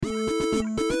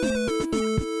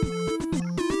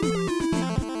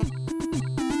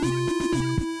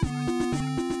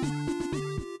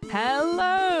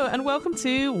welcome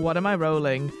to What Am I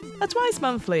Rolling? A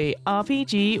twice-monthly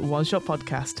RPG one-shot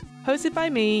podcast, hosted by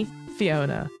me,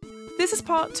 Fiona. This is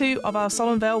part 2 of our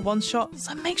Solemn Vale one-shot,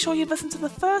 so make sure you listen to the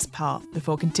first part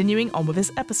before continuing on with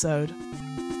this episode.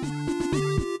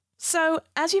 So,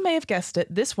 as you may have guessed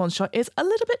it, this one-shot is a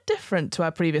little bit different to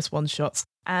our previous one-shots,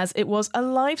 as it was a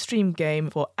live stream game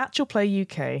for Actual Play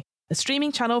UK, a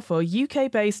streaming channel for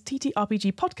UK-based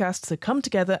TTRPG podcasts to come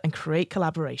together and create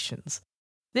collaborations.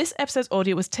 This episode's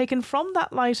audio was taken from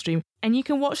that live stream, and you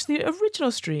can watch the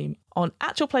original stream on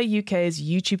Actual Play UK's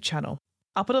YouTube channel.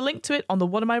 I'll put a link to it on the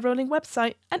What Am I Rolling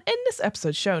website and in this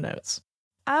episode's show notes.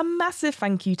 A massive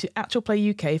thank you to Actual Play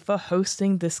UK for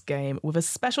hosting this game, with a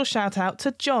special shout out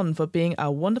to John for being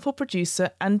our wonderful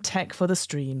producer and tech for the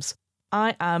streams.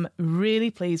 I am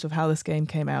really pleased with how this game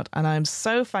came out, and I'm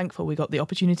so thankful we got the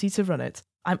opportunity to run it.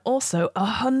 I'm also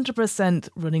 100%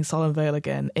 running Solemn Vale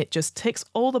again. It just ticks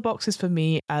all the boxes for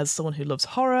me as someone who loves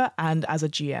horror and as a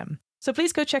GM. So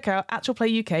please go check out Actual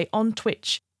Play UK on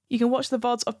Twitch. You can watch the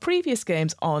VODs of previous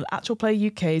games on Actual Play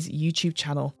UK's YouTube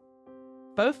channel.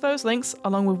 Both those links,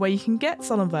 along with where you can get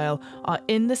Solemn Vale, are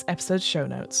in this episode's show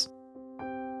notes.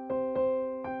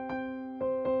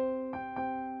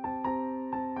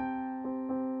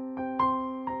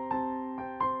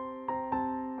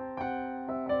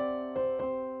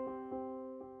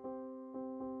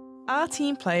 Our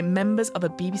team play members of a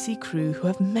BBC crew who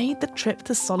have made the trip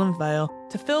to Solemn Vale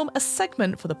to film a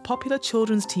segment for the popular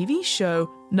children's TV show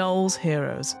Noel's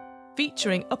Heroes,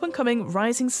 featuring up-and-coming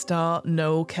rising star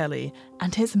Noel Kelly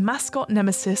and his mascot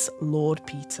nemesis Lord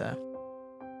Peter.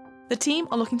 The team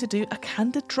are looking to do a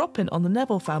candid drop-in on the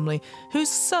Neville family, whose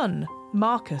son,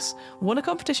 Marcus, won a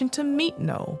competition to meet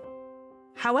Noel.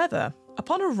 However,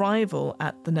 upon arrival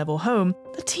at the Neville home,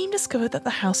 the team discovered that the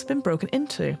house had been broken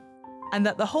into, and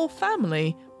that the whole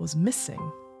family was missing.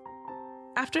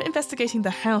 After investigating the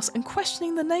house and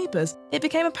questioning the neighbours, it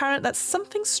became apparent that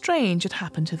something strange had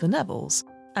happened to the Nevilles,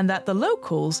 and that the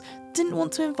locals didn't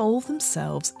want to involve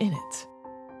themselves in it.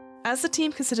 As the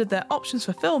team considered their options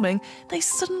for filming, they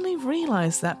suddenly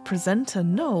realised that presenter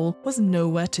Noel was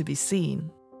nowhere to be seen.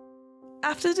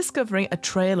 After discovering a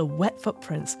trail of wet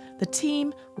footprints, the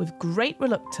team, with great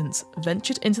reluctance,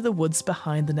 ventured into the woods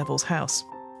behind the Nevilles' house,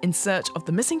 in search of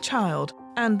the missing child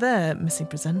and their missing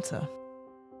presenter.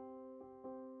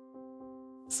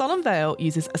 Solemn Vale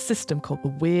uses a system called the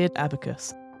Weird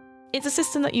Abacus. It's a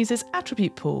system that uses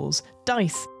attribute pools,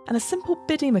 dice, and a simple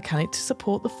bidding mechanic to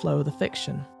support the flow of the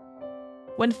fiction.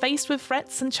 When faced with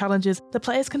threats and challenges, the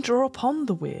players can draw upon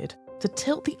the weird to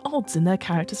tilt the odds in their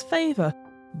character's favour.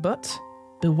 But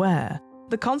beware,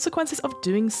 the consequences of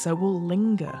doing so will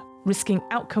linger, risking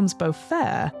outcomes both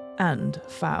fair and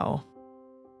foul.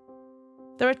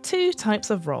 There are 2 types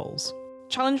of roles: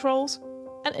 challenge roles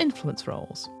and influence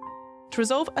roles. To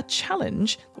resolve a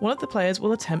challenge, one of the players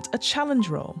will attempt a challenge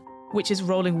roll, which is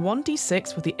rolling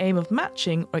 1d6 with the aim of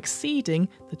matching or exceeding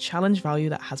the challenge value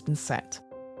that has been set.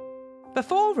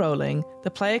 Before rolling,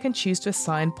 the player can choose to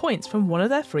assign points from one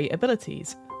of their 3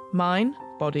 abilities, mind,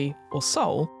 body, or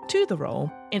soul, to the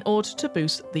roll in order to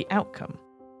boost the outcome.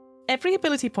 Every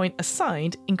ability point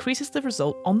assigned increases the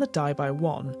result on the die by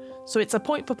 1, so it's a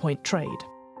point-for-point trade.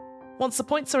 Once the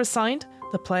points are assigned,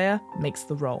 the player makes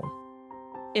the roll.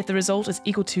 If the result is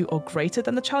equal to or greater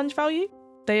than the challenge value,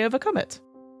 they overcome it.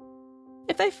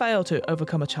 If they fail to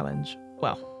overcome a challenge,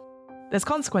 well, there's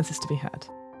consequences to be had.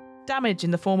 Damage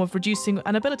in the form of reducing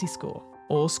an ability score,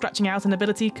 or scratching out an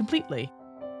ability completely,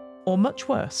 or much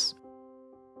worse.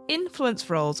 Influence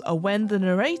rolls are when the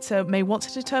narrator may want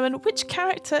to determine which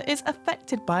character is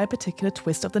affected by a particular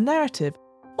twist of the narrative,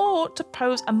 or to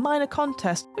pose a minor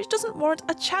contest which doesn't warrant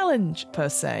a challenge per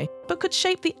se, but could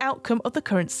shape the outcome of the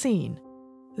current scene.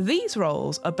 These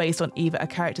rolls are based on either a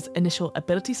character's initial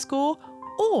ability score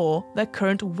or their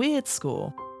current weird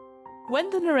score. When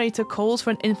the narrator calls for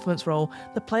an influence roll,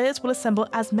 the players will assemble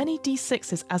as many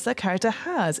d6s as their character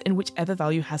has in whichever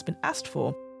value has been asked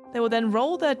for. They will then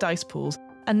roll their dice pools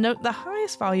and note the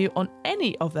highest value on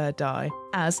any of their die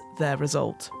as their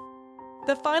result.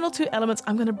 The final 2 elements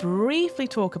I'm going to briefly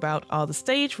talk about are the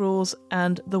stage rules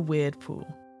and the weird pool.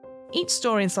 Each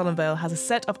story in Solemn Vale has a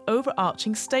set of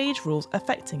overarching stage rules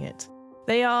affecting it.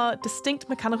 They are distinct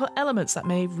mechanical elements that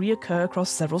may reoccur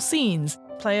across several scenes,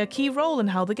 play a key role in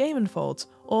how the game unfolds,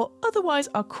 or otherwise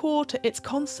are core to its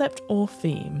concept or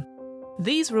theme.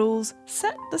 These rules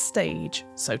set the stage,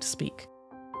 so to speak.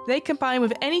 They combine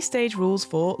with any stage rules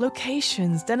for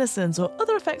locations, denizens, or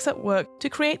other effects at work to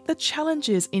create the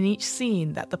challenges in each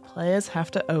scene that the players have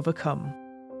to overcome.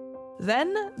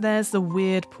 Then there's the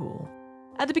weird pool.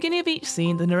 At the beginning of each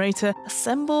scene, the narrator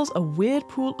assembles a weird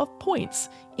pool of points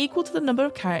equal to the number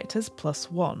of characters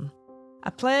plus 1.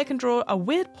 A player can draw a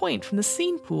weird point from the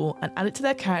scene pool and add it to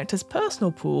their character's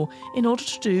personal pool in order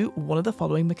to do one of the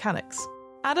following mechanics.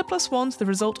 Add a +1 to the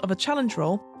result of a challenge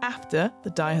roll after the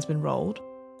die has been rolled.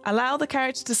 Allow the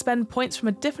character to spend points from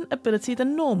a different ability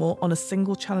than normal on a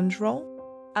single challenge roll.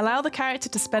 Allow the character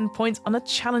to spend points on a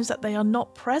challenge that they are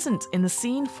not present in the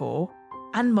scene for,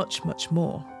 and much, much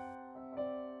more.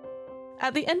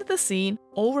 At the end of the scene,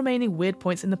 all remaining weird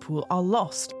points in the pool are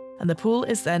lost, and the pool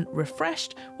is then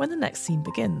refreshed when the next scene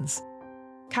begins.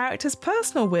 Characters'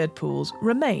 personal weird pools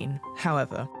remain,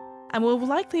 however, and will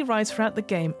likely rise throughout the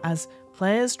game as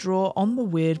players draw on the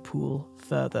weird pool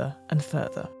further and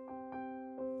further.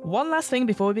 One last thing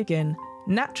before we begin.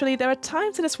 Naturally, there are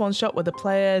times in this one-shot where the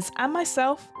players, and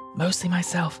myself, mostly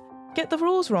myself, get the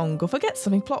rules wrong or forget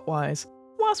something plot-wise.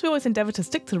 Whilst we always endeavour to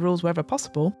stick to the rules wherever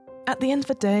possible, at the end of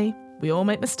the day, we all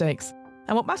make mistakes,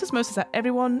 and what matters most is that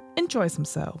everyone enjoys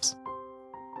themselves.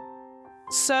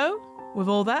 So, with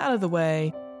all that out of the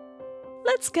way,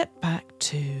 let's get back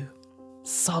to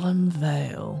Solemn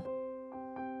Vale.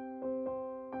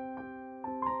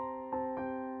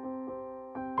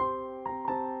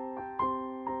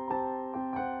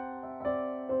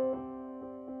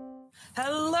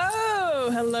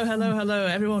 Hello,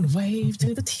 everyone. Wave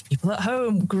to the people at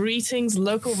home. Greetings,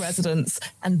 local residents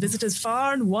and visitors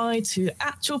far and wide to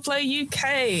Actual Play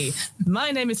UK.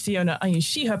 My name is Fiona. I use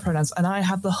she, her pronouns, and I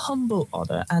have the humble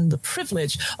honour and the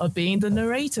privilege of being the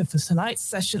narrator for tonight's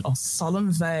session of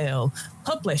Solemn Vale,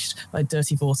 published by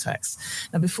Dirty Vortex.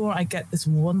 Now, before I get this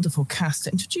wonderful cast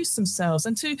to introduce themselves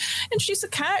and to introduce the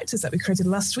characters that we created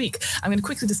last week, I'm going to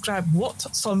quickly describe what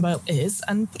Solemn Vale is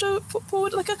and put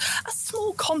forward like a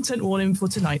small content warning for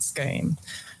tonight's game.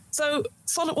 So,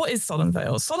 what is Solemn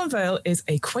Vale? Solemn Vale is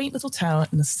a quaint little town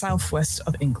in the southwest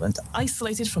of England,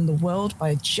 isolated from the world by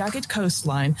a jagged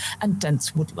coastline and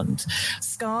dense woodland,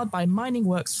 scarred by mining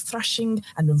works thrashing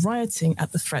and rioting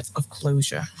at the threat of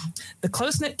closure. The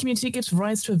close-knit community gives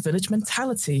rise to a village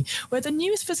mentality, where the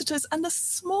newest visitors and the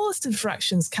smallest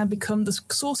infractions can become the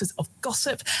sources of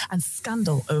gossip and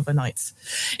scandal overnight.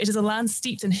 It is a land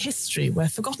steeped in history, where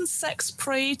forgotten sects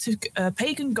pray to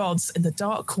pagan gods in the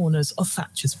dark corners of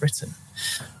Thatcher's Britain.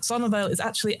 Solemn Vale is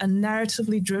actually a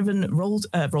narratively driven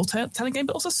role-telling game,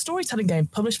 but also storytelling game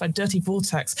published by Dirty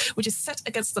Vortex, which is set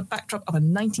against the backdrop of a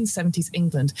 1970s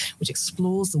England, which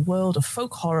explores the world of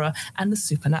folk horror and the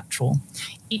supernatural.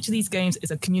 Each of these games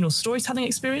is a communal storytelling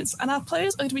experience, and our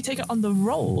players are going to be taking on the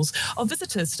roles of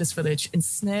visitors to this village,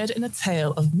 ensnared in a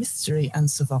tale of mystery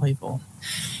and survival.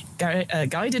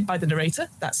 Guided by the narrator,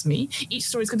 that's me, each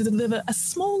story is going to deliver a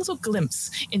small little glimpse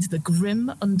into the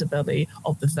grim underbelly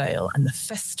of the Vale and the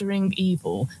festering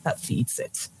evil that feeds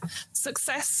it.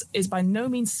 Success is by no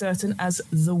means certain, as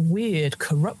the weird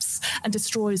corrupts and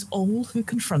destroys all who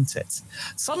confront it.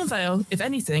 Solemn Vale, if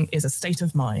anything, is a state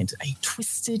of mind, a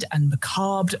twisted and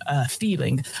macabre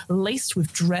feeling, laced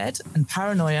with dread and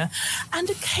paranoia, and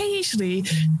occasionally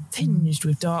tinged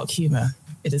with dark humour.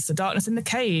 It is the darkness in the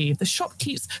cave, the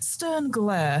shopkeep's stern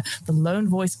glare, the lone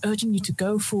voice urging you to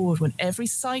go forward when every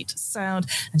sight, sound,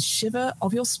 and shiver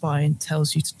of your spine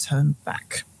tells you to turn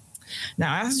back.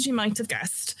 Now, as you might have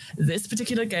guessed, this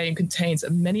particular game contains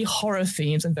many horror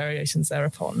themes and variations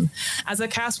thereupon. As a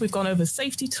cast, we've gone over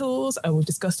safety tools, we've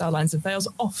discussed our lines of veils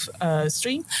off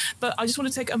stream, but I just want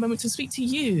to take a moment to speak to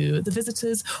you, the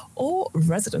visitors or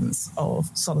residents of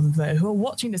Solemn Vale who are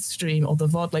watching this stream or the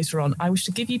VOD later on. I wish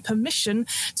to give you permission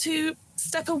to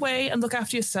step away and look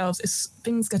after yourselves if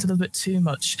things get a little bit too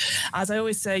much. As I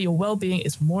always say, your well-being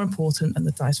is more important than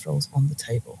the dice rolls on the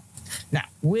table. Now,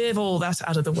 with all that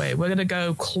out of the way, we're going to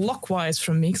go clockwise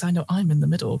from me, because I know I'm in the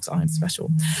middle, because I'm special.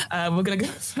 We're going to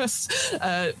go first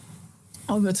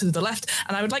over to the left,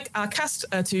 and I would like our cast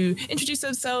to introduce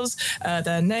themselves,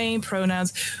 their name,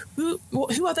 pronouns, who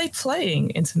are they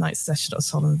playing in tonight's session of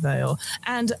Solemn Vale.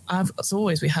 And as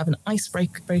always, we have an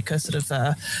icebreaker sort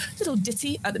of little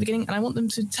ditty at the beginning, and I want them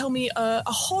to tell me a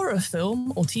horror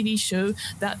film or TV show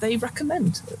that they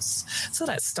recommend to us. So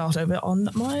let's start over on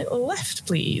my left,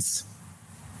 please.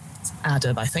 It's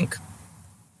Adam, I think.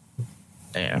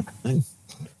 There.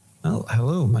 Well,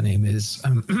 hello, my name is...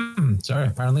 sorry,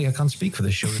 apparently I can't speak for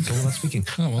this show. It's all about speaking.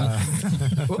 Oh, well.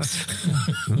 Whoops.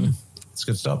 It's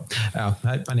good stuff.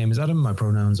 Hi, my name is Adam. My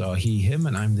pronouns are he, him,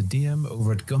 and I'm the DM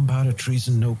over at Gunpowder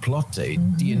Treason No Plot, a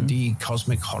D&D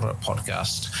cosmic horror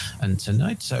podcast. And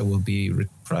tonight I will be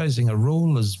reprising a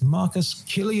role as Marcus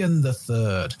Killian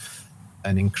III,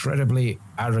 an incredibly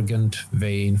arrogant,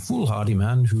 vain, foolhardy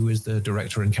man who is the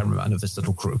director and cameraman of this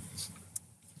little crew.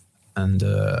 And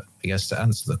I guess to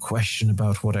answer the question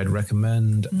about what I'd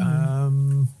recommend,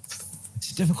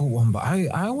 it's a difficult one, but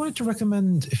I wanted to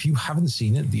recommend, if you haven't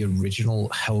seen it, the original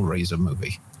Hellraiser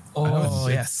movie. Oh,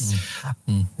 yes.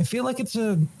 I feel like it's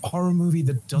a horror movie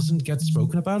that doesn't get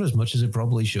spoken about as much as it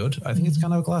probably should. I think it's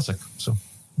kind of a classic. So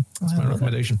that's my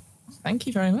recommendation. Thank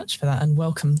you very much for that, and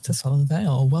welcome to Solemn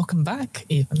Vale. Welcome back,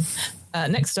 even.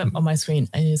 Next up on my screen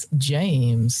is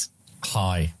James.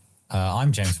 Hi,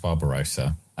 I'm James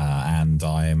Barbarossa, and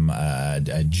I'm a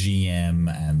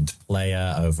GM and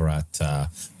player over at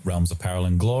Realms of Peril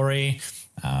and Glory.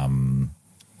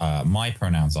 My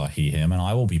pronouns are he, him, and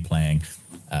I will be playing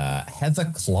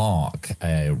Heather Clark,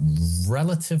 a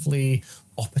relatively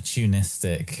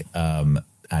opportunistic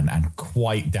and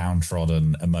quite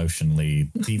downtrodden emotionally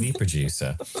TV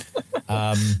producer.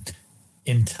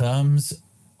 In terms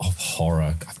of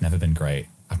horror, I've never been great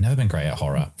at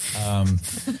horror.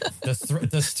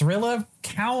 Does thriller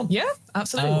count? Yeah,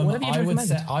 absolutely. Whatever you'd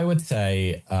recommend. I would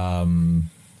say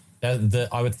the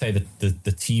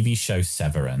TV show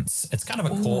Severance. It's kind of a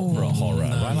corporate horror,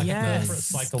 right? Like a corporate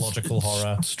psychological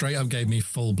horror. Straight up gave me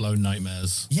full-blown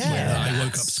nightmares. Yeah. I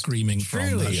woke up screaming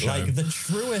from that show. Like the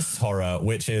truest horror,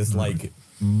 which is like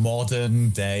modern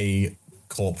day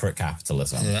corporate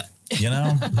capitalism. Yeah. You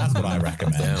know, that's what I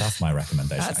recommend. That's my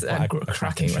recommendation. That's a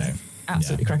cracking show.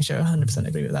 Absolutely cracking show. 100%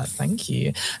 agree with that. Thank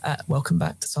you. Welcome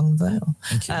back to Solemn Vale.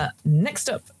 Thank you. Next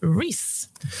up, Reese.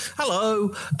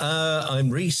 Hello,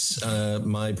 I'm Reese.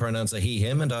 My pronouns are he,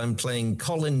 him, and I'm playing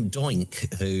Colin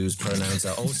Doink, whose pronouns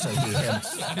are also he, him.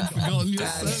 I'd forgotten your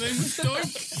surname was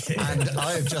Doink. And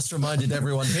I've just reminded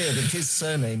everyone here that his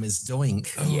surname is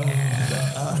Doink.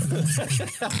 Yeah.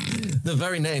 The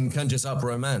very name conjures up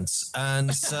romance.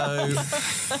 And so...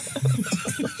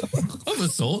 Of a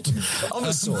sort.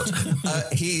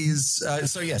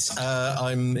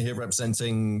 I'm here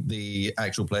representing the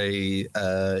Actual Play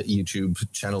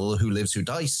YouTube channel Who Lives Who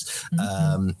Dice,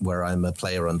 where I'm a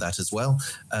player on that as well.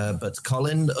 But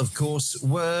Colin, of course,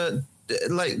 were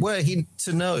he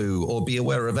to know or be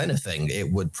aware of anything,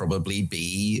 it would probably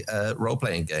be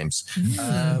role-playing games.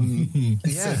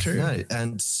 So true. No,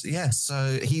 and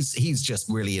so he's just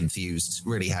really enthused,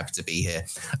 really happy to be here.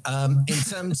 In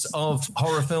terms of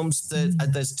horror films,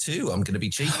 there's two. I'm going to be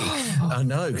cheeky. I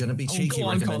know, going to be cheeky.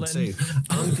 Recommend two.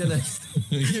 I'm going to...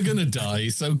 You're going to die,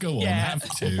 so go on, have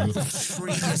to.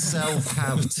 Treat yourself,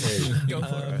 have to. Go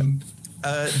for it.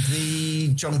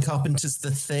 The John Carpenter's The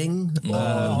Thing,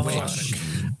 which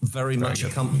very much a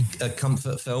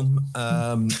comfort film.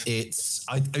 It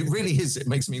really is. It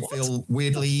makes me feel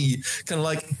weirdly kind of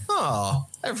like,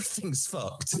 everything's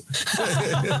fucked.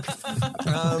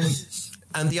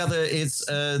 And the other is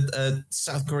a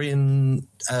South Korean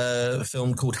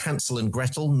film called Hansel and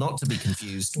Gretel, not to be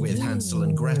confused with Hansel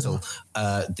and Gretel,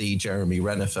 the Jeremy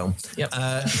Renner film. Yep.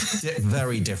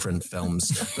 Very different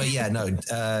films. But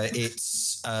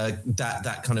it's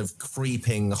that kind of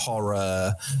creeping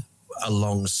horror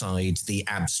alongside the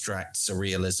abstract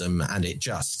surrealism, and it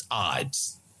just,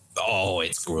 it's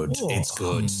good. Ooh. It's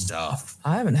good stuff.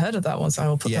 I haven't heard of that one, so I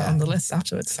will put that on the list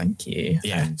afterwards. Thank you.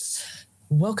 Yeah.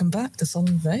 Welcome back to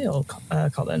Solemn Vale,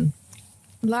 Colin.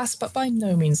 Last but by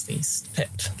no means least, Pip.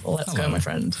 Let's go, my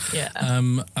friend. Yeah.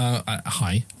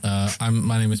 Hi.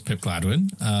 My name is Pip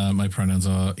Gladwin. My pronouns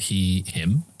are he,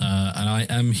 him. And I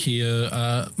am here,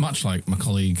 much like my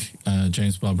colleague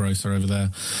James Barbarossa over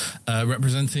there,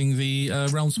 representing the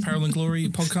Realms of Peril and Glory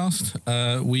podcast.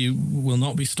 We will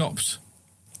not be stopped.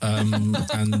 And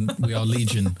we are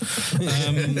legion.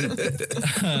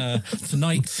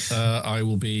 Tonight, I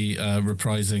will be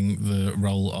reprising the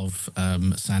role of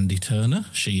Sandy Turner,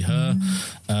 she, her,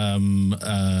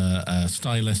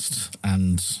 stylist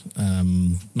and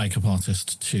makeup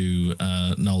artist to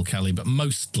Noel Kelly, but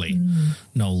mostly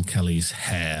Noel Kelly's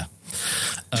hair.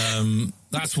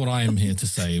 That's what I am here to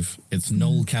save. It's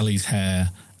Noel Kelly's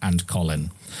hair and Colin.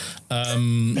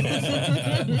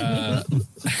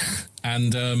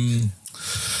 And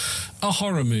a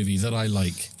horror movie that I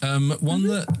like. One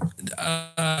that,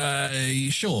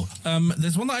 sure.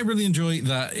 There's one that I really enjoy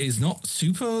that is not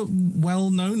super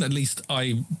well known. At least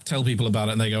I tell people about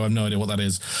it and they go, I have no idea what that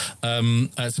is.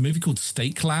 It's a movie called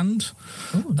Stakeland.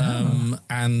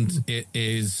 And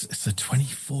it's a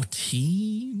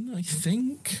 2014, I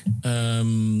think.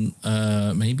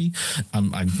 Maybe.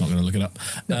 I'm not going to look it up.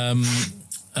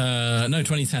 No,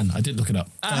 2010. I did look it up.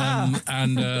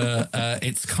 And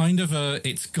it's kind of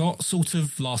it's got sort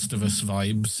of Last of Us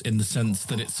vibes in the sense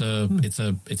that it's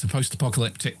a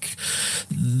post-apocalyptic.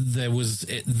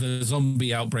 The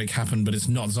zombie outbreak happened, but it's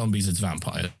not zombies, it's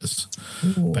vampires,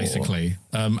 basically.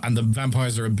 And the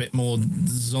vampires are a bit more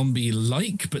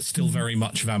zombie-like, but still very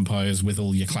much vampires with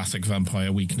all your classic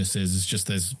vampire weaknesses. It's just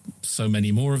there's so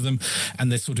many more of them,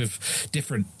 and there's sort of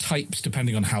different types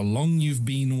depending on how long you've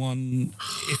been one,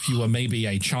 if you were maybe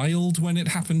a child when it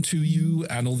happened to you,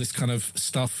 and all this kind of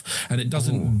stuff. And it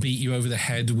doesn't beat you over the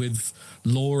head with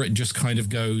lore. It just kind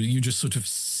of you just sort of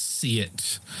see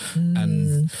it.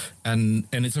 And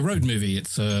it's a road movie.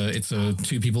 It's a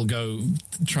two people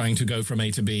trying to go from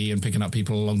A to B and picking up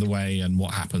people along the way and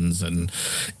what happens. And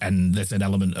there's an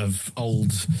element of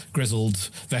old, grizzled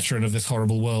veteran of this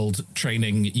horrible world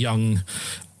training young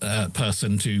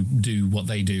person to do what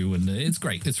they do, and it's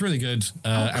great. It's really good,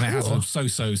 and it has a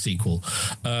so-so sequel.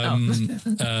 But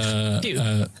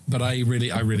I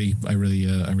really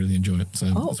enjoy it. So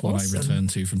that's what I return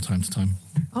to from time to time.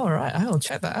 All right, I will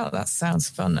check that out. That sounds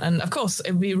fun. And of course,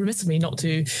 it would be remiss of me not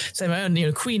to say my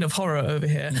own, queen of horror over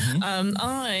here.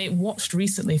 I watched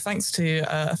recently, thanks to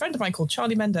a friend of mine called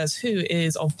Charlie Mendez, who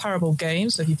is of Parable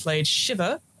Games. So he played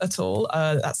Shiver at all.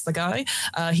 That's the guy.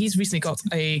 He's recently got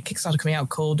a Kickstarter coming out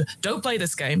called Don't Play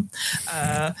This Game.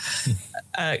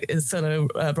 It's a solo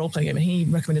role-playing game, and he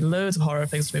recommended loads of horror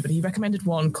things to me, but he recommended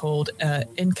one called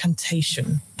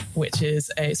Incantation, which is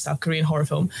a South Korean horror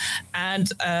film. And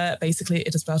basically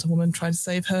it is about a woman trying to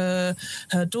save her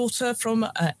daughter from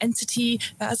an entity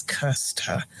that has cursed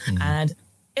her. And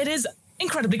it is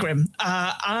incredibly grim.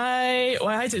 I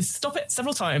had to stop it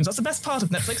several times. That's the best part of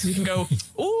Netflix. You can go,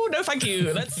 oh, no, thank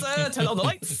you. Let's turn on the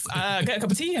lights, get a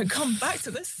cup of tea and come back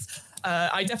to this.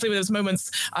 I definitely, with those moments,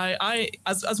 I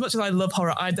as much as I love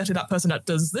horror, I'm definitely that person that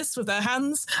does this with their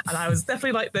hands, and I was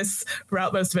definitely like this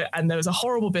throughout most of it. And there was a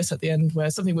horrible bit at the end where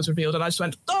something was revealed, and I just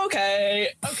went, okay.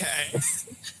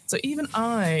 So even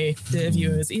I, dear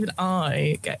viewers, even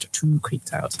I get too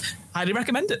creeped out. Highly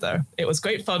recommend it, though. It was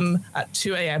great fun at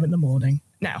 2 a.m. in the morning.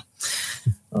 Now,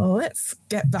 let's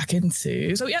get back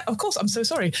into... So, yeah, of course, I'm so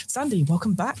sorry. Sandy,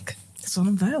 welcome back to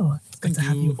Solemn Vale. It's good to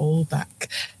have you all back.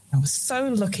 I was so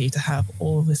lucky to have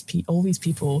all these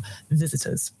people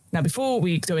visitors. Now, before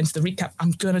we go into the recap,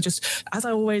 I'm going to just, as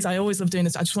I always love doing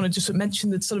this, I just want to just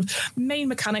mention the sort of main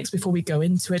mechanics before we go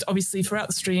into it. Obviously, throughout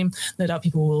the stream, no doubt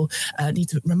people will need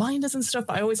to remind us and stuff,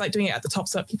 but I always like doing it at the top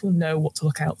so that people know what to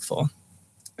look out for.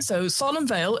 So Solemn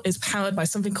Vale is powered by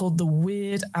something called the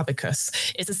Weird Abacus.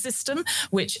 It's a system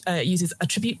which uses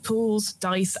attribute pools,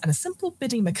 dice, and a simple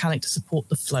bidding mechanic to support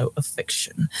the flow of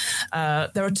fiction.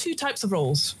 There are two types of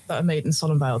roles that are made in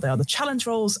Solemn Vale. They are the challenge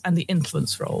roles and the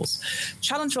influence roles.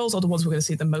 Challenge roles are the ones we're going to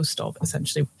see the most of,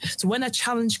 essentially. So when a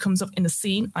challenge comes up in the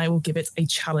scene, I will give it a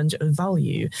challenge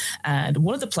value. And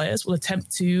one of the players will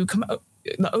attempt to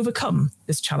overcome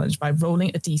this challenge by rolling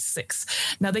a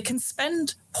d6. Now, they can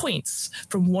spend points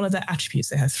from one of their attributes.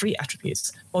 They have 3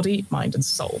 attributes: body, mind, and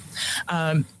soul.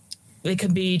 They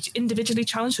can be individually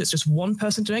challenged, so it's just one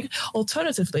person doing it.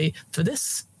 Alternatively, for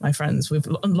this, my friends, we've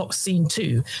unlocked scene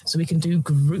 2, so we can do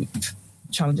group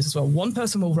challenges as well. One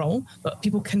person will roll, but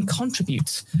people can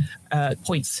contribute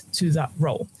points to that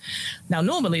roll. Now,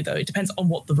 normally, though, it depends on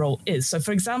what the role is. So,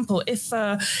 for example, if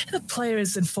a player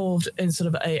is involved in sort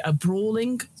of a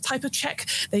brawling type of check,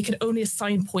 they can only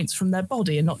assign points from their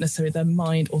body and not necessarily their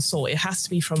mind or soul. It has to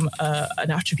be from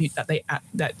an attribute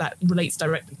that relates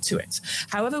directly to it.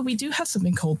 However, we do have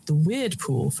something called the Weird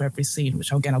Pool for every scene,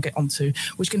 which I'll get onto,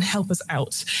 which can help us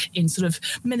out in sort of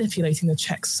manipulating the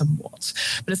checks somewhat.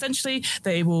 But essentially,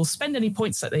 they will spend any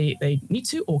points that they need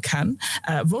to or can,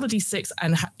 roll a d6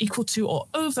 and equal to or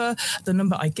over the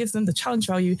number I give them, the challenge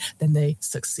value, then they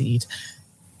succeed.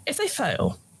 If they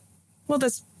fail, well,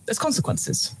 there's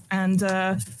consequences. And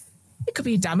it could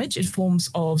be damage in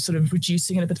forms of sort of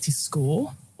reducing an ability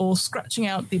score or scratching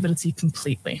out the ability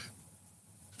completely,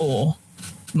 or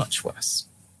much worse.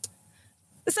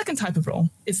 The second type of role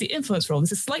is the influence role.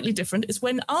 This is slightly different. It's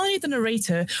when I, the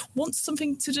narrator, want to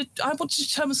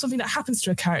determine something that happens to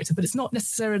a character, but it's not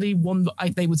necessarily one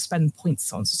that they would spend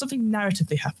points on. So something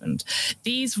narratively happened.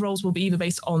 These roles will be either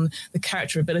based on the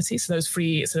character ability, so those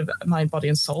 3 sort of mind, body,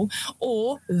 and soul,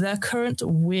 or their current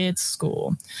weird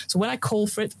score. So when I call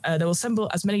for it, they will assemble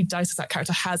as many dice as that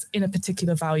character has in a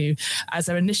particular value as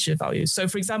their initiative value. So,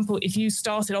 for example, if you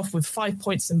started off with 5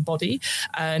 points in body,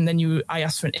 and then I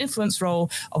asked for an influence roll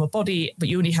of a body, but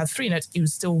you only had 3 in it, you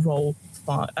would still roll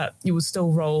 5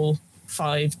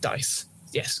 dice.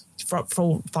 Yes,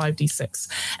 roll 5d6,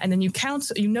 and then you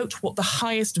note what the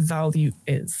highest value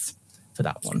is for for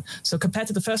that one. So compared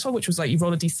to the first one, which was like you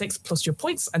roll a d6 plus your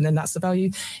points, and then that's the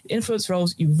value. Influence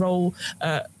rolls, you roll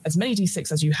as many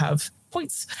d6 as you have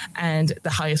points, and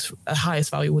the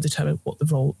highest value will determine what the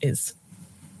roll is.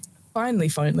 Finally,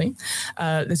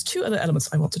 there's two other elements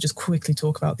I want to just quickly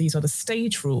talk about. These are the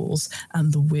stage rules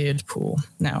and the weird pool.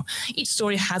 Now, each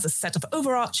story has a set of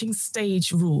overarching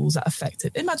stage rules that affect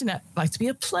it. Imagine it like to be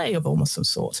a play of almost some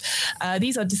sort.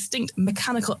 These are distinct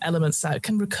mechanical elements that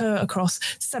can recur across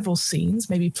several scenes,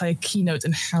 maybe play a keynote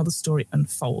in how the story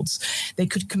unfolds. They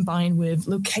could combine with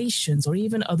locations or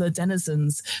even other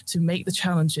denizens to make the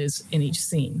challenges in each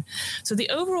scene. So the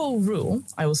overall rule,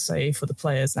 I will say for the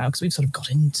players now, because we've sort of got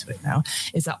into it now,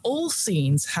 is that all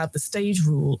scenes have the stage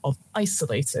rule of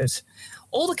isolated.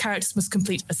 All the characters must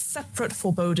complete a separate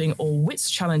foreboding or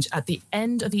wits challenge at the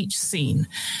end of each scene.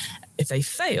 If they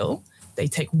fail, they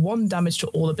take 1 damage to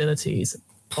all abilities,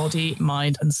 body,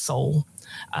 mind, and soul.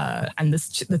 And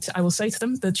I will say to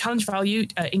them, the challenge value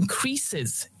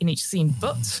increases in each scene,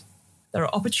 but there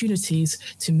are opportunities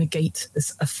to negate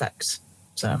this effect.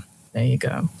 So there you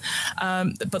go.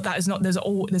 But that is not. There's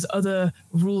other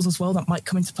rules as well that might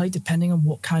come into play depending on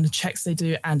what kind of checks they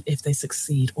do and if they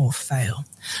succeed or fail.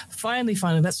 Finally,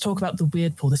 let's talk about the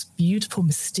weird pool. This beautiful,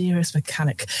 mysterious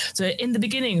mechanic. So in the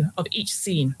beginning of each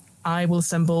scene, I will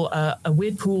assemble a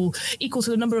weird pool equal to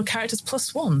the number of characters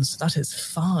plus 1s. That is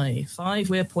 5. 5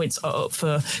 weird points are up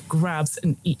for grabs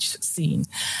in each scene.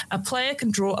 A player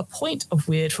can draw a point of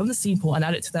weird from the scene pool and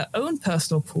add it to their own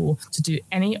personal pool to do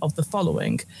any of the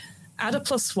following. Add a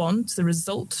 +1 to the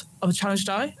result of a challenge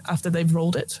die after they've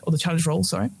rolled it, or the challenge roll,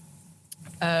 sorry,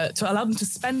 to allow them to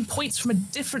spend points from a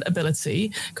different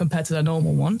ability compared to their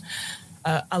normal one.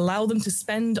 Allow them to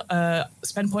spend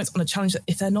points on a challenge that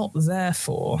if they're not there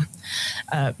for.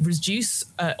 Reduce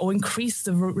or increase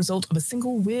the result of a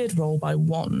single weird roll by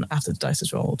 1 after the dice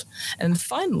is rolled. And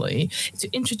finally, to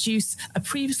introduce a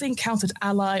previously encountered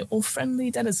ally or friendly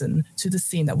denizen to the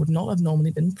scene that would not have normally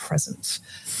been present.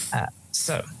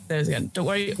 So there's again, don't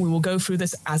worry, we will go through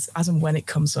this as and when it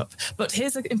comes up. But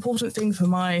here's an important thing for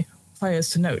my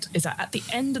players to note is that at the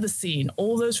end of the scene,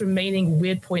 all those remaining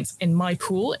weird points in my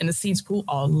pool, in the scene's pool,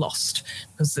 are lost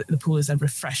because the pool is then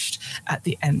refreshed at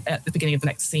the beginning of the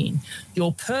next scene.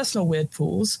 Your personal weird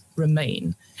pools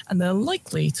remain, and they're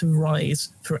likely to rise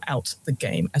throughout the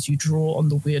game as you draw on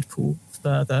the weird pool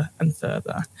further and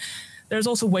further. There's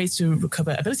also ways to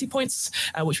recover ability points,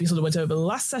 which we sort of went over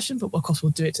last session, but of course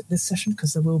we'll do it this session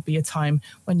because there will be a time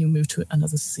when you move to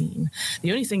another scene.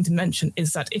 The only thing to mention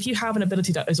is that if you have an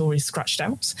ability that is already scratched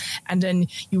out, and then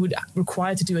you would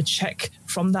require to do a check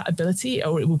from that ability,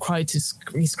 or it will require to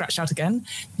be scratched out again,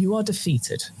 you are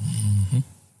defeated. Mm-hmm.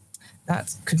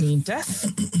 That could mean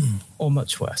death or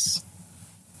much worse.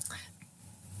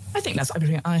 I think that's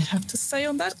everything I have to say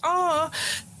on that. Are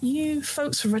you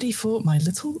folks ready for my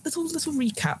little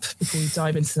recap before we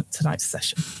dive into tonight's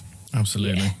session?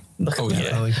 Absolutely. Yeah.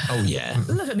 Oh yeah.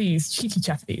 Look at these cheeky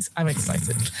chappies. I'm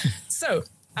excited. So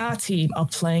our team are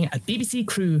playing a BBC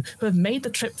crew who have made the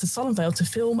trip to Solemn Vale to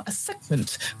film a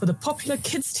segment for the popular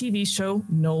kids' TV show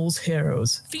Noel's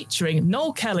Heroes, featuring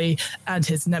Noel Kelly and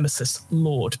his nemesis,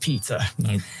 Lord Peter.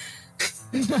 No.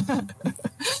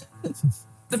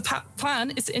 The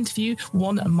plan is to interview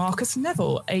one Marcus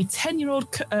Neville, a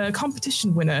 10-year-old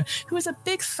competition winner who is a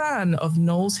big fan of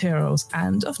Noel's Heroes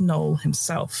and of Noel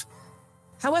himself.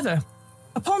 However,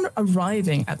 upon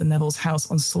arriving at the Neville's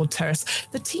house on Sword Terrace,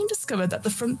 the team discovered that the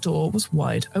front door was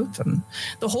wide open.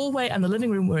 The hallway and the living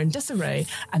room were in disarray,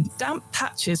 and damp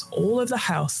patches all over the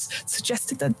house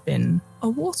suggested there'd been a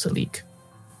water leak.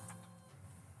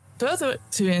 Further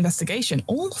to investigation,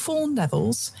 all 4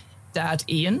 Nevilles, Dad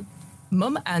Ian,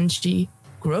 Mum Angie,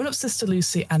 grown-up sister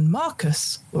Lucy, and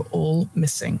Marcus were all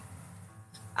missing.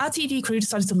 Our TV crew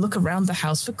decided to look around the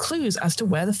house for clues as to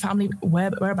where the family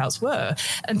whereabouts were,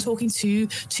 and talking to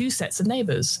 2 sets of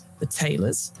neighbours, the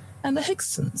Taylors and the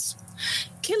Higsons.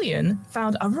 Killian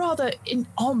found a rather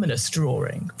ominous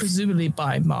drawing, presumably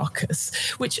by Marcus,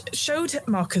 which showed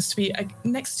Marcus to be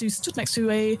stood next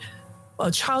to a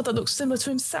child that looked similar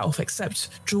to himself, except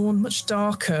drawn much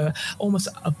darker, almost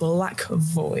a black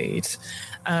void.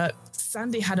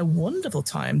 Sandy had a wonderful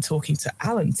time talking to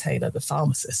Alan Taylor, the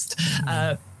pharmacist.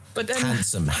 But then,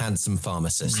 handsome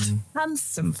pharmacist.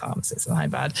 Handsome pharmacist, my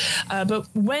bad. But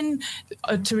when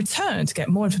to return to get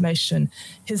more information,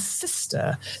 his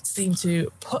sister seemed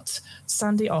to put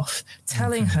Sandy off,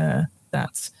 telling her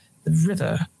that the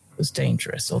river was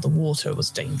dangerous, or the water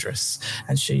was dangerous,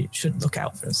 and she should look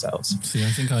out for themselves. See, I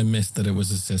think I missed that it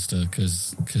was a sister,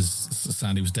 because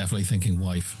Sandy was definitely thinking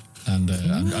wife. And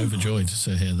I'm overjoyed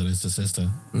to hear that it's a sister.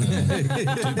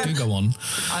 Do go on.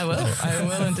 I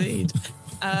will indeed.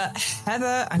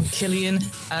 Heather and Killian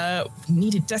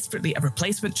needed desperately a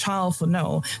replacement child for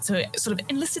Noel, so it sort of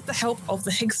enlisted the help of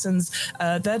the Higstons,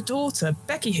 their daughter,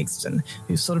 Becky Higston,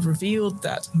 who sort of revealed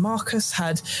that Marcus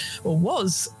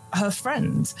was her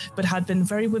friend, but had been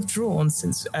very withdrawn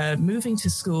since moving to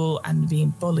school and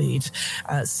being bullied,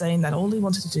 saying that all he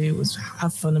wanted to do was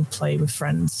have fun and play with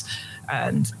friends,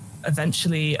 and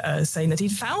eventually saying that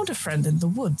he'd found a friend in the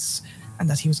woods and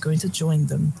that he was going to join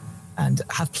them and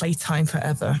have playtime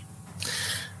forever.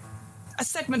 A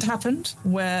segment happened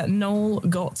where Noel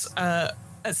got,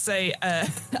 let's say, a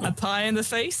pie in the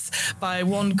face by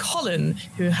one Colin,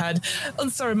 who had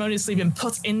unceremoniously been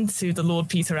put into the Lord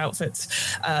Peter outfit,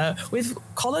 with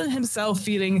Colin himself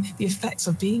feeling the effects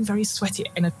of being very sweaty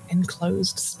in an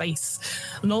enclosed space.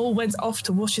 Noel went off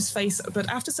to wash his face, but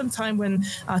after some time when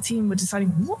our team were deciding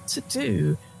what to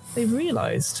do, they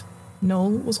realised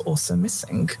Noel was also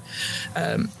missing.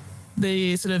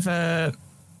 The sort of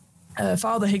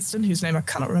Father Higston, whose name I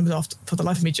cannot remember for the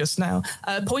life of me just now,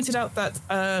 pointed out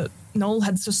that Noel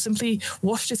had just simply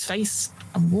washed his face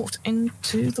and walked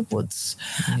into the woods.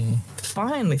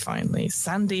 Finally,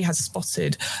 Sandy has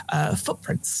spotted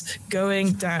footprints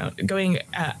going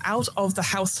out of the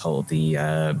household,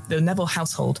 the Neville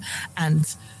household,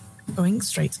 and going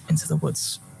straight into the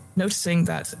woods, noticing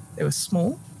that they were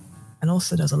small and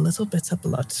also there's a little bit of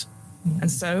blood.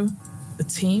 And so the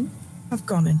team have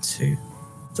gone into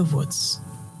the woods.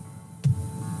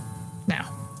 Now,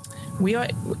 we are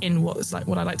in what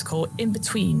I like to call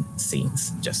in-between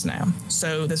scenes just now.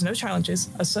 So there's no challenges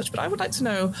as such, but I would like to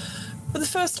know, for the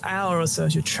first hour or so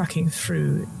as you're tracking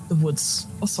through the woods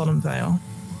of Solemn Vale,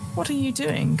 what are you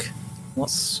doing?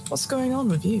 What's going on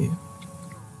with you?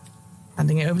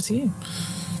 Handing it over to you.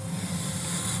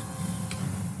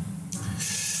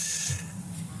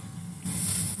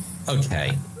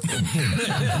 Okay.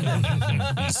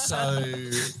 So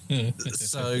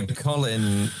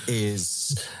Colin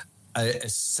is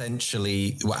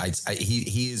essentially,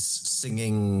 he is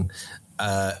singing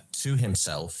to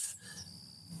himself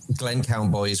Glen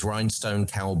Cowboy's Rhinestone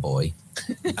Cowboy,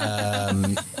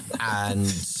 and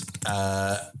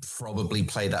probably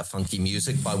play that funky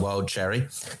music by Wild Cherry.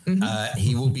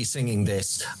 He will be singing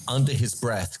this under his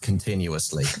breath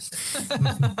continuously,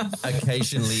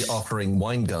 occasionally offering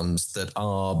wine gums that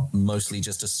are mostly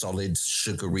just a solid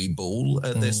sugary ball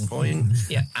at this point,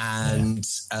 and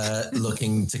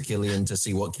looking to Killian to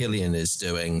see what Killian is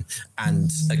doing,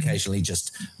 and occasionally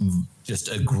just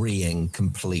agreeing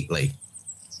completely.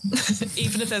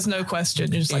 Even if there's no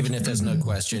question, you're just even if there's no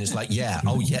question, it's like, yeah,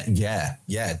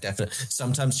 definitely.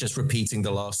 Sometimes just repeating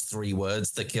the last three words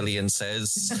that Killian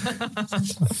says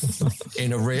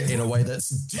in a way that's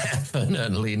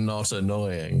definitely not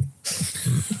annoying.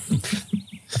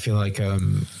 I feel like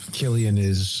Killian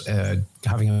is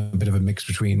having a bit of a mix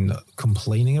between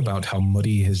complaining about how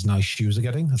muddy his nice shoes are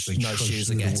getting. As they nice shoes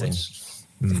are getting.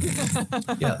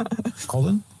 Yeah.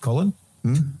 Colin?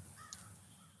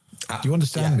 Do you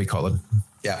understand me, Colin?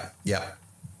 Yeah.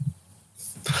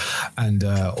 And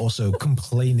also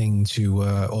complaining to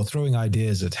or throwing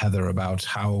ideas at Heather about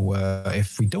how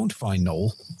if we don't find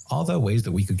Noel, are there ways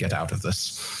that we could get out of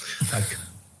this? Like,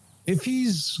 if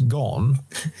he's gone,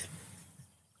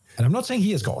 and I'm not saying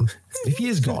he is gone, if he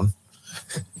is gone,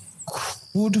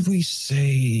 would we say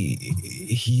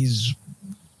he's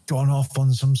gone off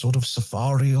on some sort of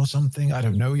safari or something? I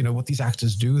don't know. You know what these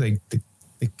actors do? They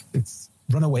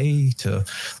run away to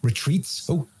retreats.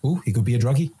 Oh, he could be a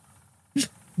druggie.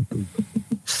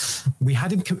 We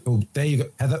had him. There you go,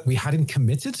 Heather. We had him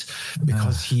committed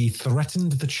because he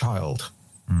threatened the child.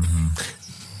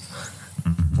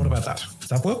 What about that? Does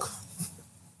that work?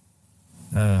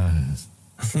 I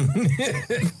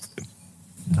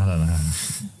don't know.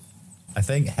 I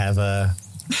think Heather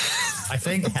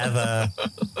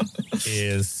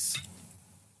is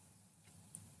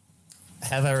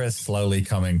slowly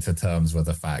coming to terms with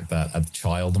the fact that a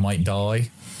child might die,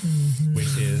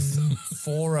 which is,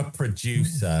 for a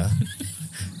producer,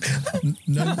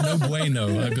 no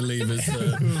bueno, I believe, is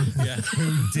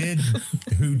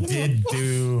who did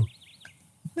do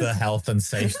the health and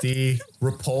safety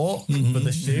report for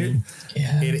the shoot.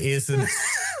 It isn't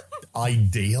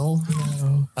ideal,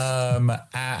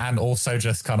 and also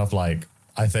just kind of like,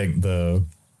 I think the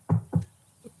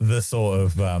sort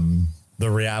of the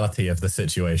reality of the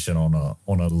situation on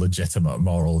a legitimate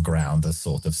moral ground has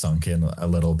sort of sunk in a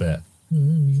little bit.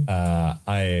 And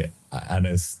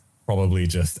it's probably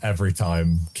just every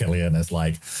time Killian is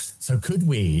like, so could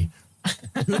we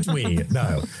Could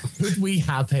we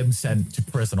have him sent to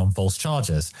prison on false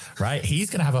charges? Right? He's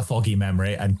gonna have a foggy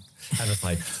memory and it's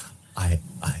like, I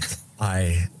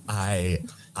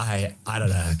don't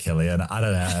know, Killian. I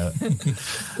don't know.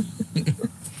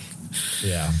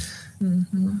 Yeah.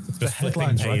 Mm-hmm. Just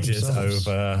flipping pages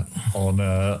over on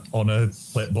a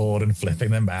clipboard and flipping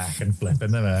them back and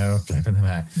flipping them out, flipping them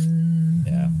back.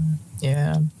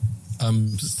 Yeah.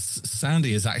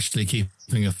 Sandy is actually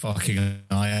keeping a fucking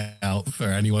eye out for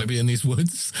anyone to be in these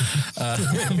woods.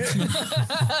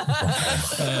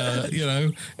 You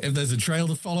know, if there's a trail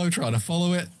to follow, try to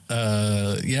follow it.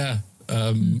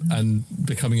 And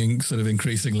becoming sort of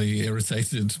increasingly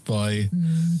irritated by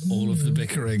all of the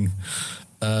bickering.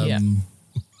 I'm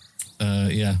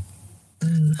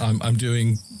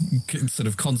doing sort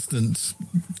of constant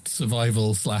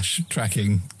survival /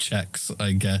 tracking checks,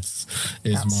 I guess,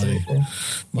 is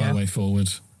my way forward.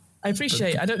 I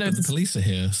appreciate. I don't know if the police are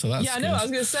here, so that's I know. I was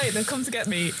going to say they've come to get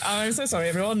me. I'm so sorry,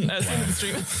 everyone. The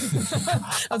stream.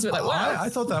 I was a bit like, wow. I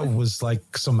thought that was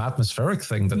like some atmospheric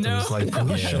thing that there was like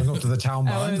police showing up to the town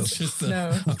behind us. Just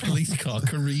a police car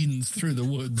careens through the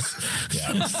woods.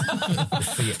 Yeah.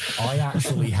 See, I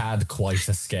actually had quite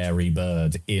a scary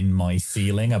bird in my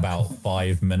ceiling about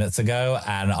 5 minutes ago,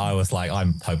 and I was like,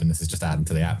 I'm hoping this is just adding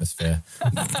to the atmosphere.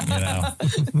 You know.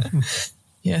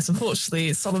 Yes,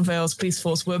 unfortunately, Solemn Vale's police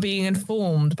force were being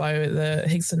informed by the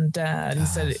Higson dad. He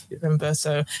said, remember,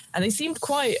 so, and they seemed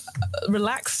quite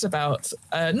relaxed about,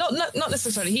 not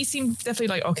necessarily. He seemed definitely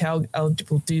like, okay,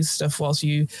 we'll do stuff whilst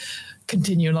you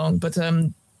continue along. But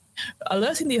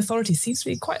alerting the authorities seems to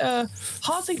be quite a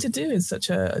hard thing to do in such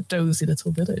a dozy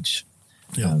little village.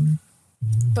 Yeah.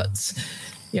 But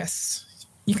yes.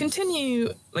 You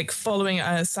continue like following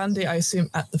Sandy, I assume,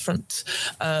 at the front,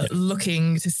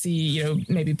 looking to see,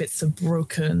 maybe bits of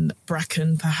broken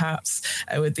bracken, perhaps,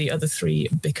 with the other three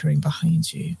bickering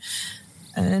behind you.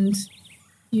 And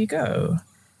you go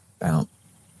about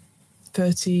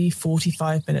 30,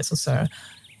 45 minutes or so,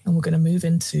 and we're going to move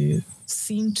into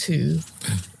scene 2,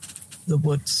 the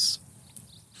woods.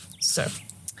 So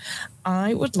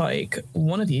I would like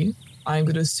one of you, I'm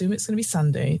going to assume it's going to be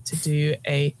Sandy, to do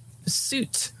a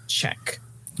pursuit check.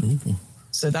 Ooh.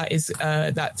 So that is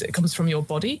that it comes from your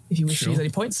body if you wish to use any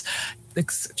points. The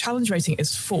challenge rating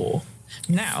is 4.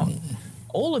 Now,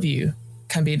 all of you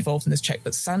can be involved in this check,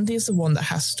 but Sandy is the one that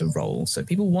has to roll. So if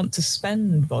people want to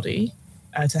spend body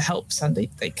to help Sandy,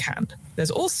 they can.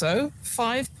 There's also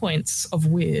 5 points of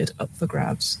weird up for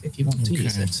grabs if you want to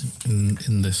use it.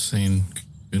 In this scene,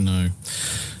 I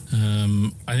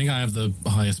think I have the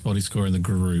highest body score in the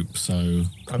group, so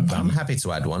I'm happy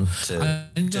to add one. I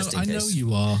know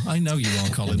you are,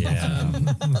 Colin. Yeah.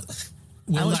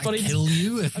 Will that kill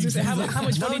you? If you how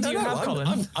much body do you have,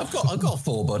 Colin? I've got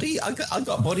 4 body. I've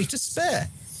got body to spare.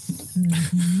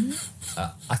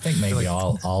 I think maybe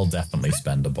I'll definitely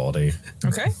spend a body.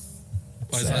 Okay.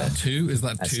 Is that 2? Is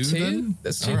that 2 then?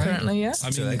 That's 2 currently. Yeah.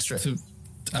 I mean, extra. So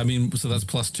that's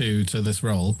 +2 to this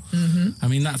roll. I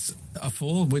mean, that's a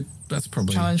 4. That's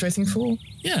probably challenge rating 4.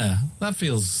 Yeah, that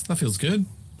feels good.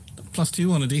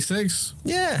 +2 on a D6.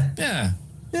 Yeah.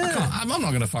 I'm not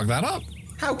going to fuck that up.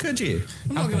 How could you?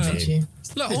 I'm not going to.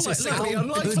 Look, it's exactly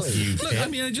unlikely. Look, I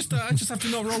mean, I just have to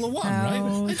not roll a 1,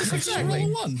 right? I just have to not roll a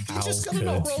 1. You just got to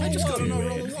not roll a 1. I just got to not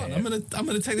roll a 1. I'm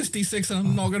going to take this D6 and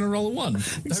I'm not going to roll a 1.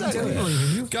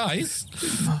 Exactly. Guys.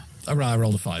 All right, I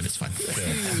rolled a 5. It's fine.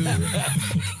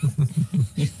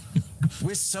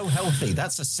 We're so healthy.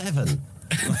 That's a 7.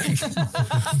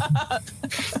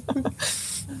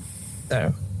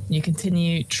 So you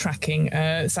continue tracking.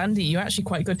 Sandy, you're actually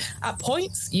quite good. At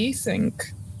points, you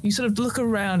think, you sort of look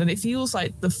around and it feels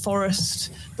like the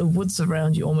forest, the woods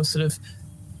around you almost sort of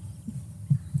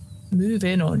move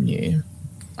in on you.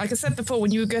 Like I said before,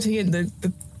 when you were getting in,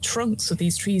 the trunks of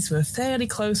these trees were fairly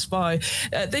close by.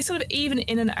 They sort of even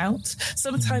in and out.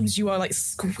 Sometimes you are like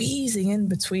squeezing in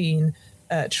between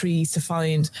trees to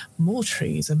find more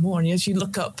trees and more. And as you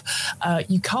look up,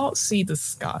 you can't see the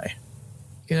sky.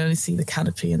 You can only see the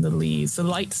canopy and the leaves. The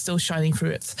light's still shining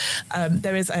through it.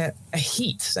 There is a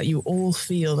heat that you all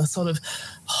feel, a sort of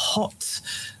hot.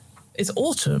 It's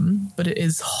autumn, but it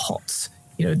is hot.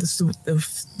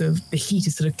 The heat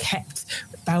is sort of kept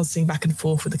bouncing back and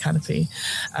forth with the canopy.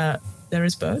 There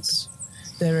is birds.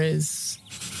 There is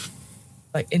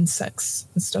like insects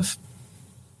and stuff.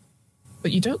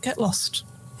 But you don't get lost.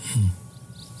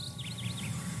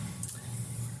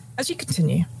 As you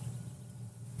continue,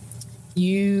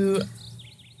 you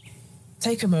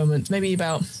take a moment, maybe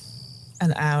about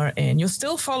an hour in. You're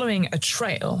still following a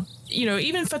trail.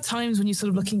 Even for times when you're sort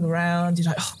of looking around, you're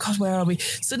like, oh God, where are we?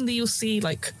 Suddenly you'll see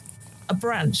like a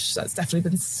branch that's definitely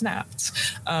been snapped.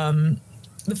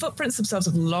 The footprints themselves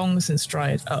have long since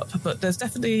dried up, but there's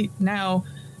definitely now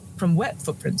from wet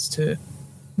footprints to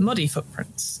muddy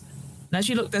footprints. And as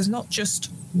you look, there's not just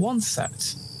one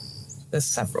set, there's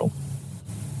several.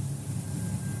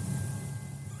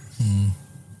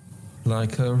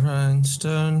 Like a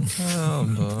rhinestone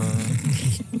cowboy.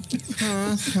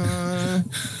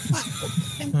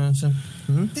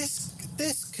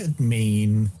 This could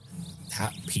mean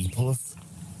that people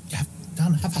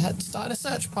have started a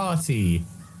search party,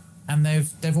 and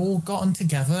they've all gotten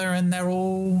together and they're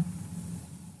all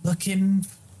looking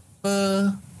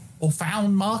for or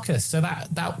found Marcus. So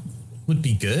that would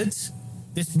be good.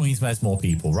 This means there's more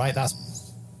people, right?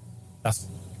 That's a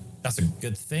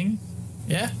good thing.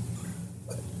 Yeah.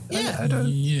 Yeah. I've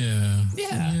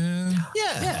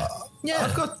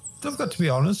got to be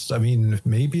honest. I mean,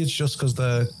 maybe it's just because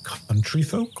they're country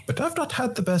folk, but I've not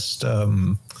had the best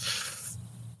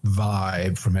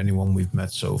vibe from anyone we've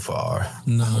met so far.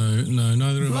 No,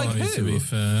 neither have Like I, to be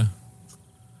fair.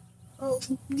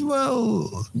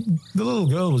 Well, the little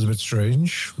girl was a bit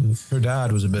strange. Her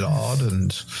dad was a bit odd,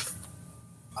 and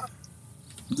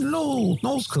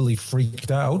Noel's clearly freaked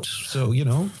out. So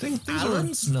things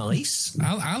Alan's nice.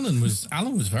 Alan was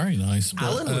very nice. But,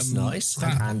 Alan was nice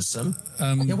and handsome.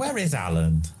 Where is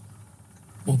Alan?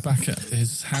 Well, back at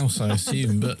his house, I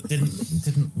assume, but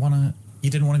didn't want to. You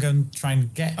didn't want to go and try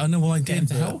and get. I know. Well, I get did. him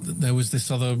to help. There was this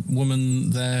other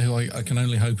woman there who I can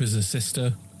only hope is a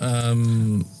sister,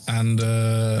 and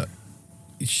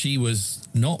she was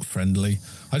not friendly.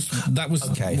 That was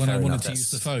when I wanted to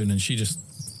use the phone, and she just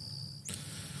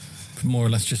more or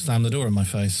less just slammed the door in my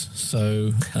face.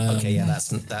 So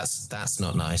that's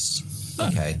not nice.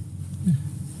 Okay.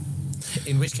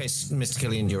 In which case, Mr.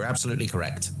 Killian, you're absolutely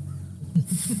correct.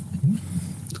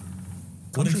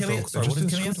 What did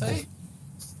Killian say?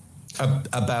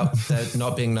 About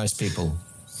not being nice people.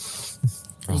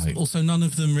 Right. Also, none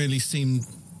of them really seemed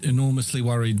enormously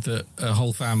worried that a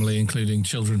whole family, including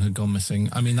children, had gone missing.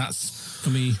 I mean, that's, for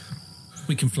me,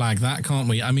 we can flag that, can't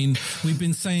we? I mean, we've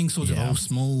been saying sort of,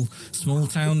 small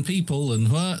town people and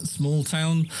small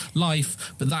town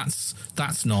life, but that's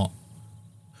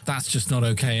just not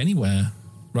okay anywhere,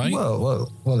 right?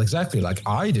 Well, exactly. Like,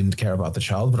 I didn't care about the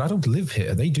child, but I don't live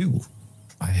here. They do.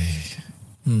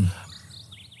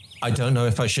 I don't know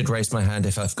if I should raise my hand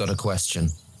if I've got a question.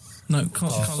 No,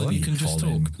 Colin, you can just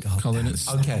talk. Colin, it's...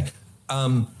 Okay.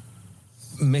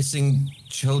 Missing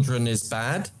children is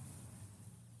bad?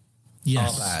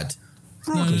 Yes. Are bad?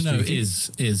 No,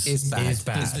 is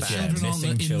bad. The children aren't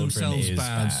in themselves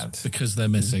bad because they're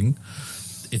missing.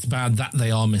 It's bad that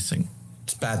they are missing.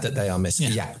 It's bad that they are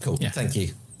missing. Yeah, cool. Yeah. Thank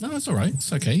you. No, that's all right.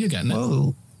 It's okay. You're getting it.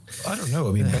 Well, I don't know.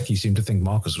 I mean, Becky seemed to think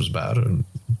Marcus was bad, and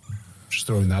just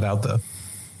throwing that out there.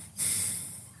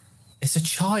 It's a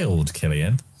child,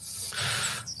 Killian.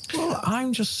 Well,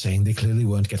 I'm just saying they clearly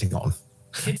weren't getting on.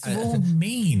 Kids are all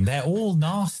mean. They're all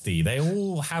nasty. They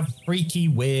all have freaky,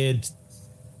 weird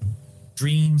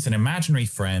dreams and imaginary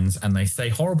friends, and they say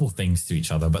horrible things to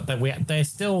each other. But they're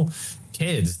still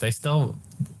kids.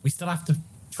 We still have to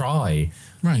try.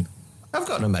 Right. I've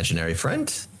got an imaginary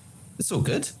friend. It's all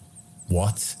good.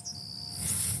 What?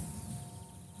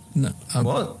 No.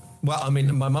 What? Well, I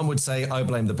mean, my mum would say I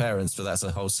blame the parents, but that's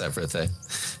a whole separate thing.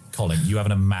 Colin, you have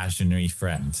an imaginary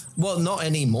friend. Well, not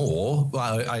anymore.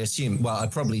 Well, I assume. Well, I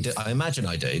probably do. I imagine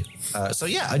I do. So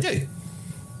yeah, I do.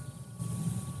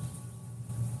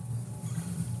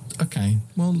 Okay.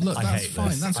 Well, look, that's fine.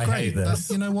 This. That's great.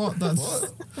 You know what? No,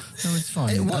 it's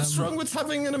fine. What's wrong with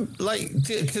having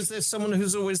because there's someone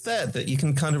who's always there that you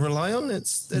can kind of rely on.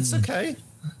 It's okay.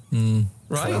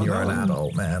 Right? When you're an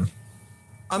adult, man.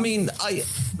 I mean,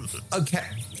 okay.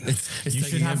 It's you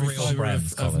should have real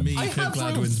friends, of me, Pip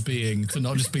Gladwin's being, to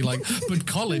not just be like, but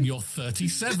Colin, you're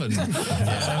 37. Yeah.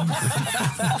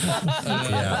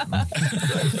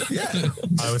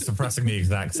 I was suppressing the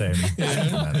exact same.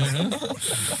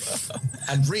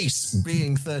 And Reese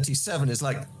being 37 is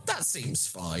like, that seems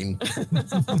fine.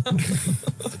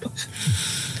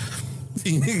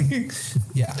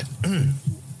 Yeah.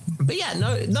 But yeah,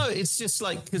 no, it's just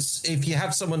like, because if you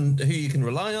have someone who you can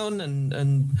rely on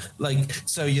and like,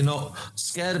 so you're not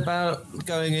scared about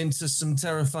going into some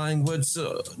terrifying woods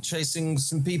or chasing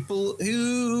some people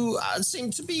who seem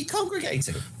to be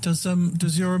congregating.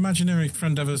 Does your imaginary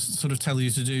friend ever sort of tell you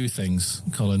to do things,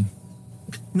 Colin?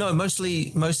 No,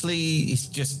 mostly he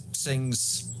just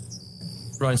sings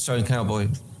Rhinestone Cowboy.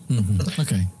 Mm-hmm.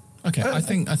 Okay. I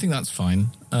think that's fine.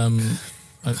 Colin,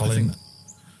 I think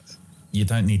you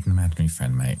don't need an imaginary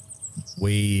friend, mate.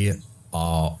 We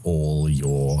are all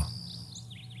your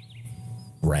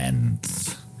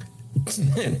friends.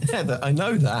 Heather, I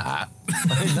know that.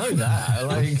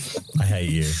 Like, I hate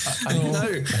you. I know.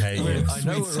 I hate you. I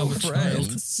know we're all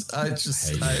friends.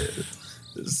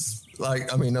 It's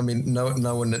like, I mean, no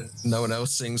one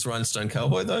else sings Rhinestone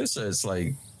Cowboy though, so it's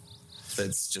like,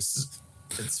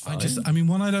 it's fine.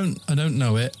 One, I don't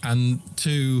know it, and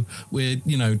two, we're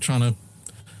trying to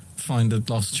find a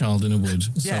lost child in a wood.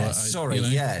 Yeah,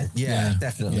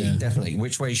 definitely.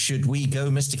 Which way should we go,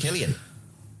 Mr. Killian?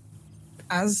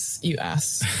 As you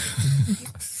ask,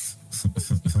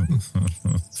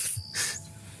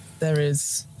 there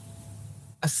is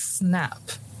a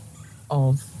snap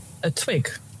of a twig,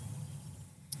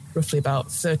 roughly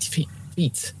about 30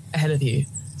 feet ahead of you.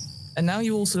 And now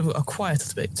you all sort of are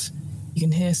quiet a bit. You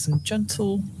can hear some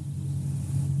gentle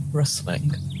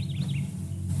rustling.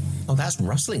 Oh, that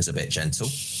rustling's a bit gentle.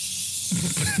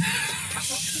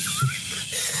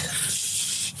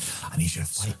 I need you to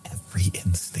fight every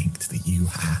instinct that you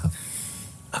have.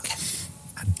 Okay.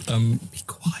 And be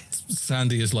quiet.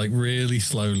 Sandy is like really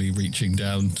slowly reaching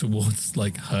down towards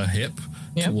like her hip,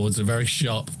 towards a very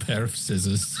sharp pair of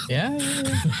scissors. Yeah.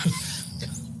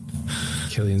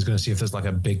 Killian's going to see if there's like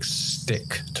a big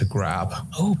stick to grab.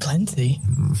 Oh, plenty.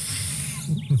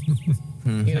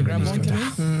 You gonna grab one,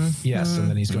 Killian? Yes, and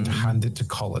then he's going to hand it to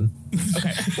Colin.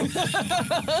 Okay.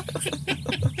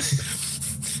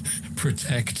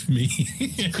 Protect me.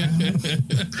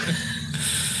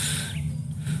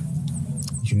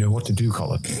 You know what to do,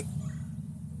 Colin.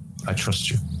 I trust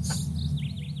you.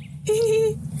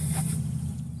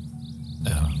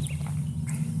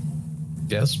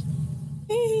 Yes?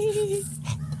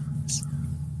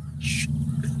 Shh,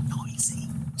 noisy.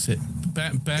 Was it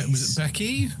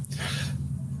Becky?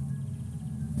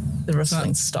 The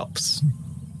rustling stops.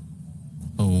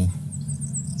 Oh.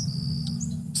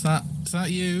 Is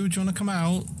that you? Do you want to come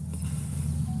out?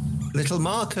 Little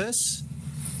Marcus.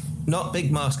 Not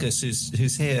Big Marcus,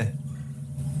 who's here.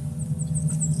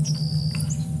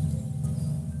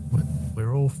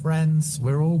 We're all friends.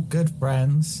 We're all good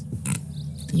friends.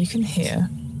 You can hear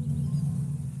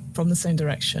from the same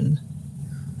direction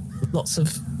lots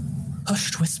of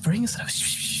hushed whispering. Stop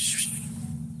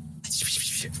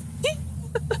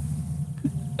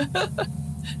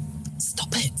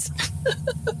it.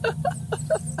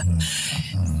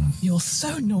 You're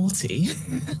so naughty.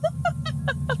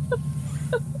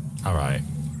 All right.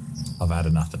 I've had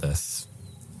enough of this.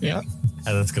 Yeah.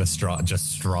 And it's going to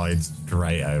just stride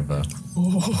straight over.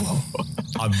 Oh.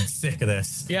 I'm sick of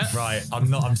this. Yeah. Right.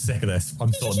 I'm sick of this.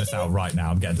 I'm sorting this out right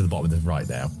now. I'm getting to the bottom of this right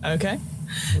now. Okay.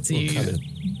 So you're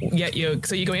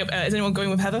going up. Is anyone going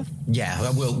with Heather?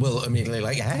 Yeah, we'll immediately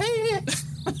like, hey.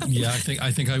 Yeah,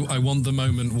 I think I want the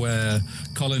moment where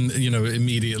Colin,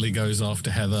 immediately goes after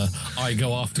Heather. I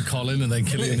go after Colin, and then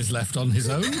Killian is left on his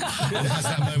own. And has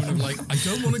that moment of like, I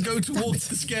don't want to go towards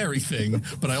the scary thing,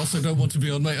 but I also don't want to be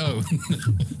on my own.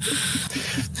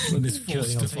 When it's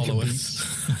forced to follow us.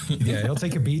 Yeah, he'll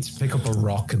take a beat, pick up a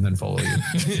rock, and then follow you.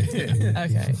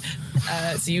 Okay.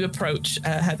 So you approach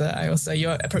Heather. I will say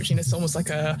you're approaching this almost like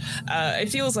it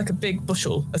feels like a big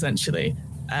bushel, essentially.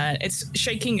 It's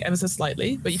shaking ever so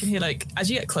slightly, but you can hear, like,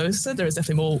 as you get closer, there is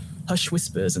definitely more hush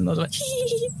whispers and they're like,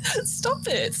 stop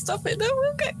it, no,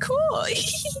 we'll get caught.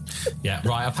 Yeah,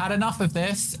 right, I've had enough of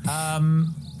this.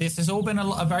 This has all been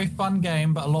a very fun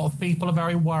game, but a lot of people are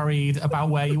very worried about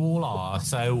where you all are.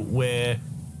 So we're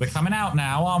coming out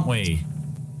now, aren't we?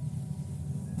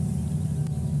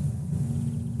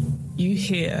 You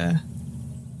hear,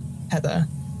 Heather,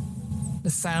 the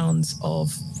sounds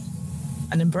of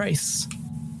an embrace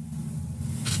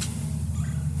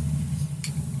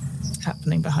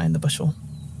happening behind the bushel.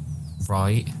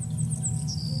 Right.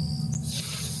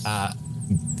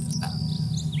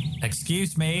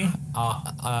 Excuse me.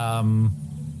 I'm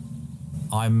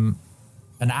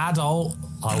an adult.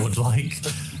 I would like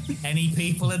any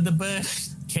people in the bush,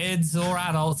 kids or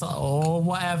adults or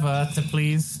whatever, to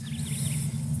please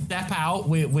step out.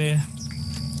 We've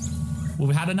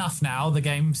had enough now. The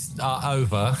game's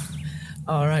over.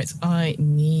 All right, I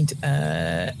need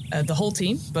the whole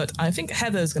team, but I think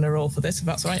Heather's going to roll for this, if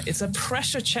that's all right. It's a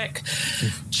pressure check,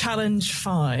 challenge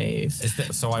 5.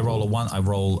 So I roll I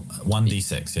roll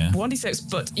 1d6, yeah? 1d6,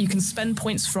 but you can spend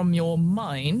points from your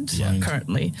mind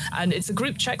currently, and it's a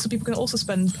group check, so people can also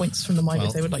spend points from the mind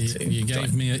if they would like to. You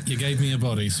gave me a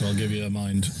body, so I'll give you a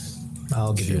mind.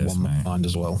 I'll give you one mind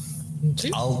as well.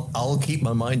 I'll keep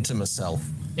my mind to myself.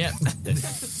 Yeah.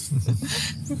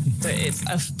 So it's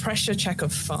a pressure check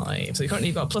of 5. So you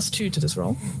currently got +2 to this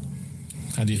roll.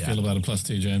 How do you feel about a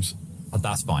 +2, James?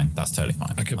 That's fine. That's totally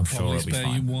fine. I could probably spare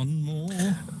you one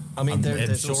more. I mean,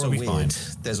 there's sure also it'll be weird.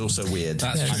 fine. There's also weird.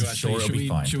 That's true. I'm Actually, sure it'll be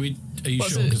fine. Are you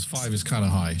sure? Because 5 is kind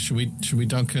of high. Should we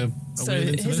dunk a weird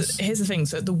into this? Here's the thing.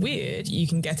 So the weird, you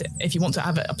can get it if you want to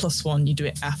have it a +1. You do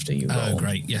it after you roll. Oh,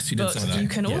 great! Yes, you did But say that. you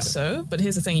can also. But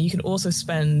here's the thing: you can also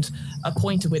spend a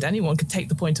point of weird. Anyone can take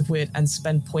the point of weird and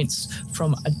spend points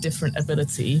from a different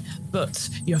ability, but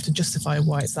you have to justify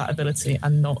why it's that ability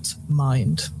and not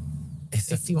mind.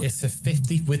 It's a 50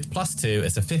 with +2.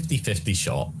 It's a 50-50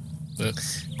 shot,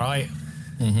 right?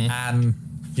 Mm-hmm. And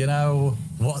you know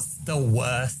what's the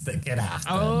worst that can happen?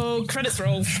 Oh, credits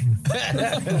roll.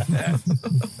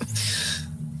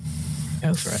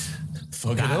 Go for it.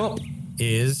 Fuck it up.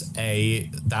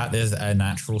 That is a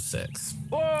natural 6.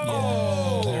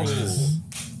 Whoa! There it is.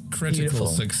 Critical Beautiful.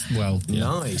 6. Well, yeah.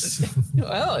 Nice.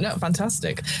 Oh, no,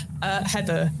 fantastic.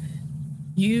 Heather,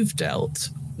 you've dealt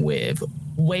with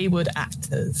wayward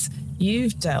actors.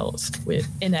 You've dealt with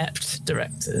inept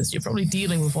directors. You're probably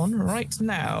dealing with one right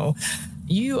now.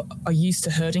 You are used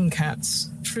to herding cats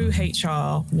through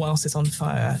HR whilst it's on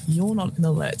fire. You're not going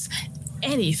to let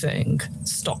anything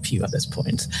stop you at this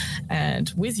point.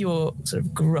 And with your sort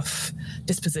of gruff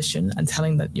disposition and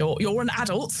telling that you're an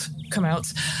adult, come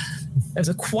out, there's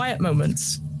a quiet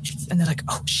moment, and they're like,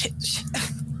 oh, shit.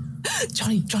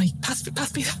 Johnny, pass me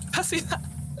that.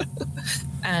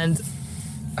 And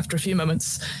after a few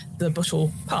moments, the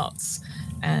bottle parts,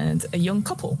 and a young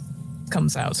couple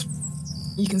comes out.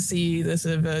 You can see there's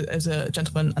a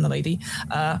gentleman and a lady,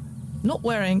 not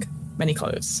wearing many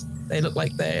clothes. They look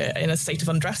like they're in a state of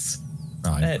undress.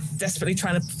 Right. Desperately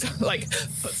trying to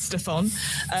put stuff on.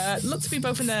 Look to be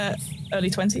both in their early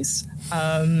 20s.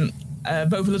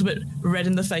 Both a little bit red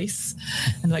in the face,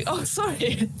 and like, oh,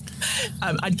 sorry.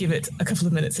 I'd give it a couple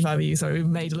of minutes if I were you. Sorry, we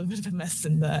made a little bit of a mess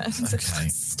in there. Okay.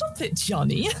 Stop it,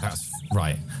 Johnny. That's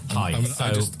right. Hi.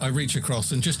 I reach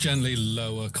across and just gently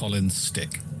lower Colin's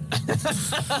stick.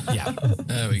 Yeah.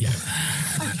 There we go.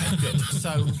 Okay, good.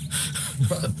 So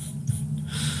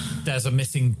there's a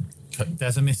missing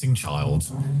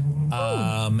child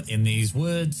in these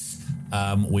woods.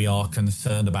 We are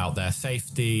concerned about their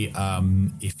safety.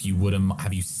 If you wouldn't,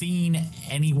 have you seen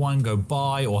anyone go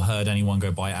by or heard anyone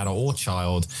go by, adult or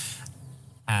child?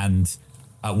 And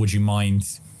would you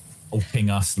mind helping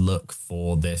us look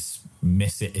for this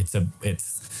missing?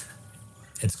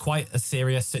 It's quite a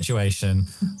serious situation.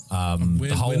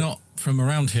 We're not from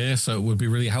around here, so it would be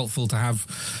really helpful to have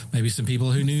maybe some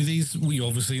people who knew these. We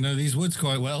obviously know these woods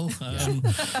quite well,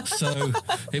 so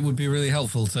it would be really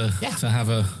helpful to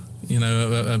have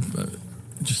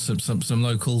just some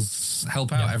locals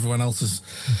help out. Yeah. Everyone else has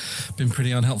been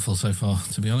pretty unhelpful so far,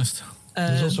 to be honest.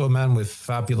 There's also a man with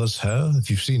fabulous hair. If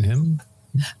you've seen him,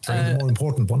 the more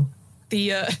important one.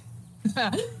 The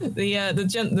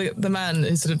man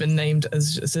who's sort of been named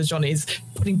as Johnny is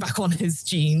putting back on his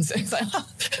jeans. It's like,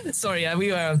 sorry,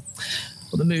 we were.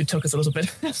 Well, the mood took us a little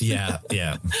bit. Yeah.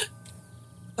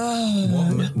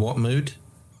 What mood?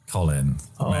 Colin,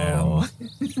 man.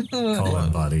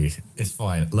 Colin, buddy. It's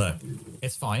fine. Look,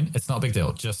 it's fine. It's not a big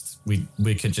deal. Just we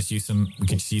could just use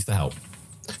the help.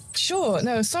 Sure.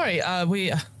 No, sorry.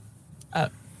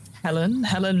 Helen,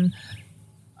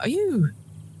 are you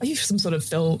some sort of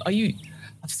film? Are you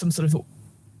some sort of?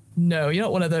 No, you're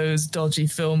not one of those dodgy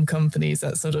film companies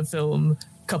that sort of film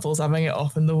couples having it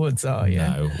off in the woods, are you?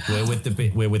 No, we're with the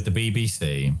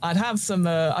BBC. I'd have some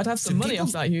money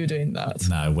off that you doing that.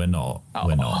 No, we're not. Oh,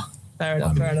 we're not. Fair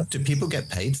enough. Do people get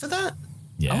paid for that?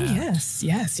 Yeah. Oh yes.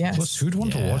 Plus, who'd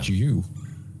want to watch you?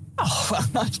 Oh,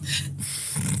 well,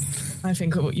 I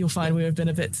think you'll find we've been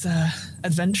a bit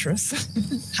adventurous.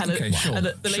 Okay, sure.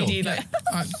 The lady, sure.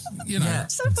 Yeah.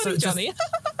 So funny, Johnny.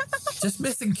 Just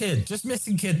missing kid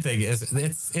thing is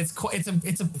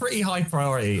it's a pretty high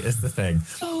priority is the thing.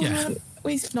 Oh, yeah.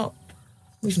 We've not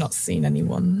seen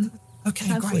anyone.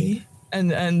 Okay, great. We?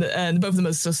 And both of them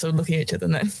are just sort of looking at each other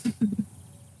now.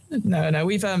 No,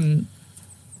 we've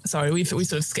we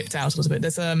sort of skipped out a little bit.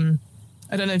 There's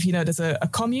I don't know if you know, there's a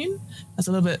commune that's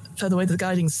a little bit further away, the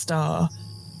Guiding Star.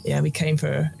 Yeah, we came for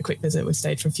a quick visit. We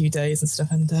stayed for a few days and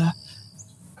stuff, and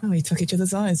we took each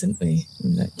other's eyes, didn't we?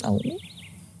 Oh,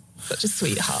 such a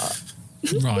sweetheart.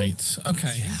 Right.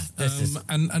 Okay.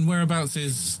 And whereabouts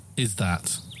is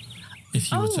that?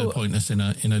 If you were to point us in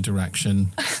a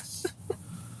direction.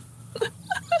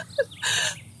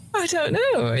 I don't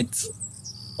know. It's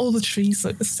all the trees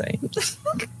look the same.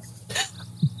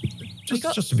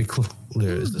 Just to be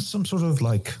clear, is this some sort of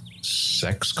like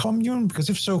sex commune? Because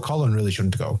if so, Colin really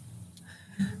shouldn't go.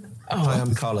 Hi,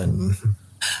 I'm Colin.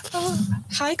 Oh,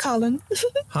 hi, Colin.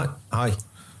 Hi.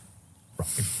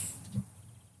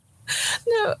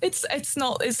 No, it's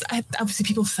not. It's obviously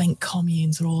people think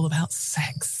communes are all about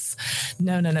sex.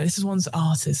 No. This is one's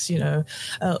artist,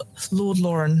 Lord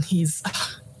Lauren, he's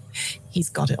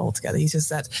got it all together. He's just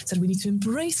said we need to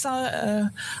embrace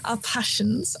our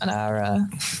passions and our...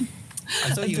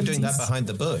 I thought you were doing that behind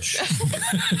the bush.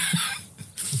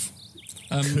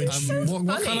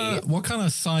 What kind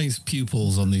of size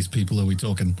pupils on these people are we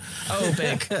talking? Oh,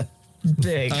 big.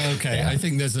 Big. Okay, yeah. I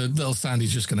think there's a little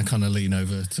Sandy's just going to kind of lean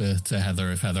over to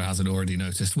Heather if Heather hasn't already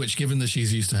noticed, which given that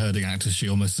she's used to herding actors, she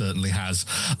almost certainly has.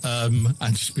 And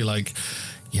just be like,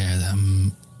 yeah,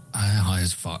 high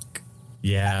as fuck.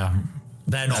 Yeah,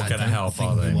 they're not going to help,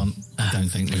 are they? I don't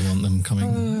think we want them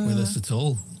coming with us at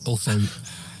all. Also,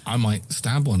 I might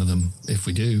stab one of them if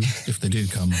they do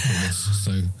come with us.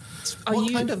 So,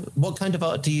 what kind of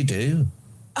art do you do?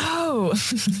 Oh,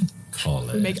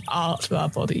 Colin. We make art with our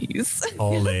bodies.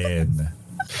 Colin.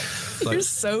 You're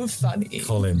so funny.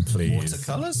 Colin, please.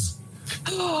 Watercolors?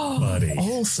 Buddy.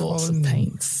 All sorts of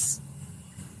paints.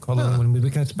 Colin, when we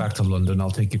get back to London, I'll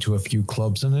take you to a few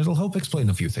clubs and it'll help explain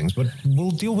a few things. But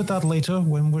we'll deal with that later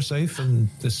when we're safe and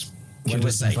this kid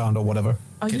has been found or whatever.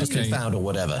 Kid has been found or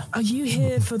whatever. Are you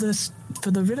here for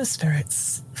the river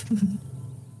spirits?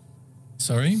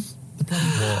 Sorry?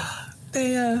 What?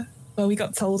 They well, we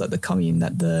got told at the commune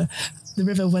that the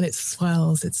river, when it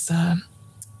swells, it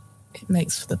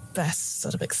makes for the best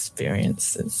sort of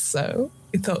experiences. So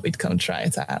we thought we'd come try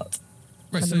it out.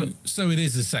 Right, so it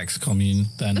is a sex commune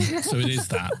then. So it is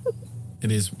that.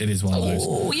 It is one of those.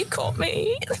 Oh, you caught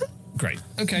me. Great.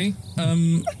 Okay.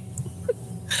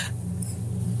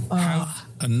 Have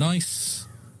a nice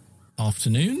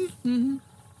afternoon. Mm-hmm.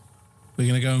 We're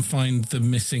going to go and find the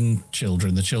missing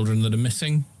children, the children that are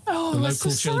missing. Oh, the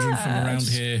local children from around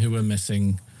here who are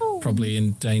missing, probably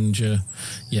in danger.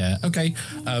 Yeah. Okay.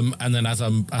 And then as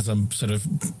I'm sort of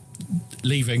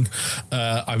leaving,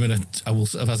 I will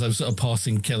as I'm sort of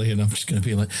passing Killian, I'm just going to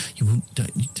be like,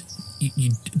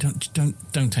 you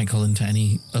don't take Colin to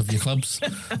any of your clubs,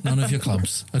 none of your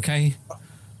clubs, okay?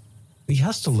 He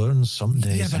has to learn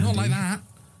someday. Yeah, but not like that.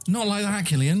 Not like that,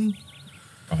 Killian.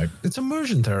 Right. It's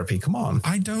immersion therapy. Come on.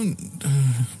 I don't.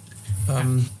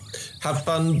 Have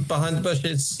fun behind the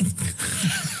bushes.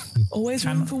 Always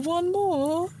room for one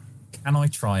more. Can I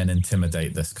try and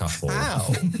intimidate this couple?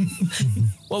 How?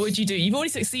 What would you do? You've already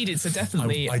succeeded, so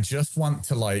definitely. I just want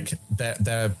to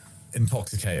they're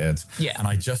intoxicated. Yeah. And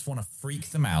I just want to freak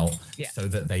them out so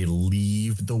that they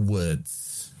leave the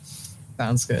woods.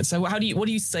 Sounds good. So what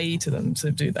do you say to them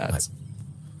to do that?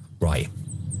 Right.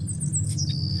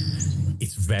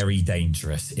 It's very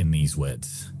dangerous in these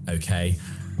woods, okay?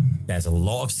 There's a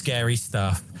lot of scary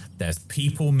stuff. There's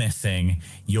people missing.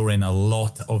 You're in a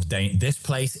lot of danger. This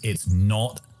place, it's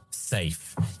not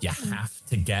safe. You have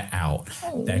to get out.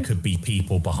 There could be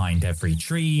people behind every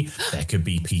tree. There could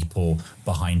be people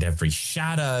behind every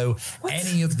shadow. What?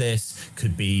 Any of this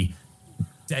could be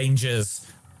dangers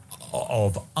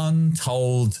of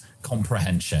untold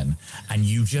comprehension. And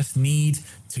you just need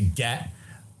to get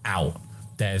out.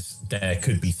 There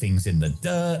could be things in the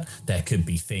dirt. There could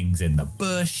be things in the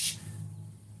bush.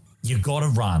 You gotta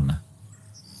run.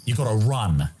 You gotta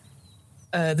run.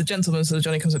 The gentleman, so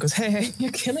Johnny comes up and goes, hey,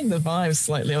 you're killing the vibe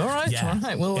slightly. All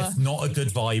right. Well, it's not a good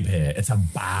vibe here. It's a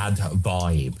bad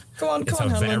vibe. Come on,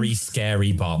 Helen. It's a very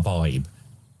scary vibe.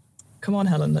 Come on,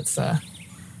 Helen. Let's go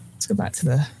back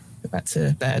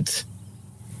to bed.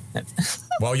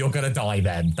 Well, you're going to die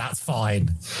then. That's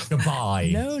fine. Goodbye.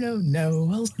 No.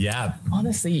 Well, yeah.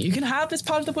 Honestly, you can have this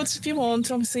part of the woods if you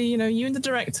want. Obviously, you and the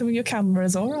director with your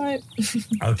cameras. All right.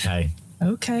 Okay.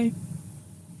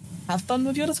 Have fun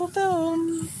with your little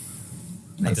film.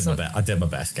 I did my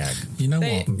best gag. You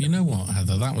know what,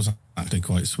 Heather? That was actually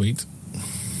quite sweet.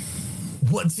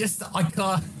 What? Just I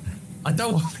can't. I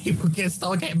don't want people to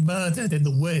start getting murdered in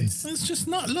the woods. It's just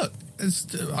not. Look,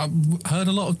 I've heard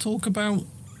a lot of talk about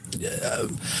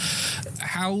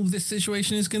how this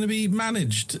situation is going to be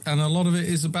managed, and a lot of it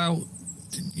is about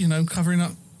covering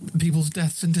up people's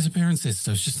deaths and disappearances.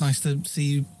 So it's just nice to see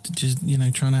you just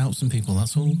trying to help some people.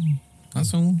 That's all.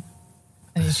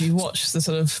 And as you watch the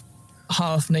sort of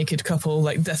half-naked couple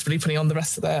desperately putting on the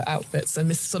rest of their outfits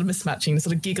and sort of mismatching,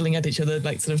 sort of giggling at each other,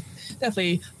 sort of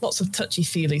definitely lots of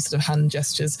touchy-feely sort of hand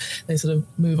gestures. They sort of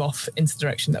move off into the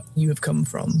direction that you have come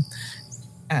from.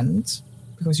 And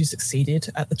because you succeeded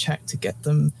at the check to get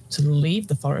them to leave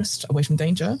the forest away from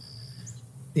danger,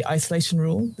 the isolation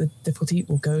rule, the difficulty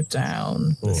will go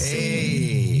down.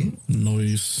 Hey!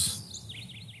 Nice.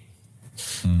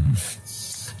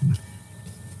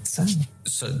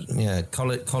 So yeah,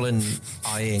 Colin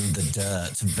eyeing the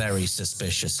dirt very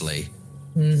suspiciously.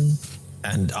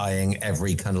 and eyeing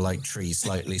every kind of like tree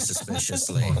slightly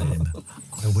suspiciously.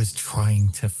 I was trying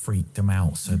to freak them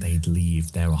out so they'd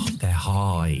leave. They're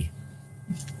high.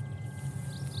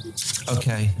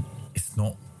 Okay. It's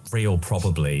not real,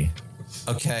 probably.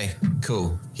 Okay,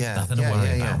 cool. Yeah. Nothing to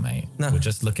worry about, mate. No. We're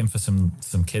just looking for some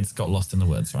kids got lost in the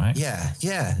woods, right? Yeah.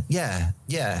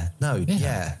 No,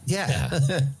 yeah.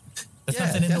 There's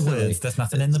nothing in the woods. There's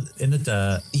nothing in the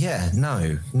dirt. Yeah,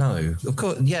 no. Of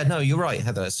course. Yeah, no, you're right,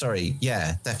 Heather. Sorry.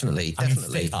 Yeah, definitely.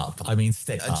 Stick up.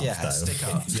 Stick up. Yeah, though. stick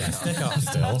up. Yeah, stick up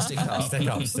still. Stick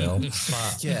up still.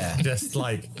 But just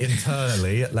like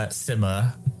internally, let's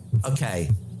simmer. Okay.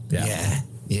 Yeah.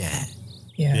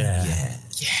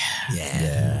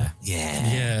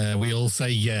 We all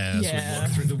say as we walk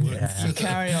through the woods. You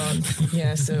carry on.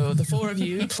 Yeah, so the four of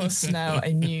you, plus now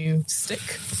a new stick,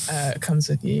 comes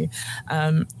with you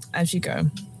as you go.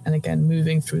 And again,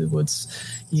 moving through the woods,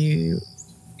 it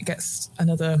gets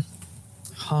another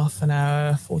half an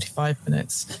hour, 45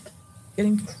 minutes,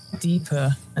 getting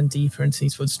deeper and deeper into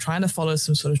these woods, trying to follow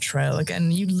some sort of trail. Again,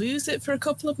 you lose it for a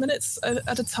couple of minutes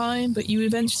at a time, but you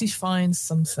eventually find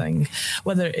something,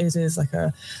 whether it is like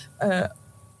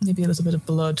maybe a little bit of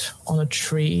blood on a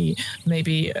tree,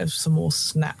 maybe some more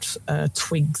snapped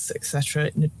twigs,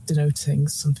 etc., denoting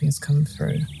something has come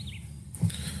through.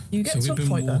 You get to a point.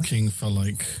 So we've been walking for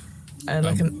like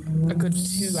a good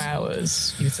 2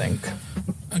 hours, you think?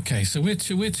 Okay, so we're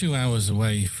 2 hours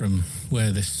away from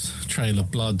where this trail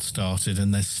of blood started,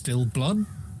 and there's still blood?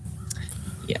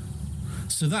 Yeah.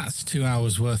 So that's 2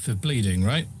 hours worth of bleeding,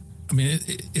 right? I mean,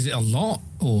 is it a lot,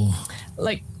 or...?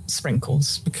 Like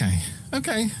sprinkles. Okay. I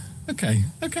mean,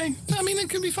 it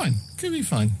could be fine.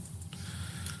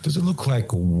 Does it look like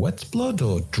wet blood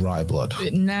or dry blood?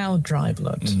 Now dry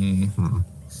blood. Mm-hmm.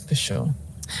 For sure.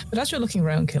 But as you're looking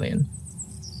around, Killian,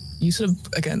 you sort of,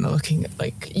 again, are looking at,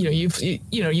 like, you've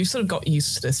sort of got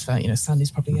used to this fact,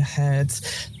 Sandy's probably ahead,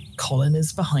 Colin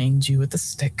is behind you with the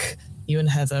stick, you and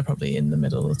Heather are probably in the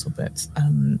middle a little bit,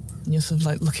 and you're sort of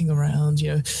like looking around,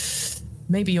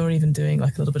 maybe you're even doing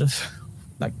like a little bit of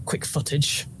like quick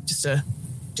footage, just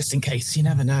in case, you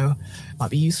never know,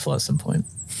 might be useful at some point.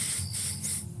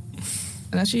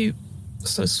 And as you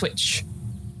sort of switch,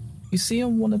 you see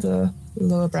on one of the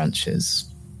lower branches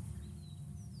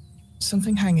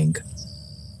something hanging.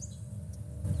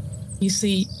 You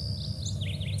see,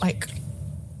 like,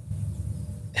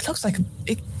 it looks like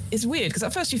it's weird because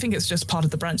at first you think it's just part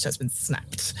of the branch that's been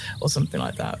snapped or something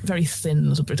like that. Very thin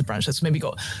little bit of branch that's maybe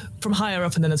got from higher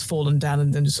up and then has fallen down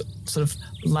and then just sort of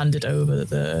landed over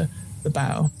the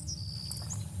bough.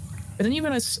 But then you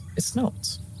realize it's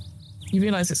not. You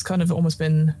realize it's kind of almost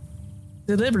been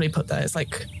deliberately put there. It's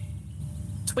like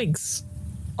twigs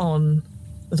on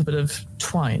a little bit of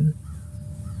twine.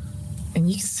 And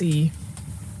you can see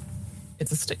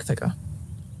it's a stick figure.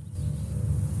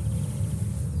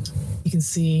 You can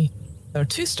see there are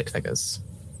two stick figures.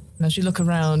 And as you look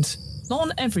around, not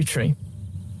on every tree,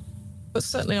 but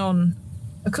certainly on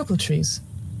a couple of trees,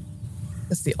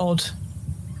 there's the odd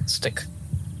stick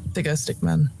figure, stick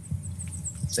man,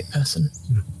 stick person.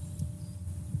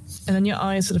 And then your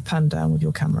eyes sort of pan down with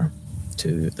your camera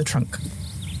to the trunk.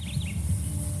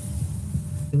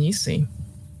 And you see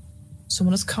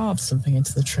someone has carved something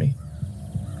into the tree.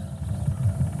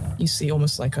 You see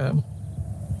almost like a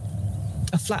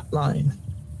flat line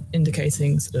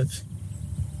indicating sort of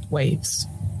waves.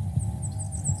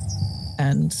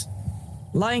 And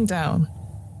lying down,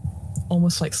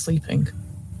 almost like sleeping,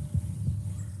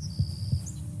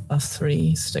 are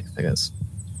three stick figures.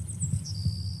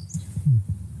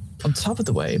 On top of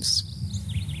the waves,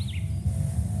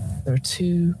 there are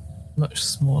two much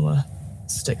smaller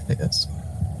stick figures.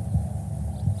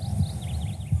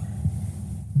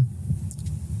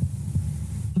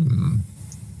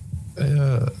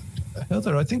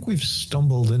 Heather, I think we've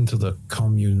stumbled into the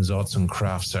commune's arts and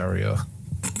crafts area.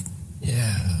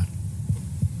 Yeah,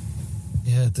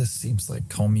 this seems like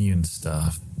commune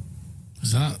stuff.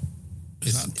 Is that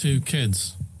two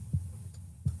kids?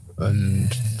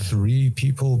 And three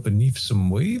people beneath some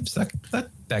waves? That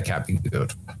can't be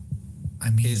good. I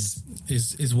mean,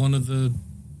 is one of the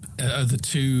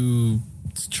two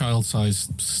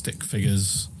child-sized stick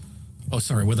figures? Oh,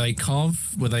 sorry. Were they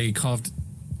carved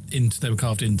into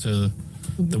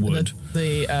the wood?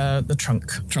 The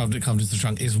trunk. Carved into the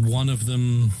trunk. Is one of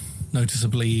them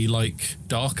noticeably like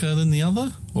darker than the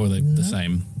other, or are they the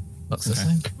same? Looks the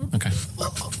same. Okay.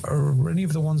 Are any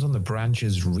of the ones on the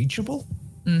branches reachable?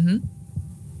 Mm-hmm.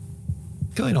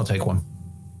 Killian, I'll take one.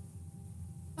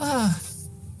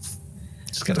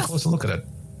 Just get a closer look at it.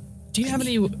 Do you have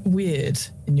any weird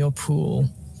in your pool?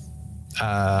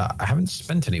 I haven't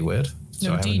spent any weird.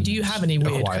 No, do you have any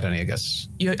weird? Acquired any, I guess.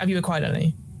 Have you acquired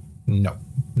any? No.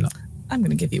 I'm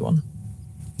going to give you one.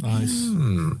 Nice.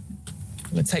 I'm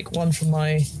going to take one from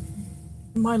my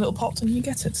little pot, and you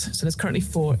get it. So there's currently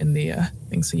 4 in the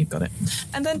thing, so you've got it.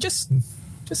 And then just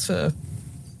for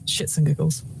shits and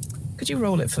giggles, could you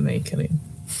roll it for me, Killian?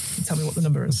 And tell me what the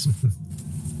number is.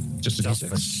 Just a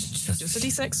D6. Just a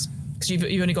D6, because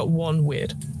you've only got 1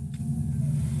 weird.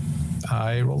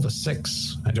 I rolled a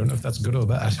 6. I don't know if that's good or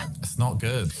bad. It's not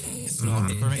good. It's not.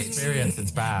 From experience,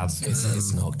 it's bad.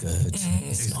 It's not good.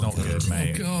 It's not good,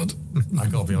 mate. Oh, God. I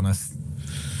gotta be honest.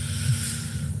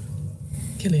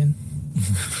 Killian,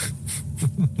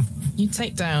 you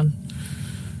take down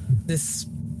this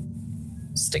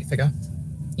stick figure.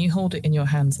 You hold it in your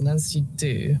hands, and as you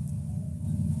do,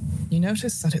 you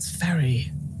notice that it's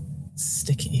very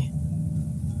sticky.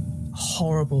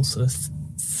 Horrible sort of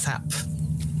sap.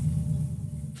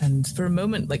 And for a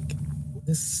moment, like,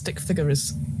 this stick figure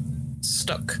is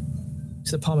stuck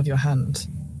to the palm of your hand.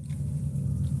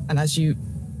 And as you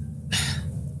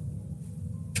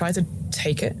try to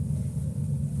take it,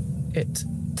 it,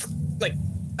 like,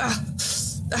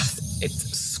 it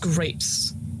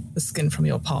scrapes the skin from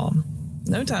your palm.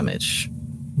 No damage.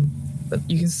 But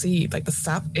you can see, like, the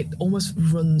sap, it almost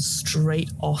runs straight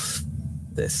off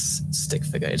this stick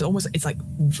figure. It's like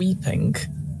weeping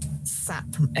sap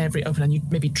from every open, and you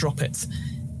maybe drop it,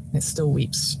 and it still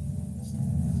weeps.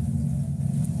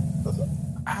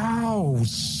 Ow,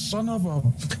 son of a...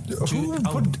 Who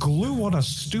put glue on a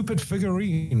stupid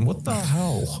figurine? What the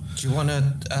hell? Do you want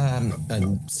to...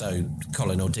 and so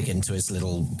Colin will dig into his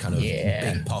little kind of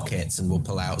big pockets, and we'll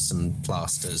pull out some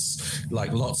plasters,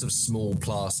 like lots of small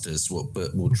plasters,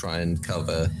 but we'll try and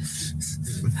cover...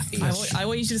 I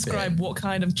want you to describe what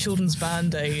kind of children's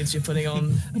band-aids you're putting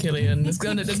on, Killian. There's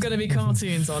gonna be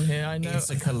cartoons on here, I know. It's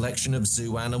a collection of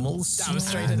zoo animals. Damn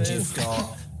straight it and is. You've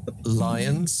got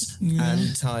lions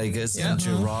and tigers and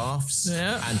giraffes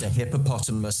and a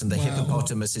hippopotamus, and the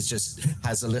hippopotamus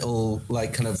has a little,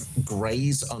 like, kind of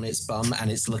graze on its bum, and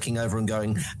it's looking over and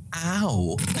going,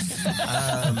 ow.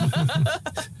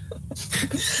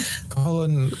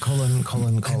 Colin.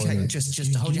 Okay,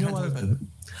 just hold your hand open.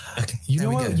 Okay, You know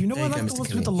what? I like the Mr. ones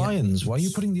Killian. with the lions. Why are you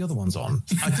putting the other ones on?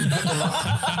 I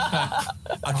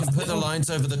can put the lines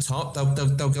over the top.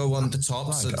 They'll go on the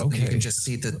top, so that you can just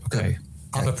see the... Okay.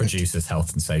 Other producers'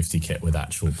 health and safety kit with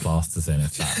actual plasters in,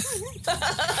 if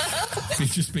that. You'd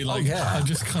just be like, yeah. I'd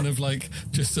just kind of like,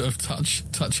 just sort of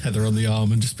touch Heather on the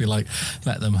arm and just be like,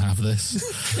 let them have this.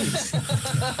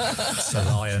 The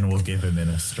lion will give him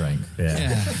inner strength.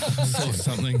 Yeah. Or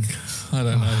something. I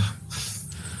don't know.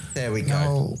 There we go.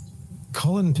 Now,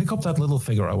 Colin, pick up that little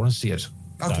figure. I want to see it.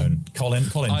 Okay. Don't.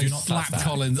 Colin, I do not slap touch that.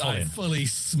 Collins. I fully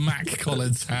smack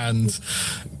Collins' hand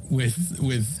with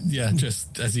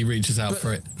just as he reaches out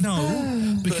for it.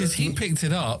 No, because he picked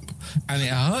it up and it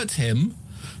hurt him,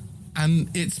 and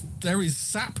there is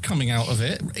sap coming out of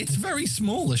it. It's very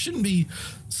small. There shouldn't be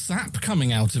sap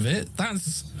coming out of it.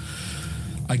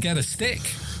 I get a stick.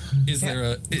 Is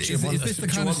this the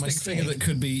kind of stick figure that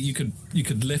could be you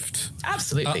could lift?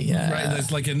 Absolutely, up, right?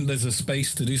 There's a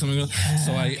space to do something with.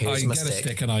 So I get a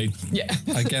stick and I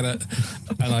get it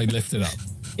and I lift it up.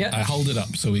 Yeah. I hold it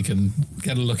up so we can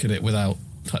get a look at it without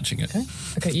touching it.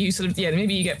 Okay. You sort of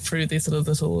maybe you get through this sort of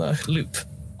little loop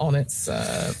on its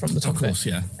from the top of course,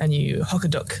 of it, and you hook a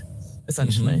duck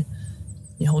essentially.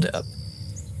 Mm-hmm. You hold it up.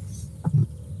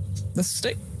 The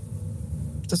stick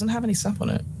doesn't have any sap on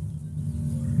it.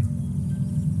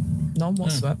 None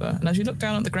whatsoever. And as you look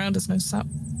down at the ground, there's no sap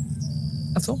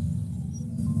at all.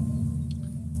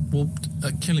 Well,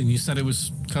 Killian, you said it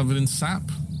was covered in sap?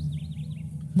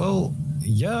 Well,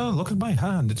 yeah, look at my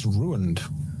hand. It's ruined.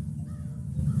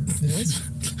 It is.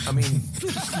 I mean,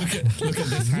 look at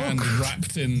this hand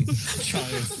wrapped in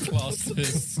child's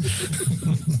plasters.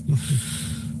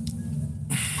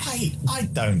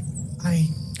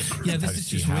 This is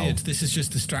just weird. This is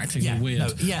just distracting and weird.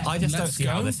 I just don't see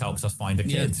how this helps us find a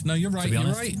kid. No, you're right. You're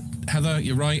right, Heather.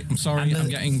 You're right. I'm sorry. I'm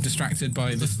getting distracted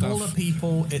by the stuff. Smaller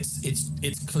people.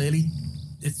 It's clearly.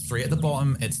 It's 3 at the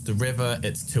bottom. It's the river.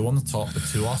 It's 2 on the top. The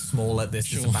 2 are smaller.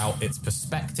 This is about its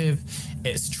perspective.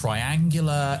 It's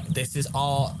triangular. This is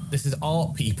art. This is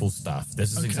art people stuff.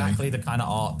 This is exactly the kind of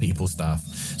art people stuff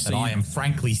that I am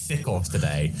frankly sick of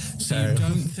today. So you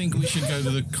don't think we should go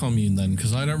to the commune then?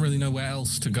 Because I don't really know where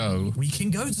else to go. We can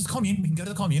go to the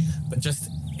commune. But just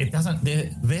it doesn't.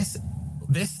 This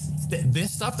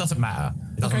stuff doesn't matter.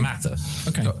 It doesn't matter.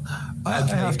 Okay. I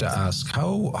have to ask, how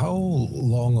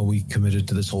long are we committed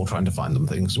to this whole trying to find them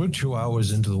things? We're 2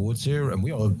 hours into the woods here, and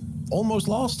we are almost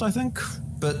lost, I think.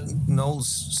 But Noel's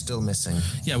still missing.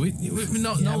 Yeah,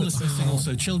 Noel is missing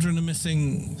also. Children are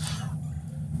missing.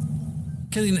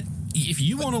 Killian, if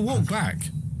you want to walk back,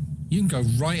 you can go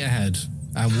right ahead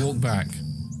and walk back.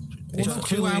 It's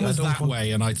 2 hours that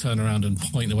way, and I turn around and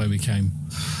point the way we came.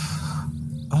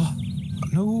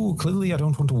 No, clearly I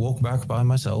don't want to walk back by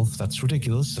myself. That's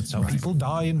ridiculous. That's how people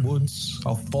die in woods.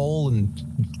 I'll fall and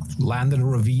land in a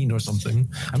ravine or something.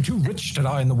 I'm too rich to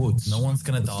die in the woods. No one's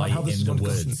going to die in the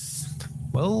woods.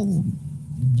 Well,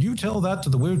 you tell that to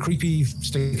the weird, creepy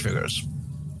stick figures.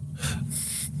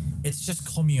 It's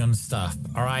just commune stuff,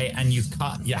 all right? And you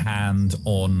cut your hand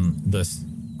on this.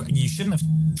 You shouldn't have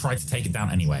tried to take it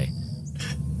down anyway.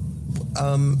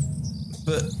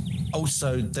 But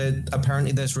also,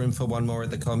 apparently there's room for one more at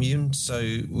the commune, so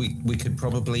we could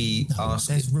probably ask...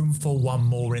 There's room for one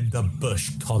more in the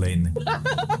bush, Colin.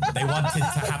 They wanted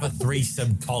to have a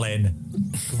threesome, Colin.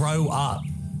 Grow up.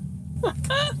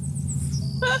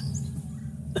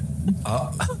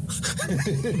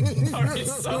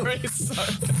 Sorry.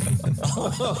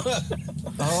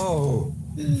 Oh.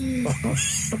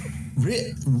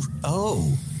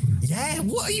 Yeah,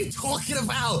 what are you talking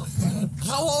about?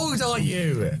 How old are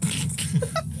you?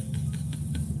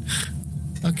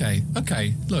 Okay.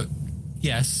 Look,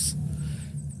 yes.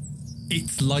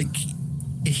 It's like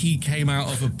he came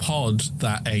out of a pod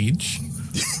that age.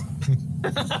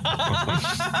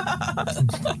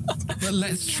 But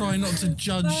let's try not to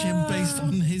judge him based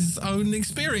on his own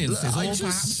experiences or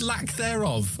perhaps lack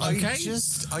thereof. Okay,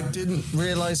 I didn't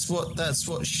realise that's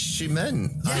what she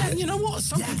meant. Yeah, you know what?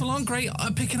 Some people aren't great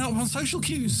at picking up on social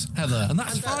cues, Heather, and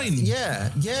that's fine.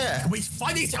 Yeah. Can we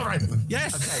find each other?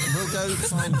 Yes. Okay, we'll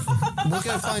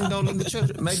go find Noel and the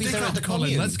children. Maybe Stick they're up, at the Colin.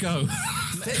 commune. Let's go.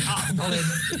 Sit up, Colin.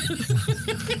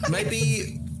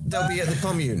 Maybe they'll be at the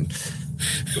commune.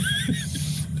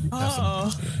 I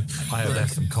hope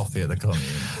there's some coffee at the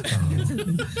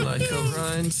commune. Like a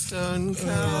rhinestone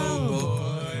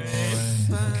cowboy.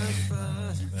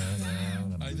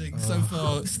 I think so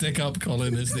far, Stick Up,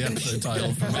 Colin is the episode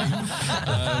title for me.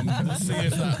 Let's see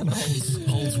if that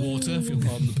holds water, if you'll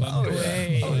pardon the pun.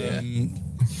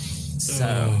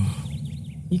 So,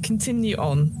 you continue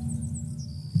on.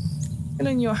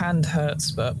 Feeling your hand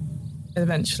hurts, but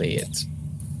eventually it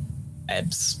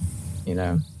ebbs, you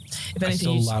know. If anything, I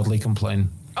still loudly complain.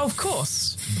 Oh, of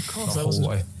course. The whole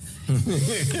way.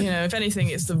 You know, if anything,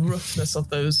 it's the roughness of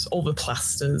all the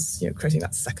plasters, you know, creating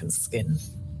that second skin.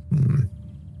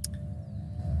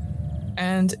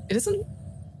 And it isn't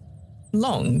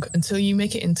long until you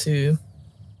make it into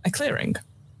a clearing.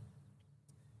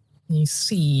 You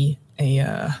see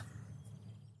well,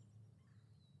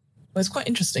 it's quite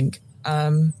interesting.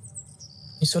 As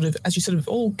you sort of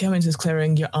all go into this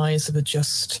clearing, your eyes sort of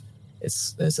adjust.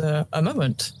 There's a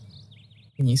moment,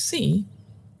 and you see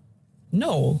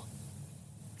Noel.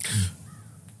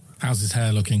 How's his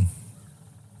hair looking?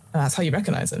 That's how you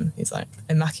recognize him. He's like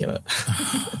immaculate.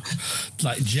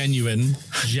 Like genuine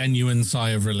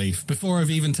sigh of relief. Before I've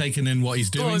even taken in what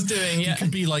he's doing, he could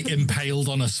be like impaled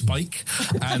on a spike.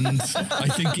 And I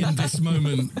think in this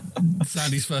moment,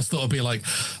 Sandy's first thought would be like,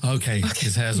 okay,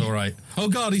 his hair's all right. Oh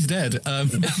God, he's dead. Oh,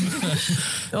 this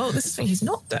is the thing. He's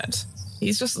not dead.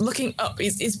 He's just looking up.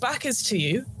 His back is to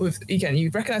you. Again,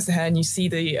 you recognize the hair and you see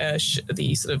the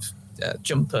sort of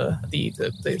jumper, the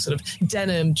sort of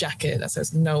denim jacket that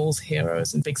says Noel's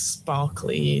Heroes and big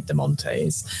sparkly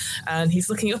Demontes, and he's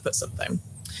looking up at something,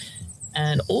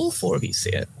 and all four of you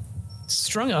see it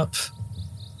strung up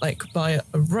like by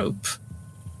a rope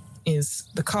is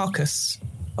the carcass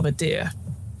of a deer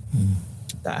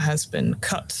that has been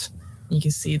cut. You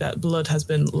can see that blood has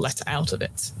been let out of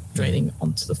it, draining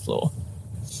onto the floor.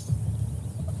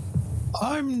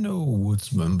 I'm no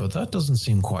woodsman, but that doesn't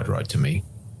seem quite right to me.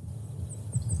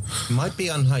 Might be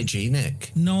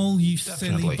unhygienic. Noel, you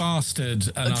silly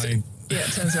bastard. And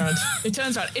it turns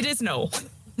around. It is Noel.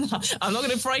 I'm not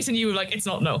going to frighten you like it's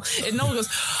not Noel. Noel goes,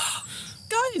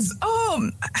 guys,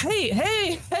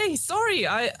 hey, sorry.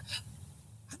 How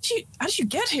did you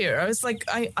get here? I was like,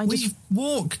 we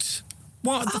walked.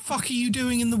 What the fuck are you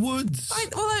doing in the woods?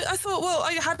 I thought,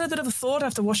 I had a bit of a thought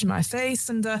after washing my face,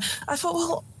 and I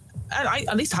thought, I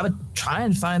at least have a try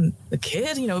and find the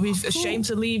kid. You know, it'd be a shame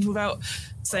to leave without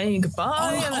saying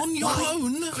goodbye. On your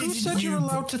own? Who said you're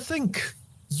allowed to think?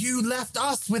 You left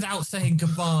us without saying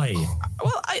goodbye.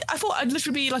 Well, I thought I'd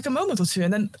literally be like a moment or two,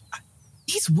 and then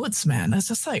these woods, man, it's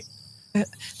just like,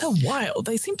 they're wild.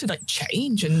 They seem to like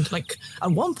change, and like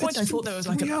at one point I thought there was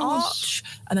like an arch,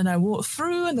 and then I walked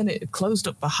through, and then it closed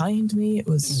up behind me. It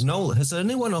was Noel. Has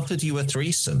anyone offered you a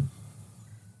threesome?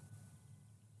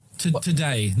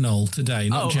 Today, Noel. Today,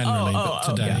 not generally, but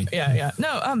today. Yeah.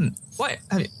 No. Where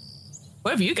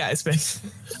have you guys been?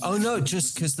 Oh no,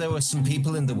 just because there were some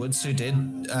people in the woods who did.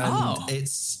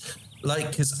 It's like,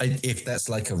 because if that's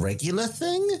like a regular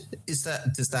thing, does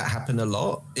that happen a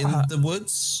lot in the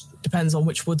woods? Depends on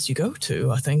which woods you go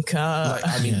to, I think.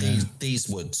 These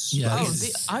woods. Yeah, like,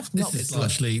 it's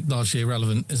largely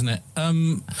irrelevant, isn't it?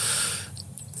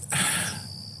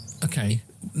 Okay,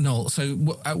 Noel. So,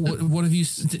 what have you?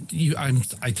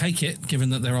 I take it, given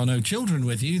that there are no children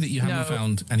with you, that you haven't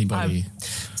found anybody.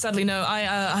 Sadly, no.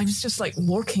 I was just like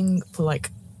working for like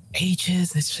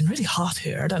ages, and it's been really hot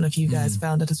here. I don't know if you guys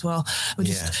found it as well.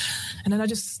 And then I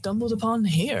just stumbled upon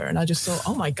here, and I just thought,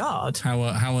 oh my god. How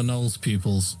are Noel's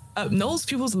pupils? Noel's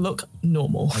pupils look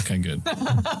normal. Okay, good.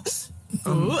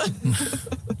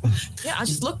 Yeah, I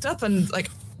just looked up and like.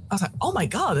 I was like, oh my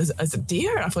god, is a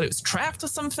deer? I thought it was trapped or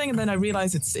something, and then I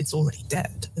realized it's already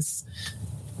dead. It's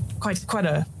quite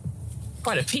a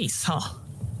piece, huh?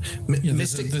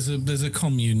 There's a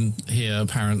commune here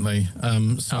apparently.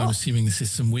 So I'm assuming this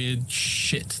is some weird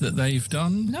shit that they've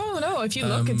done. No. If you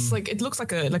look, it's like it looks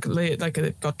like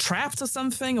it got trapped or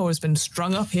something, or has been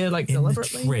strung up here like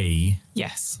deliberately. In the tree.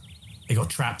 Yes. It got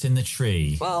trapped in the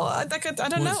tree. Well, I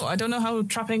don't know. I don't know how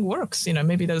trapping works.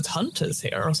 Maybe there's hunters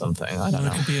here or something. I don't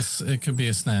know. It could be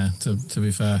a snare. To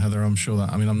be fair, Heather, I'm sure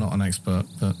that. I mean, I'm not an expert,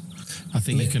 but I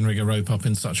think you can rig a rope up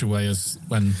in such a way as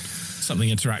when something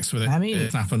interacts with it. I mean,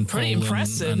 snap and pretty pull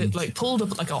impressive. and It like pulled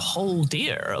up like a whole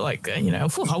deer. Like I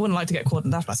wouldn't like to get caught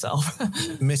in that myself.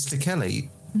 Mr. Kelly,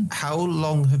 how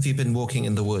long have you been walking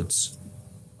in the woods?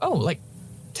 Oh, like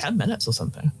 10 minutes or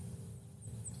something.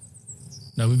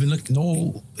 No, we've been looking.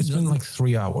 No, it's been like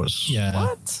 3 hours. Yeah.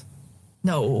 What?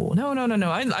 No.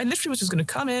 I literally was just going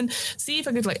to come in, see if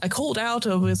I could, I called out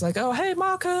or was like, oh, hey,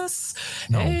 Marcus.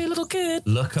 No. Hey, little kid.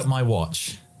 Look at my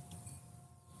watch.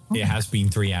 It has been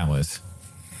 3 hours.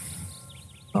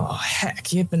 Oh,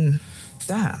 heck, you've been...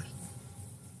 Damn.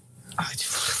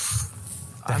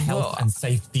 The health and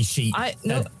safety sheet.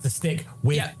 The stick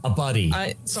with a buddy.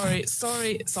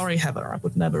 Sorry, Heather. I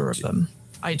would never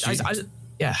have...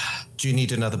 Yeah. Do you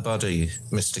need another buddy,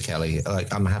 Mr. Kelly?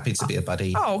 I'm happy to be a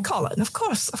buddy. Oh, Colin, of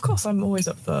course, I'm always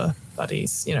up for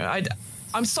buddies.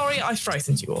 I'm sorry I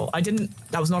frightened you all.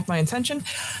 That was not my intention.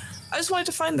 I just wanted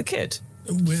to find the kid.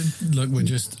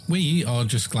 We are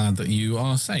just glad that you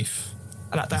are safe.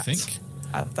 And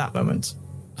at that moment.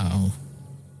 Oh.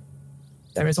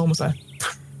 There is almost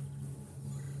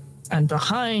and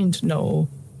behind Noel,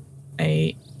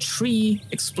 a tree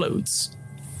explodes.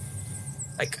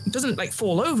 It doesn't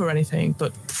fall over or anything,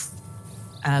 but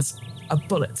as a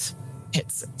bullet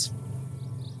hits it.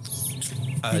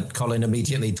 Colin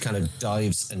immediately kind of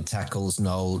dives and tackles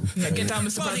Noel. Yeah, get down,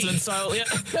 Mr. President style.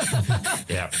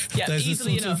 Yeah. Yeah,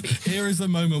 easily enough. Here is the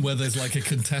moment where there's a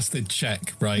contested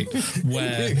check, right?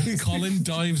 Where Colin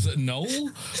dives at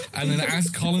Noel, and then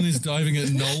as Colin is diving at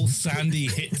Noel, Sandy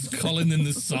hits Colin in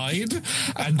the side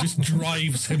and just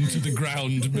drives him to the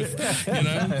ground.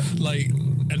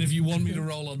 And if you want me to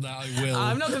roll on that, I will.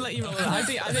 I'm not going to let you roll on that. I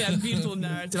think that's a beautiful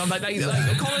narrative. I'm like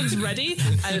Colin's ready,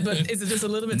 but is it just a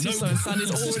little bit too slow? And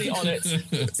Sandy's already on it.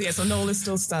 So Noel is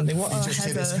still standing. What a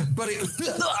header.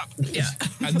 Yeah.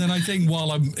 And then I think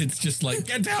it's just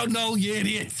get down, Noel, you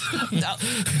idiot.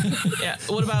 Yeah.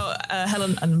 What about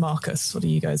Helen and Marcus? What are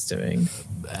you guys doing?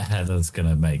 Heather's going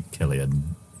to make Killian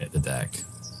hit the deck.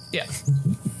 Yeah.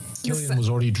 Killian was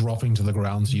already dropping to the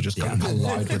ground, so you just kind of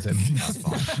collide with him. That's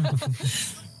fine.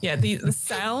 Yeah, the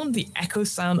sound, the echo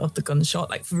sound of the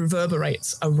gunshot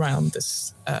reverberates around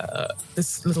this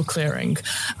little clearing.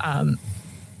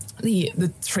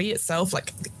 The tree itself,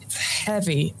 it's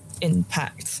heavy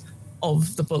impact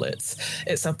of the bullets.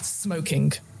 It's up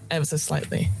smoking ever so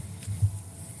slightly.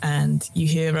 And you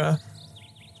hear a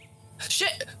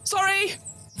shit, sorry,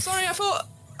 I thought,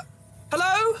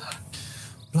 hello?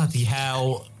 Bloody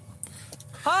hell.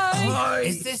 Hi.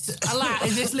 Is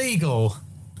this legal?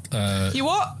 You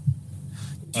what?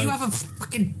 Do you have a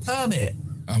fucking permit?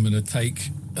 I'm going to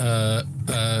take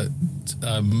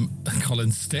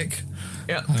Colin's stick.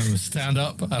 Yeah. I'm going to stand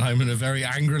up and I'm going to very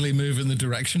angrily move in the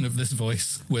direction of this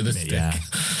voice with a stick. Yeah.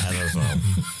 Hello.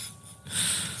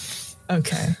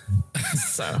 Okay.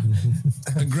 So.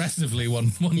 Aggressively,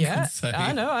 one yeah, can say.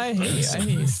 I know, I hear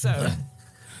you. So.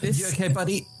 You okay,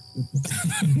 buddy?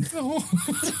 Who are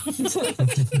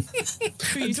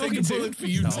you talking to? For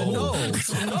you, Noel.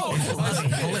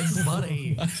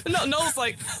 Buddy. No, Noel's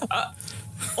like,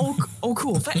 oh,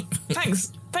 cool.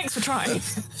 Thanks for trying.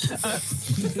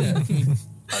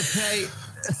 Okay.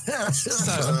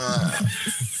 So,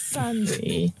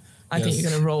 Sandy, I think you're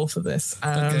going to roll for this.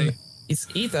 Okay. It's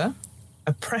either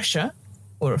a pressure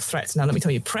or a threat. Now, let me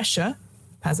tell you, pressure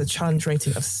has a challenge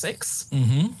rating of 6.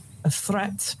 A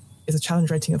threat is a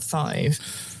challenge rating of 5.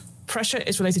 Pressure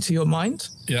is related to your mind.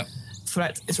 Yeah.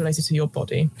 Threat is related to your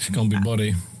body. It's gonna be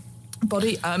body.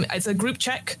 Body, it's a group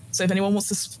check, so if anyone wants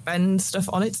to spend stuff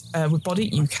on it with body,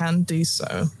 you can do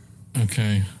so.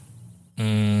 Okay.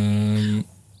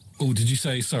 Did you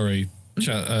say, sorry,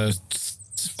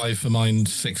 5 for mind,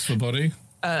 6 for body?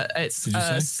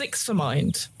 It's 6 for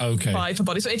mind. Okay. 5 for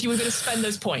body. So if you were going to spend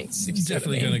those points, if you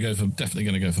definitely going to go for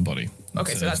body.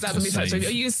 Okay, so that's what we said. So are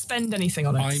you going to spend anything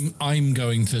on it? I'm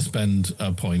going to spend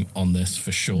a point on this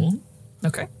for sure.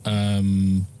 Okay.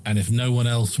 And if no one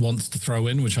else wants to throw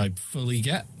in, which I fully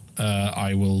get,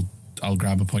 I'll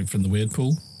grab a point from the weird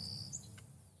pool.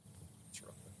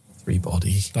 3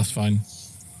 body. That's fine.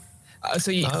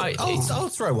 So I'll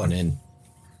throw one in.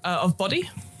 Of body?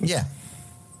 Yeah.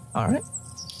 All right.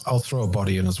 I'll throw a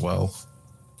body in as well.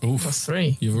 Oof. Plus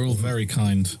 3. You were all very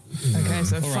kind. Okay,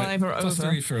 so all 5 or plus over.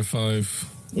 3 for a 5.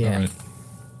 Yeah. All right.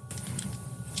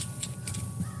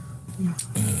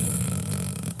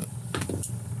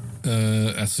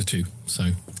 That's a 2.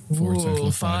 So 4 total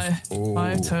of 5.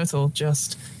 5 total,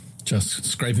 just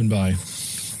scraping by.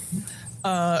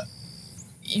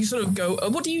 You sort of go,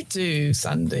 what do you do,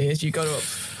 Sandy, as you go up?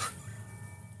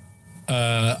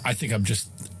 I think I'm just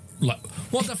like,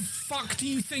 what the fuck do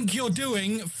you think you're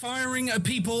doing firing at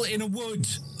people in a wood?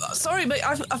 Sorry, but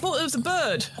I thought it was a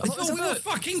bird. I thought we were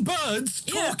fucking birds,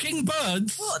 talking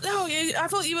birds. Well, no, I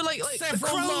thought you were like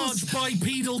several large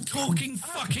bipedal talking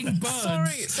fucking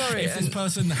birds. Sorry. If this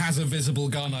person has a visible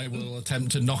gun, I will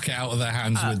attempt to knock it out of their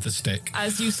hands with the stick.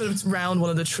 As you sort of round one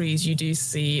of the trees, you do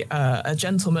see a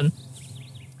gentleman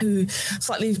who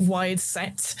slightly wide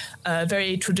set,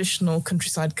 very traditional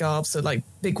countryside garb, so like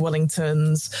big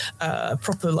Wellingtons,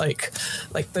 proper like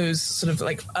those sort of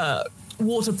like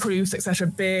waterproofs, etc.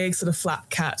 Big sort of flat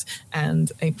cap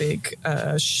and a big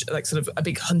sort of a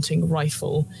big hunting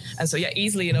rifle. And so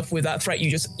easily enough with that threat, you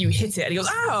hit it and he goes,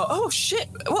 oh shit,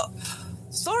 what?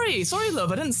 Sorry,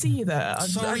 love, I didn't see you there.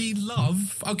 Sorry,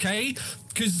 love. Okay,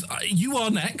 because you are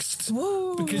next.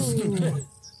 Whoa. Because.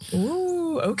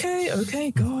 Ooh,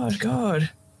 okay, God.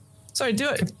 Sorry, do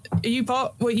it.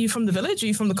 Were you from the village? Are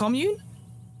you from the commune?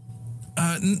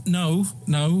 No,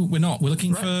 we're not. We're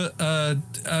looking for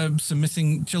some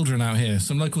missing children out here.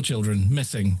 Some local children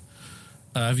missing.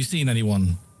 Have you seen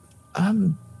anyone?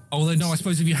 Although, no, I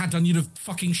suppose if you had done, you'd have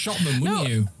fucking shot them, wouldn't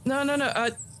you? No.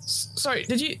 Sorry,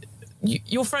 did you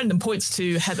your friend and points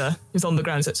to Heather, who's on the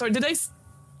ground. Sorry,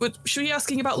 should we be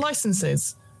asking about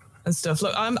licenses and stuff?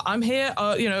 Look, I'm here.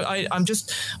 I'm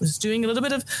just doing a little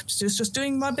bit of just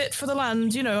doing my bit for the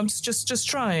land. I'm just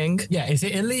trying. Yeah, is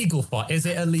it illegal? Is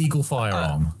it a legal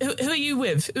firearm? Who are you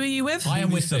with? I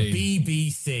am with the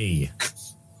BBC.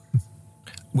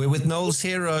 We're with Noel's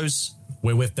Heroes.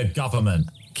 We're with the government.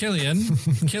 Killian.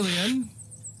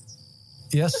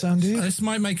 Yes, Sandy. This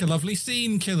might make a lovely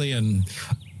scene, Killian.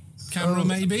 Camera,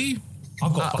 maybe.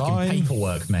 I've got fucking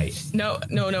paperwork, mate. No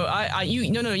cameras.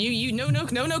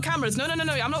 No.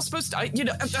 I'm not supposed to.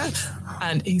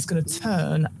 And he's going to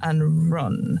turn and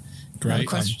run. Great.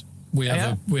 We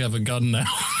have a gun now.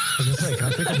 I was going to say, can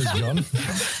I pick up his gun?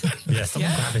 Yeah,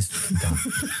 someone grab his gun.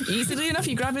 Easily enough,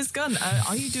 you grab his gun.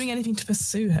 Are you doing anything to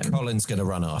pursue him? Colin's going to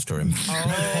run after him.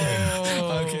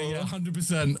 Oh. Okay,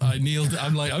 100%.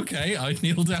 I'm like, okay, I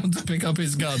kneel down to pick up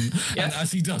his gun. Yeah. And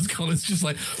as he does, Colin's just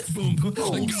like, boom. Like,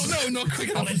 oh, no, not quick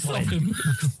enough to stop him.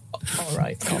 All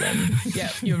right, Colin. Yeah,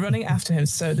 you're running after him.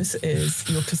 So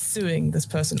you're pursuing this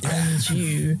person. I need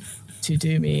you to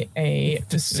do me a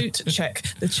pursuit check.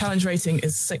 The challenge rating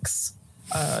is 6.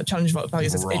 Challenge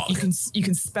values. You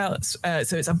can spell it.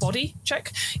 So it's a body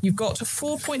check. You've got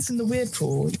 4 points in the weird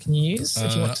pool you can use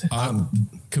if you want to.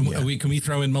 Can we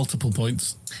throw in multiple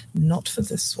points? Not for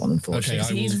this one, unfortunately.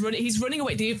 Okay, he's running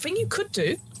away. The thing you could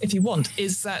do, if you want,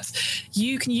 is that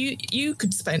you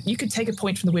could take a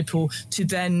point from the weird pool to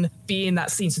then be in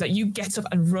that scene, so that you get up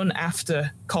and run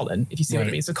after Colin. If you see what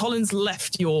I mean. So Colin's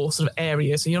left your sort of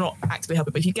area, so you're not actively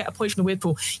helping. But if you get a point from the weird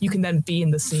pool, you can then be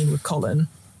in the scene with Colin.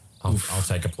 I'll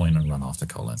take a point and run after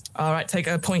Colin. All right, take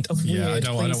a point of weird. Yeah, I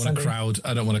don't want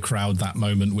to crowd that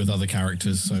moment with other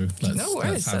characters. So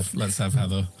let's have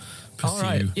Heather pursue. All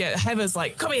right, yeah, Heather's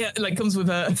like, come here, like comes with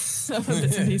her bits and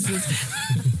pieces.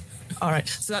 All right,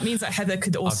 so that means that Heather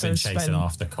could also I've been chasing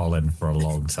after Colin for a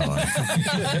long time.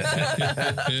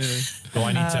 Do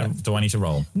I need to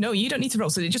roll? No, you don't need to roll.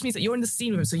 So it just means that you're in the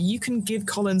scene with him, so you can give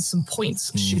Colin some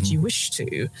points should you wish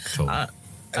to. Cool.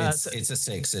 It's a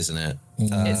 6, isn't it?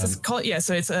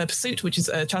 So it's a pursuit, which is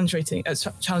a challenge rating.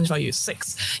 Challenge value is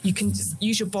 6. You can just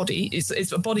use your body.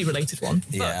 It's a body related one.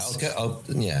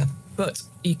 But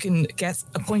you can get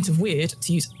a point of weird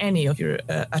to use any of your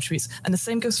attributes, and the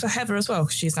same goes for Heather as well.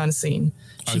 She's now in the scene.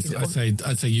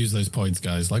 I'd say use those points,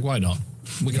 guys. Like, why not?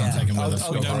 We can't take them with us.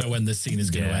 We don't know when this scene is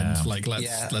going to end. Like,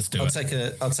 let's do it.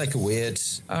 I'll take a weird.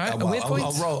 All right, a weird point.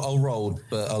 I'll roll,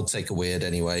 but I'll take a weird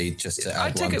anyway, just to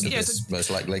add one to this, most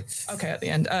likely. Okay, at the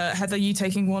end. Heather, you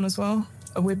taking one as well?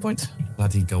 A weird point?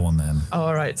 Bloody go on then. Oh,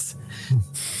 all right.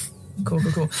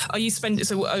 Cool. Are you spending?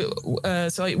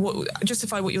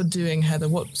 Justify what you're doing, Heather.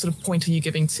 What sort of point are you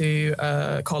giving to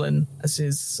Colin as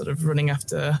he's sort of running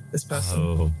after this person?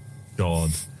 Oh,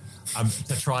 God.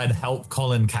 To try and help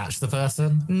Colin catch the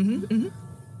person? Mm-hmm.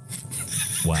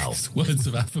 Well. Words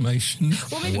of affirmation.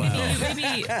 Well, maybe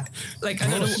like, I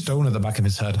don't know. Stone at the back of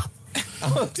his head.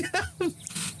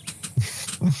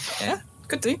 Yeah.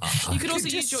 Could do. You could also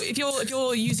use if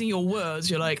you're using your words,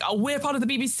 you're like, oh, we're part of the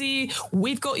BBC,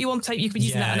 we've got you on tape. You could be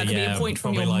using that, and that could be a point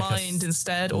from your mind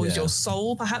instead, or your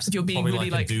soul, perhaps, if you're being probably really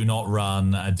like do not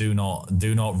run, do not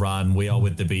run. We are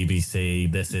with the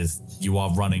BBC. You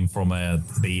are running from a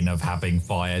scene of having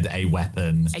fired a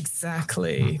weapon.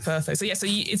 Exactly. Perfect. So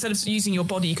instead of using your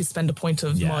body, you could spend a point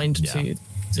of mind to do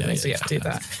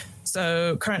that.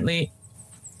 So currently,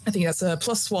 I think that's a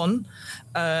 +1.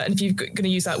 And if you're going to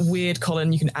use that weird,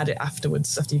 Colin, you can add it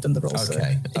afterwards after you've done the roll. Okay.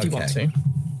 So if you want to.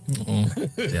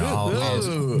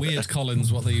 Weird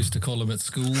Colin's what they used to call him at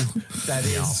school. That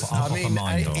is,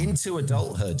 into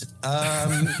adulthood.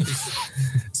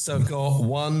 So I've got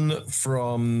one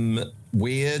from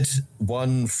weird,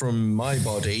 one from my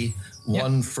body,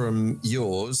 one from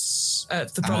yours.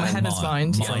 From Heather's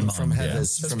mind. From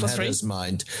Heather's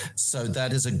mind. So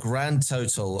that is a grand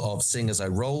total of, seeing as I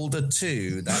rolled a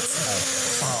 2, that's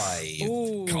a 5.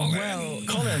 Ooh,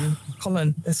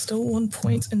 Colin, there's still 1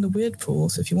 point in the weird pool,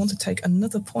 so if you want to take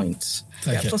another point,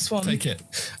 take it. +1. Take it.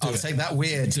 I'll take that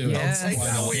weird. Do it. I'll take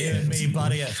that weird. You and me,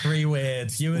 buddy, at 3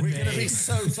 weird. You and me. We're going to be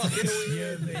so fucking weird. You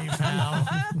and me, pal.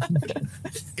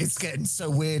 It's getting so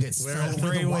weird. We're at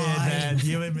 3 weird, man.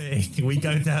 You and me. We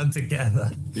go down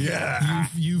together. Yeah.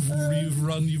 You've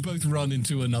both run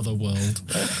into another world.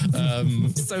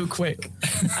 So quick.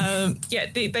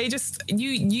 They just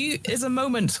you is a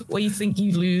moment where you think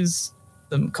you lose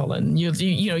them, Colin. You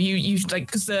like,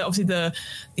 because obviously the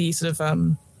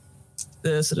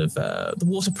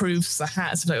waterproofs, the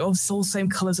hats, like, it's all the same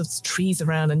colours of trees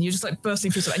around, and you're just like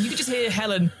bursting through stuff, and you can just hear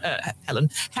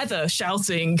Heather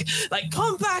shouting, like,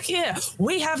 come back here,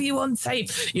 we have you on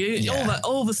tape,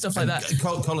 all the stuff like that.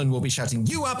 Colin will be shouting,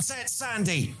 you upset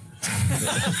Sandy.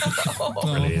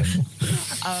 Brilliant.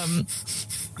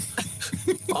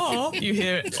 You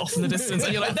hear it off in the distance,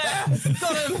 and you're like, there,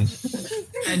 got him.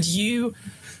 And you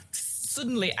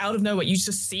suddenly, out of nowhere, you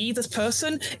just see this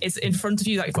person is in front of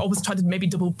you, like almost trying to maybe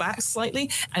double back slightly,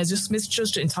 and has just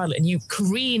misjudged it entirely, and you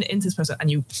careen into this person, and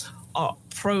you are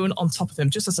prone on top of him,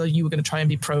 just as though you were going to try and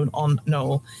be prone on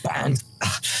Noel. Bang. And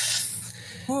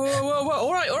whoa,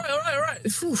 all right.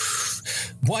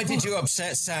 Why did you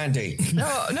upset Sandy?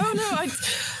 No.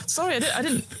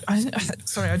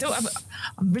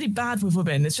 I'm really bad with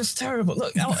women. It's just terrible.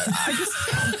 Look,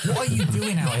 what are you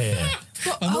doing out here?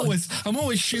 I'm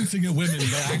always shooting at women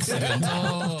by accident.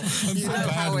 I'm so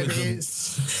bad with them.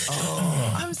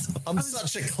 I'm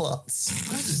such a klutz.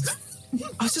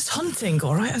 I was just hunting,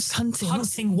 all right? I was hunting.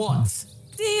 Hunting what?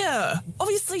 Deer.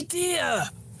 Obviously deer.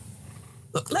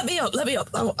 Look, let me up.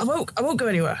 I won't go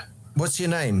anywhere. What's your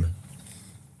name?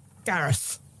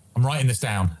 Gareth. I'm writing this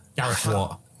down. Gareth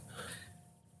what?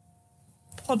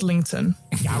 Podlington.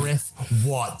 Gareth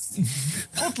what?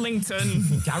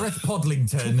 Podlington. Gareth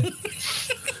Podlington.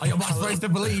 Am I supposed to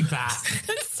believe that?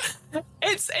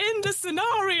 It's in the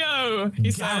scenario,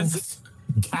 he says.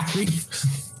 Gary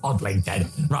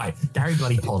Podlington. Right, Gary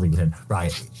bloody Podlington.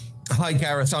 Right. Hi,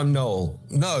 Gareth, I'm Noel.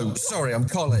 No, sorry, I'm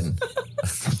Colin.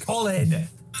 Colin!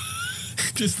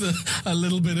 Just a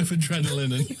little bit of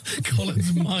adrenaline, and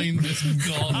Colin's mind is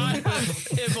gone. I have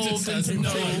evolved into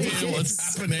no Noel. idea what's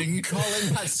happening.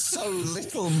 Colin has so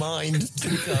little mind to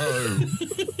go.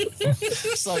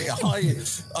 It's like, hi,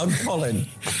 I'm Colin.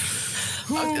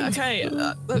 Okay,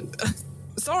 look,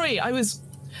 sorry, it's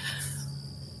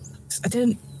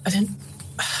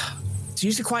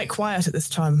usually quite quiet at this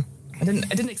time. I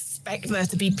didn't expect there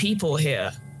to be people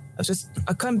here.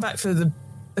 I come back for the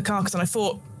carcass, and I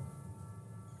thought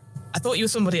you were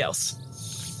somebody else.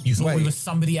 You thought we were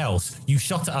somebody else? You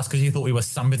shot at us because you thought we were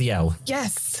somebody else?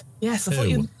 Yes. I thought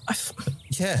you...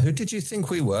 who did you think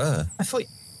we were? I thought...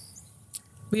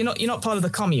 Well, you're not part of the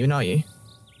commune, are you?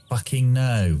 fucking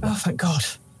know. Oh, thank God.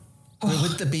 We're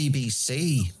with the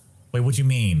BBC. Wait, what do you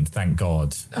mean, thank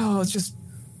God? Oh, it's just...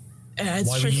 it's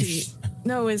Why tricky.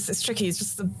 No, it's tricky. It's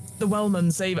just the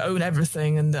Wellmans, they own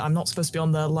everything, and I'm not supposed to be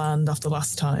on their land after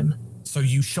last time. So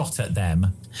you shot at them?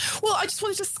 Well, I just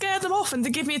wanted to scare them off and to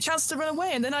give me a chance to run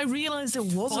away, and then I realised it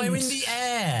wasn't. Fire in the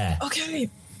air! Okay.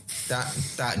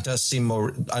 That does seem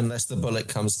more, unless the bullet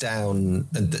comes down.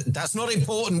 And that's not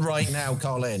important right now,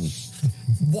 Colin.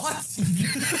 What?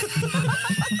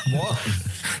 What?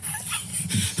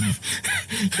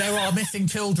 There are missing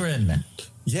children.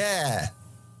 Yeah.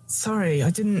 Sorry, I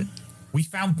didn't... We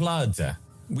found blood.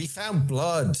 We found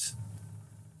blood.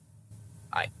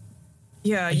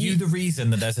 Yeah, Are you the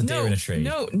reason that there's a deer in a tree?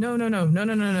 No.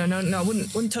 I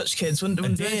wouldn't touch kids. Wouldn't do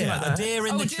anything like that. A deer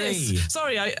in the tree.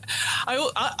 Sorry,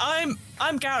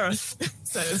 I'm Gareth.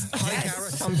 Says. Hi,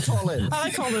 Gareth. I'm Colin. Hi,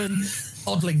 Colin.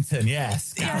 Podlington,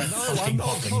 yes. Yes. No, I'm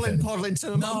not Colin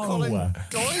Podlington. No. I'm Colin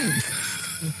Doink.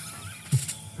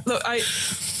 Look,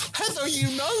 Heather,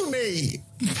 you know me.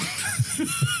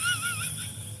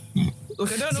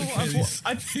 Look, I don't know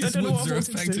I don't know what I'm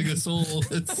affecting us all.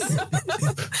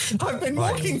 I've been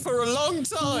walking for a long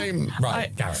time.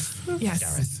 Right, Gareth. Yes.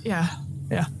 Gareth.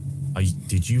 Yeah.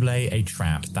 Did you lay a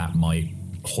trap that might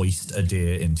hoist a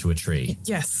deer into a tree?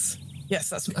 Yes.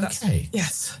 That's Okay.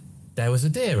 Yes. There was a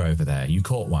deer over there. You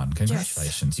caught one.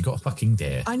 Congratulations. You got a fucking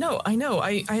deer. I know.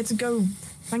 I had to go.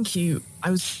 Thank you.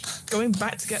 I was going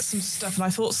back to get some stuff, and I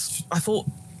thought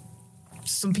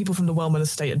some people from the Wellman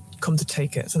estate had come to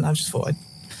take it, and I just thought,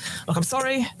 look, I'm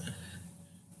sorry.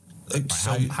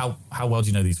 So, how well do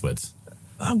you know these woods?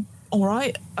 All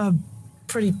right.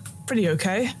 Pretty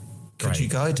okay. could you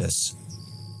guide us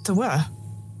To where?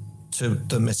 to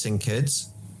the missing kids?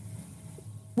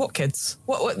 What kids?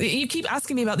 What? You keep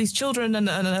asking me about these children and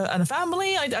a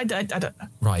family. I don't.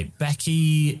 Right,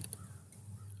 Becky.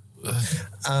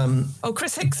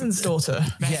 Chris Hickson's daughter.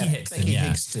 Becky Hickson, Becky yeah.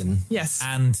 Hickston. Yes.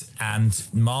 And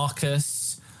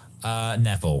Marcus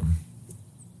Neville.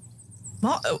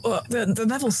 The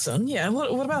Neville's son. Yeah.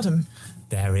 What about him?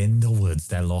 They're in the woods.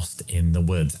 They're lost in the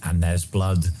woods, and there's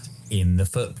blood in the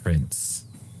footprints.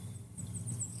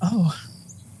 Oh.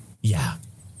 Yeah.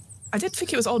 I did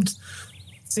think it was odd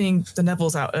seeing the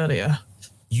Nevilles out earlier.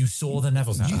 You saw the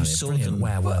Nevilles out earlier. saw Brilliant. them.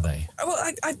 Where were they?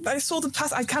 Well, I saw them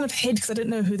pass. I kind of hid because I didn't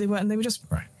know who they were, and they were just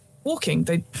Right. walking.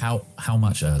 How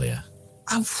much earlier?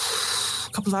 A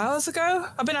couple of hours ago.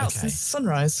 I've been out since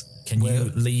sunrise. Can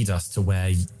you lead us to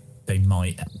where they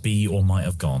might be or might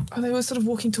have gone? Oh, they were sort of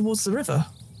walking towards the river.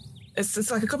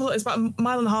 It's like it's about a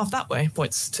mile and a half that way.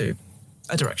 Points to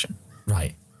a direction.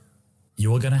 Right.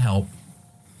 You are going to help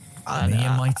me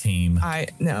and my team. I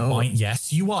know.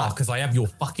 Yes, you are, because I have your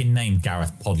fucking name,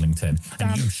 Gareth Podlington,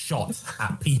 and you shot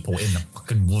at people in the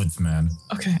fucking woods, man.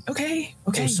 Okay.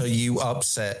 Also, you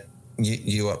upset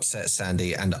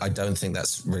Sandy, and I don't think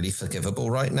that's really forgivable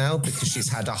right now because she's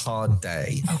had a hard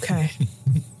day. Okay.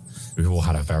 We've all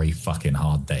had a very fucking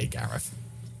hard day, Gareth.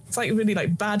 It's like really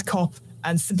like bad cop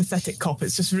and sympathetic cop.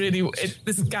 It's just really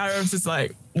this Gareth is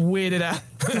like weirded out.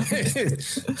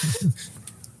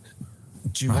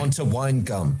 Do you want a wine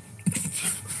gum?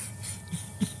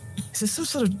 Is there some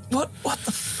sort of what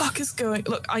the fuck is going?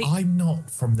 Look, I'm not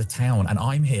from the town, and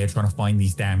I'm here trying to find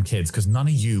these damn kids because none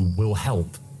of you will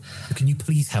help. So can you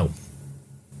please help?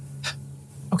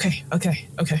 Okay.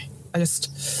 I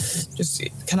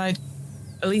just can I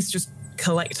at least just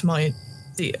collect my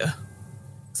deer?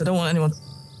 Because I don't want anyone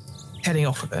heading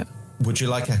off with it. Would you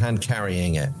like a hand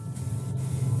carrying it?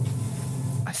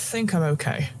 I think I'm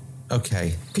okay.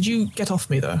 Okay. Could you get off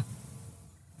me though?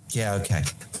 Yeah, okay.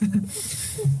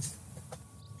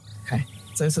 Okay.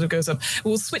 So it sort of goes up.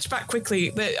 We'll switch back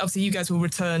quickly. Obviously, you guys will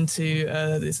return to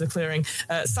the clearing.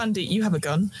 Sandy, you have a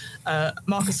gun.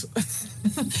 Marcus,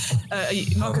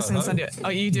 Marcus and Sandy,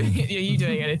 are you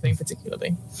doing anything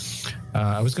particularly?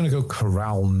 I was going to go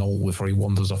corral Noel before he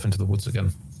wanders off into the woods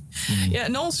again. Yeah,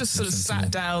 Noel's just sort of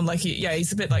sat down, like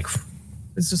he's a bit like,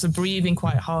 it's just a breathing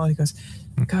quite hard. He goes,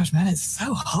 "Gosh, man, it's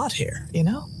so hot here, you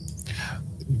know."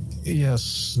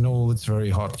 Yes, Noel, it's very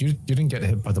hot. You didn't get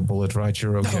hit by the bullet, right?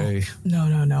 You're okay. No.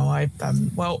 I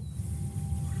well,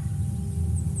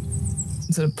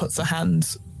 sort of puts a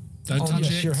hand. Don't touch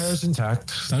yes, it. your hair's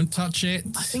intact. Don't touch it.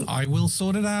 I will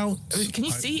sort it out. Can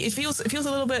you see? It feels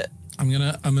a little bit. I'm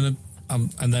gonna,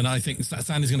 and then I think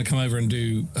Sandy's going to come over and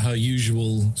do her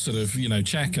usual sort of,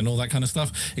 check and all that kind of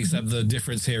stuff. Except the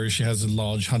difference here is she has a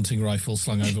large hunting rifle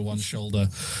slung over one shoulder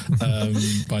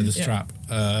by the strap,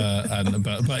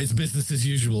 but it's business as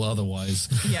usual otherwise.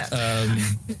 Yeah.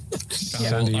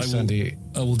 Sandy,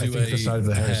 I will do I think the side of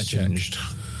the hair has check. changed.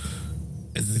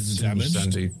 Is this damaged?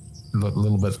 Sandy.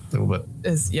 little bit.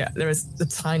 There is the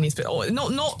tiniest bit. Oh,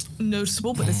 not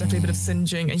noticeable, but there's definitely a bit of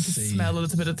singeing, and you can smell a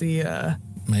little bit of the.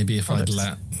 Maybe if I'd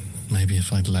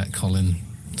let Colin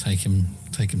take him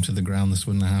to the ground, this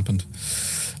wouldn't have happened.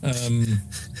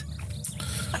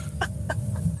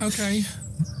 Okay.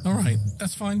 All right,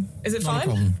 that's fine. Is it Not fine? a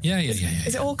problem. Yeah.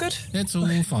 Is it all good? It's all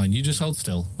fine. You just hold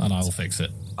still, and I'll fix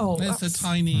it. Oh, it's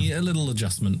a little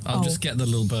adjustment. I'll just get the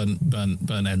little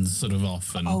burn ends sort of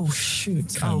off. And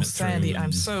shoot! Oh, Sandy,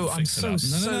 I'm so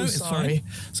sorry.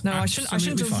 No, I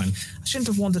shouldn't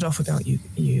have wandered off without you.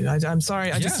 I'm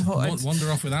sorry. I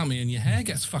wander off without me, and your hair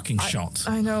gets fucking shot.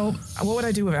 I know. What would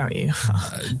I do without you?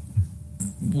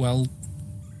 Well,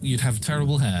 you'd have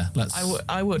terrible hair.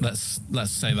 I would. Let's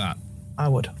say that. I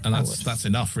would. And that's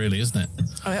enough, really, isn't it?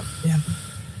 Oh, yeah.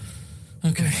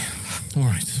 Okay. All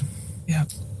right. Yeah.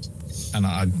 And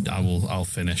I'll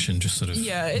finish and just sort of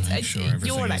make sure everything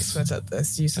you're an expert at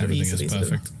this. You sort of easily is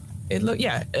perfect.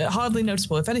 Hardly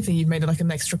noticeable. If anything, you've made it like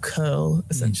an extra curl.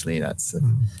 Essentially, that's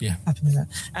happening there.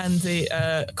 And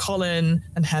the Colin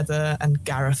and Heather and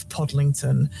Gareth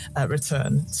Podlington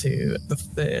return to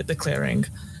the clearing,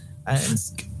 and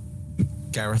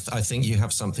Gareth, I think you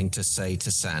have something to say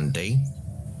to Sandy.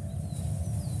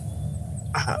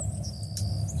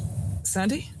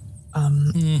 Sandy,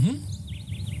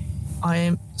 I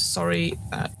am sorry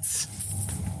that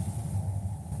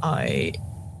I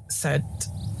said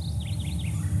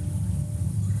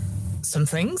some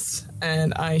things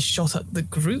and I shot at the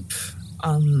group.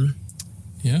 I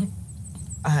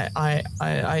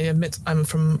admit I'm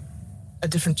from a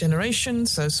different generation,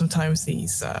 so sometimes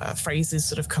these phrases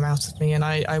sort of come out of me, and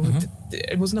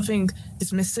it was nothing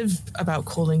dismissive about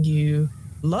calling you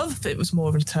love. It was more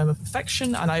of a term of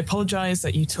affection, and I apologize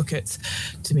that you took it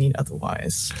to mean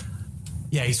otherwise.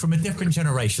 Yeah, he's from a different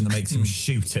generation that makes him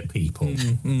shoot at people,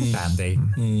 Andy.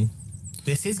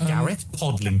 This is Gareth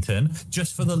Podlington,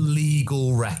 just for the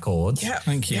legal record. Yeah,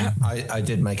 thank you. Yeah. I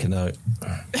did make a note.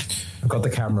 I've got the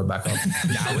camera back up.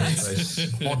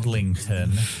 Gareth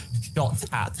Podlington shot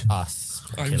at us.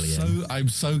 I'm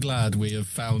so glad we have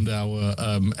found our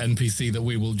NPC that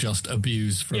we will just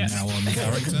abuse from now on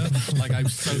character. Like, I'm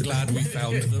so glad we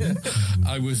found them.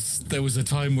 There was a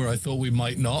time where I thought we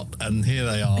might not, and here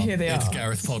they are. It's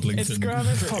Gareth Podlington. It's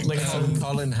Gareth Podlington.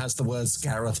 Colin has the words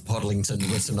Gareth Podlington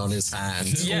written on his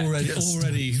hand.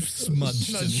 Already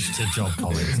smudged. Good job,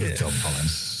 Colin. Good job, Colin.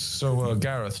 So,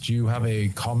 Gareth, do you have a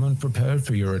comment prepared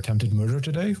for your attempted murder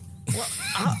today?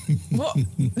 What?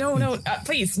 No,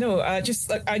 please, no. I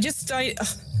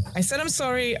said I'm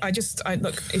sorry.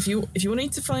 Look. If you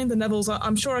need to find the Nevils,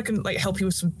 I'm sure I can help you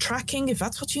with some tracking if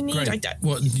that's what you need.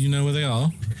 What? Do you know where they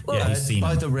are? Well,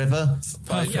 by the river.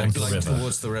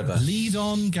 Towards the river. Lead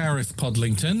on, Gareth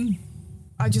Podlington.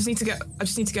 I just need to get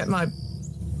my.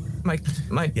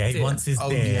 Yeah, he wants his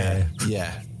deer.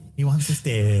 Yeah. He wants his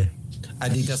deer.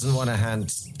 And he doesn't want a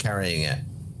hand carrying it.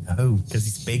 Oh, because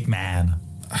he's a big man.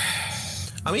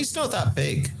 I mean, he's not that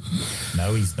big.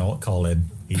 No, he's not, Colin.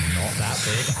 He's not that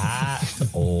big at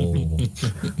all.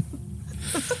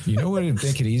 You know what would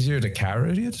make it easier to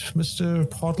carry it, Mr.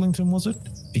 Podlington, was it?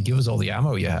 If you give us all the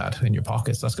ammo you had in your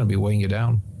pockets, that's going to be weighing you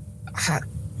down. I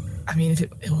mean, if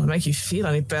it will make you feel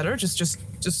any better, just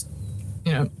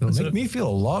It'll make me feel a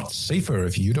lot safer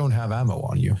if you don't have ammo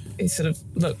on you. He sort of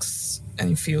looks and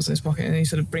he feels in his pocket, and he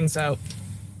sort of brings out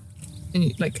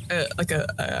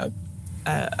a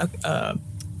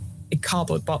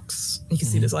cardboard box. You can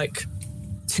see there's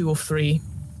 2 or 3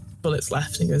 bullets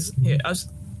left. And he goes, "Here, I was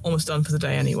almost done for the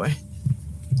day anyway."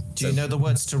 Do you know the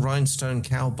words to Rhinestone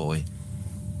Cowboy?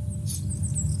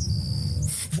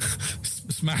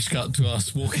 Smash cut to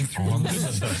us walking through on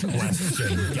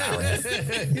question, Gareth.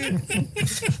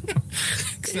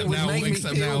 Except now we've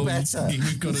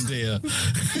got a deer.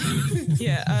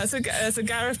 Yeah, so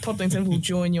Gareth Podlington will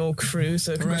join your crew,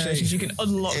 so congratulations. Hooray. You can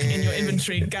unlock in your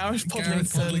inventory Gareth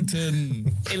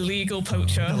Podlington. Illegal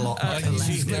poacher. Gareth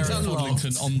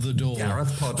Podlington on the door.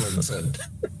 Gareth Podlington.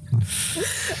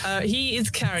 He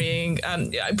is carrying,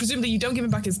 presumably you don't give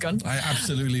him back his gun. I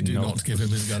absolutely do not give him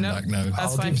his gun back, no.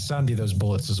 I'll give Sandy those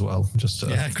bullets as well.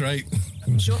 Yeah, great.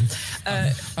 Sure.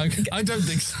 I don't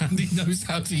think Sandy knows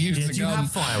how to use the gun. Do you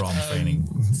have firearm training,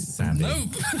 Sandy? No.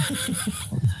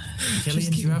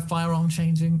 Killian, do you have firearm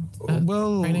training?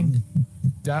 Training?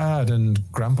 Dad and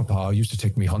Grandpapa used to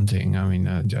take me hunting. I mean,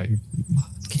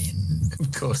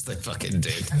 of course they fucking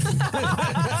did.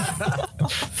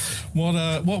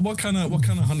 What kind of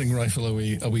hunting rifle are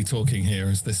we talking here?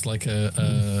 Is this like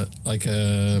a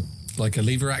like a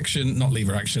lever action, not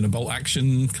lever action, a bolt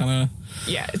action kind of.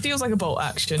 Yeah, it feels like a bolt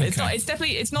action. Okay.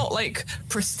 It's not like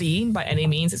pristine by any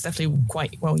means. It's definitely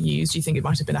quite well used. You think it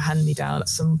might have been a hand-me-down at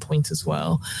some point as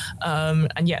well.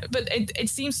 And yeah, but it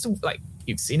seems to, like,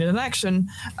 you've seen it in action.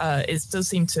 It does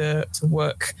seem to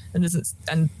work, and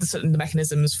the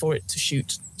mechanisms for it to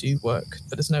shoot do work,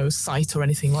 but there's no sight or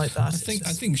anything like that.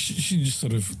 I think she just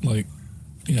sort of like,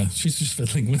 yeah, she's just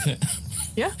fiddling with it.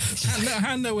 Yeah,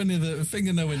 hand nowhere near the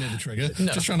finger, nowhere near the trigger.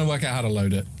 No. Just trying to work out how to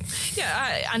load it.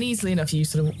 Yeah, and easily enough, you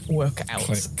sort of work out.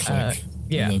 Click.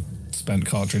 Yeah. And the spent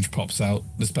cartridge pops out.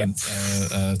 The spent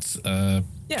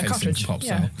casing cartridge pops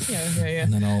yeah. out. Yeah.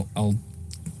 And then I'll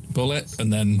bullet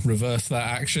and then reverse that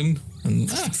action and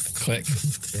click.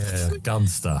 Yeah, gun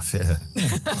stuff. Yeah.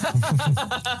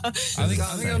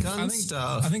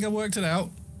 I think I worked it out.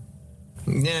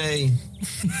 Yay!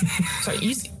 So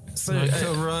easy. So, like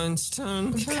a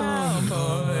rhinestone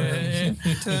cowboy.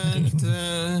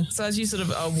 So as you sort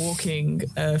of are walking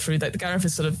through that, the Gareth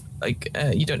is sort of like,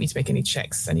 you don't need to make any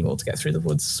checks anymore to get through the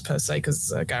woods per se,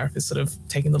 because Gareth is sort of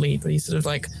taking the lead, but he's sort of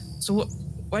like, so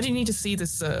why do you need to see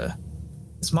this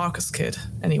Marcus kid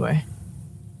anyway?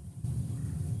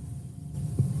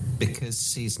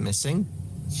 Because he's missing.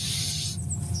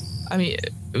 I mean,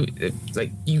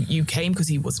 like you came because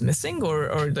he was missing,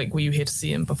 or like were you here to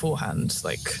see him beforehand?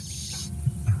 Like,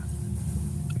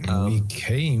 we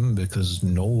came because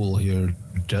Noel here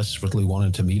desperately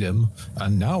wanted to meet him,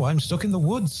 and now I'm stuck in the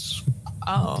woods.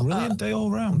 Oh, brilliant day all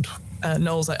round.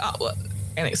 Noel's like, well,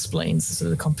 and explains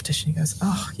sort of the competition. He goes,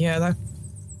 oh yeah,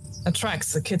 that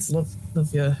tracks. The kids love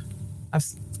you. I've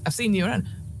seen you around.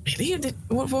 Really?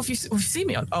 What have you seen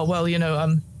me on? Oh well, you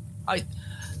know, I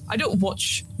don't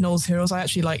watch Noel's Heroes. I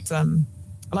actually liked I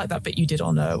like that bit you did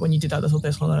on when you did that little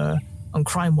bit on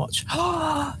Crime Watch.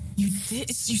 Oh, you did?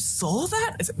 You saw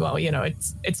that? Well, you know,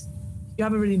 it's you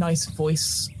have a really nice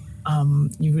voice.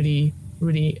 You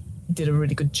really did a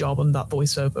really good job on that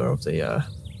voiceover of the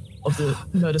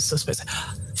murder suspects.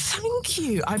 Thank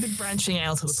you. I've been branching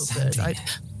out a little bit.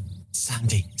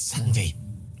 Sandy.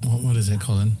 What is it,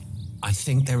 Colin? I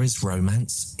think there is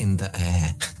romance in the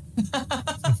air.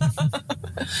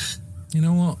 You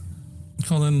know what,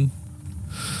 Colin?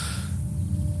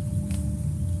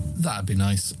 That'd be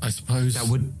nice, I suppose.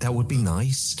 That would be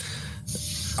nice.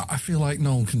 I feel like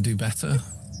Noel can do better.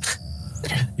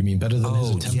 You mean better than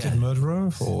his attempted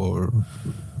murderer, or?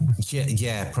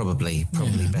 Yeah, probably better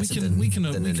than an attempted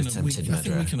murderer. I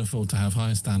think we can afford to have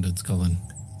higher standards, Colin.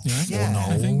 Yeah, yeah, or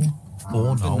Noel. I think.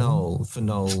 For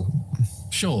Noel.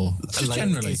 Sure, just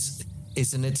generally.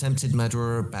 Is an attempted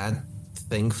murderer a bad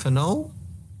thing for Noel?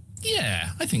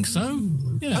 Yeah, I think so.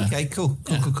 Yeah. Okay, cool.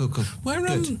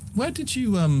 Where did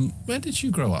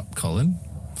you grow up, Colin?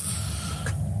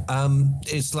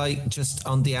 It's like just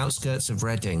on the outskirts of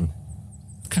Reading.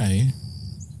 Okay.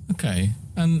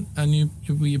 And you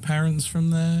were your parents from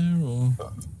there, or?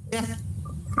 Yeah.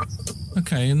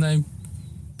 Okay, and they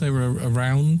were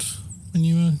around when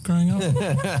you were growing up?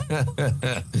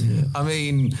 I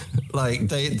mean, like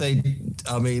they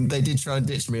did try and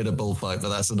ditch me at a bullfight, but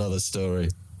that's another story.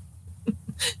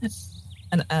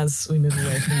 And as we move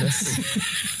away from this,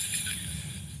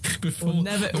 we'll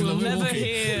never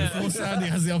hear. Before Sandy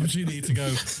has the opportunity to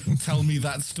go, tell me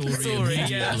that story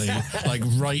immediately, like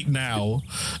right now.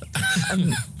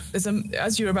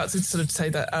 As you're about to sort of say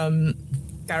that,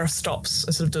 Gareth stops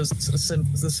and sort of does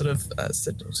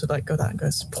like go that and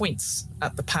goes, points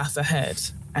at the path ahead,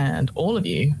 and all of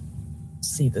you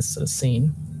see this sort of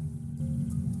scene.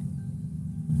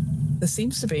 There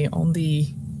seems to be on the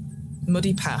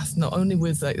muddy path, not only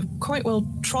with like quite well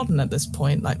trodden at this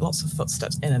point, like lots of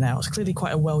footsteps in and out, clearly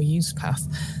quite a well-used path,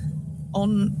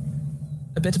 on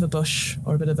a bit of a bush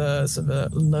or a bit of a sort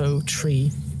of a low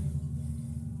tree,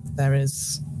 there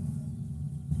is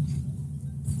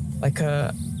like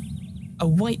a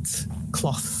white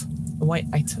cloth, a white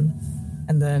item,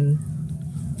 and then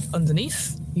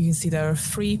underneath you can see there are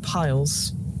 3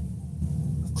 piles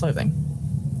of clothing.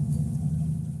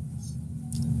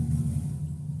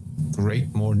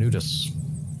 Great, more nudists.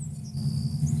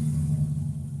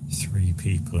 3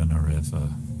 people in a river.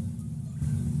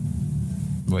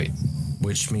 Wait.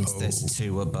 Which means there's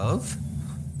 2 above?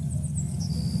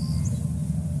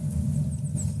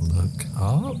 Look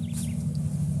up.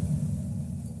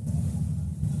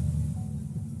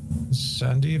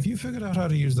 Sandy, have you figured out how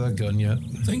to use that gun yet?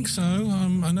 I think so.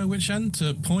 I know which end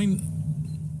to point.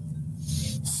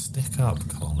 Stick up,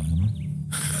 Colin.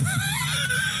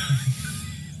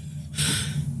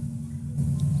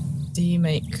 Do you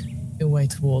make your way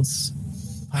towards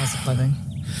piles of clothing?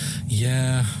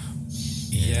 Yeah,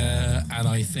 and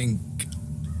I think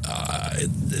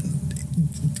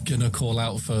gonna call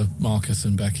out for Marcus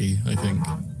and Becky, I think,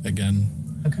 again.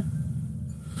 Okay.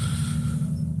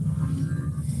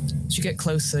 As you get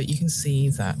closer, you can see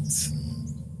that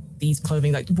these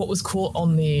clothing, like what was caught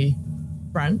on the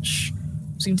branch,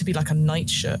 seemed to be like a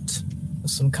nightshirt of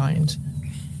some kind.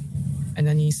 And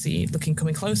then you see,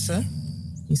 coming closer,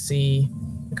 you see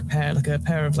like a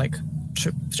pair of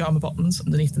pajama bottoms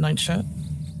underneath the nightshirt.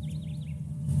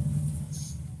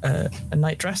 A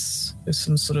night dress with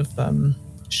some sort of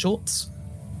shorts,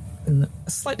 and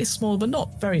a slightly small but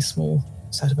not very small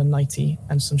set of a nightie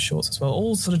and some shorts as well,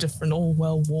 all sort of different, all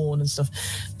well worn and stuff,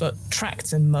 but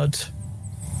tracked in mud.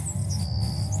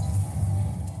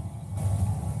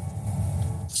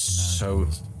 So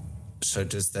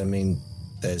does that mean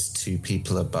there's two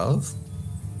people above?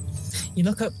 You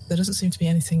look up, there doesn't seem to be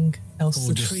anything else. Or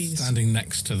The just trees standing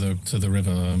next to the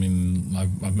river. I mean,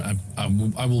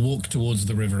 I will walk towards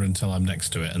the river until I'm next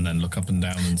to it, and then look up and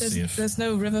down and see if there's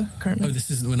no river currently. Oh,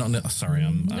 this isn't. We're not. Sorry,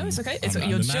 no, it's okay.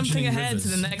 You're jumping ahead to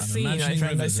the next scene.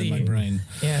 I see in my brain.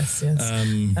 Yes.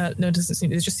 No, it doesn't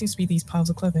seem. It just seems to be these piles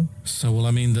of clothing. So, well,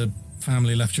 I mean, the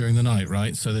family left during the night,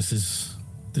 right? So this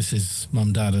is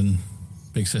Mum, Dad, and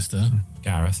Big Sister.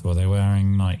 Gareth, were they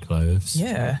wearing night clothes?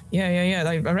 Yeah.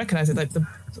 I recognize it, like the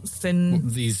thin.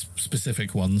 These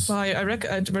specific ones. Well, I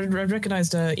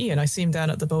recognized Ian. I see him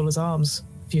down at the Bowler's Arms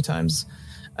a few times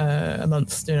a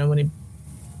month. You know, when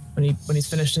he's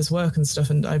finished his work and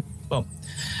stuff, and I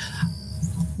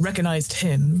recognized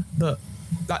him, but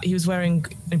that he was wearing.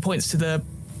 He points to the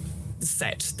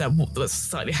set that was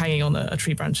slightly hanging on a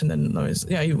tree branch, and then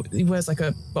he wears like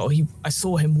a. Well, I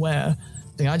saw him wear.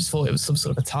 I just thought it was some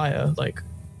sort of attire. Like,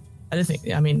 I didn't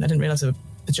realize they were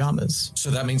pajamas. So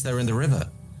that means they're in the river.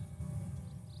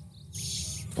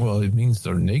 Well, it means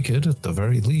they're naked at the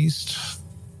very least.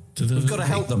 We've got to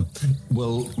help them.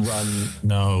 We'll run.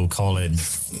 No, Colin.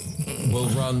 We'll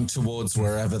run towards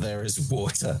wherever there is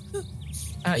water.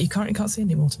 You can't see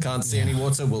any water. Can't see any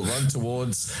water. We'll run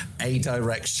towards a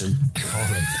direction.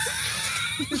 Colin.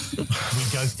 We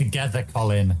go together,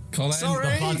 Colin. Sorry.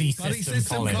 The buddy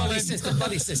system, Colin. Buddy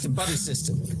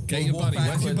system. Get your buddy.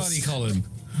 Where's your buddy, Colin?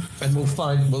 And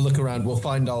we'll look around, we'll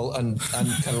find Noel and kind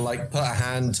of like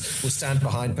we'll stand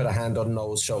behind, put a hand on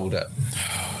Noel's shoulder.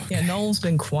 Yeah, Noel's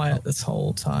been quiet this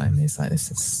whole time. He's like,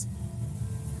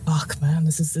 fuck, man,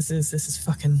 this is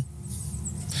fucking,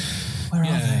 where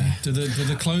are they? Do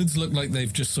the clothes look like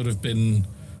they've just sort of been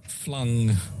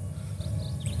flung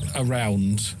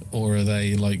around, or are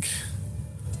they like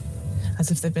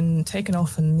as if they've been taken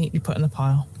off and neatly put in a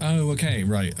pile? Oh, okay,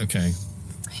 right, okay.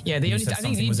 Yeah, I think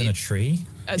something was in a tree.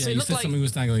 So you it looked said like something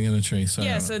was dangling in a tree. So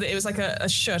yeah, so it was like a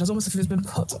shirt. It was almost as if it had been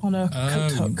put on a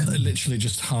coat hook. Literally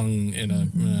just hung in a.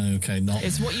 Okay, not.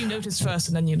 It's what you noticed first,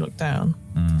 and then you look down.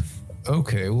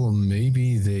 Okay, well,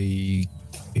 maybe they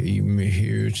came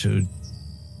here to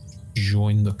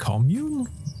join the commune.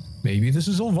 Maybe this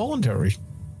is all voluntary.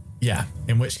 Yeah,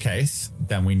 in which case,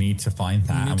 then we need to find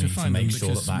that, and we need to make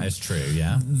sure that is true,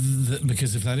 yeah?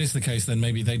 Because if that is the case, then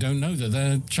maybe they don't know that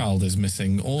their child is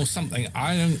missing or something.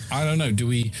 I don't know. Do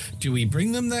we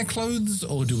bring them their clothes,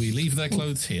 or do we leave their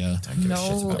clothes here?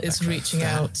 Noel is reaching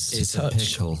out to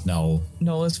touch. Noel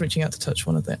is reaching out to touch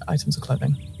one of the items of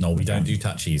clothing. No, we don't do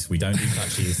touchies. We don't do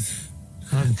touchies.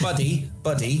 Buddy.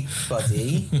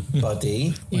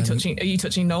 Are you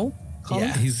touching Noel? Colin?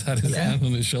 Yeah, he's had his hand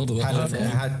on his shoulder the whole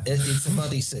time. It's a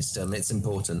buddy system. It's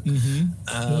important.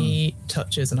 He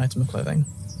touches an item of clothing.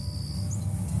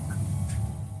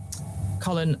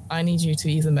 Colin, I need you to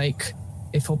either make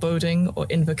a foreboding or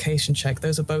invocation check.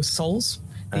 Those are both souls.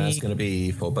 It's going to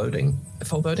be foreboding.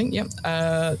 Foreboding, yep.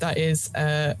 That is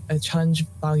a challenge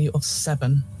value of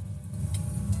 7.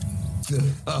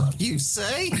 You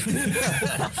say?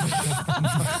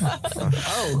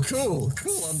 Oh, cool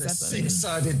on this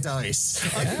 6-sided dice.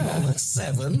 I can roll a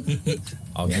 7.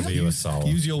 I'll give you a soul.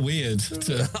 Use your weird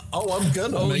to. I'm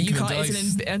gonna. Oh, make you the can't.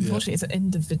 dice. Unfortunately, it's an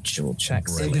individual check.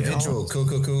 So Individual.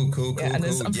 Cool. Yeah, and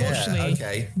there's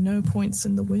unfortunately no points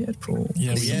in the weird pool.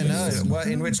 Yeah, no. Well,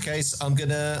 in which case, I'm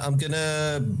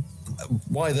gonna.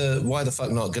 Why the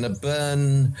fuck not? Gonna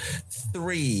burn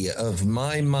 3 of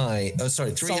my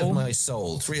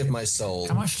soul. 3 of my soul.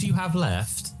 How much do you have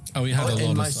left? Oh, we had a lot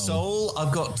in of my soul.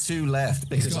 I've got 2 left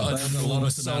because I burned a lot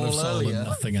of soul earlier. And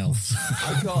nothing else.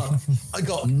 I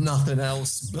got nothing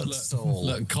else but soul.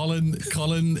 Look,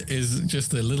 Colin is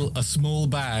just a small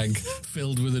bag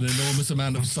filled with an enormous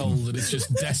amount of soul that is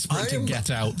just desperate to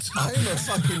get out. I'm a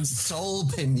fucking soul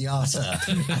pinata,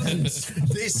 and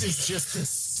this is just a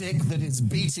stick that is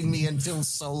beating me until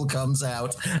soul comes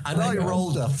out. And I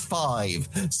rolled a 5,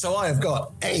 so I have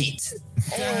got 8.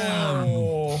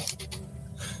 Damn.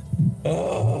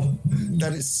 Oh,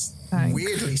 that is Thanks.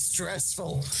 weirdly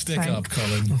stressful. Stick up,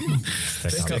 Colin.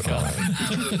 Stick up.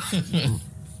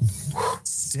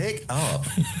 Stick up.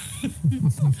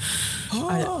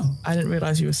 I didn't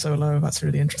realise you were so low. That's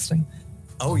really interesting.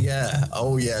 Oh yeah.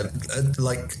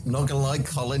 Like, not gonna lie,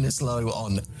 Colin is low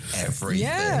on everything.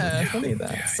 Yeah, funny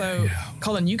that. So,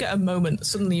 Colin, you get a moment.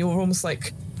 Suddenly, you're almost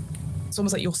like it's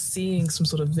almost like you're seeing some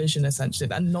sort of vision, essentially.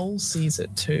 And Noel sees it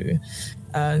too.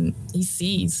 He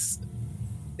sees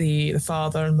the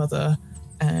father and mother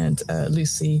and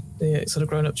Lucy, the sort of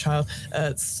grown-up child,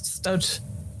 stood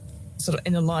sort of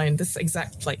in a line, this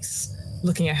exact place,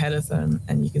 looking ahead of them,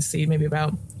 and you can see maybe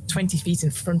about 20 feet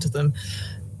in front of them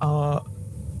are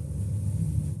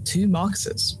two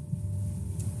Marcuses.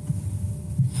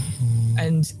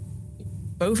 And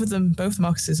both the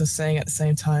Marcuses are saying at the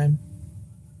same time,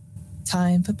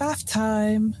 "Time for bath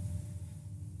time."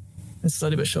 And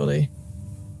slowly but surely,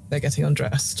 they're getting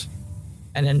undressed.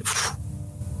 And then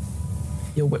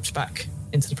you're whipped back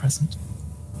into the present.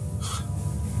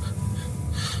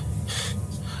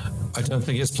 I don't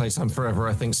think it's playtime forever.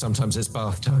 I think sometimes it's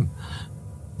bath time.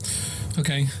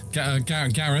 Okay,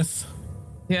 Gareth.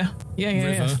 Yeah.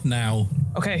 River, now.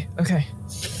 Okay.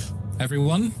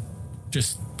 Everyone,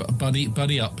 just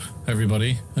buddy up,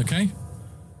 everybody, okay?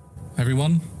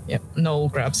 Everyone? Yep. Noel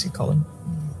grabs you, Colin.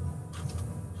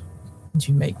 And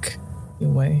you make your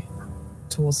way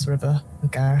towards the river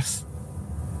with Gareth.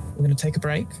 We're going to take a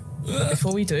break. But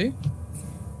before we do,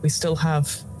 we still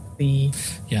have the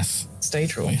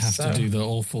stage rules. We have to do the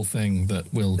awful thing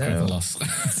that will cripple us.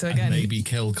 So again, and maybe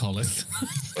kill Colin.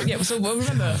 So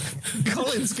remember,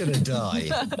 Colin's gonna die.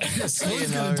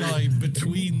 Colin's gonna die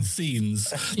between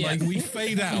scenes. Like, we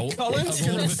fade out Colin's of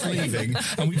all of us leaving,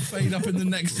 and we fade up in the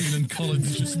next scene, and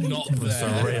Colin's just not there. It's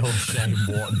a real shame.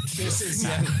 This is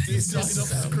Died off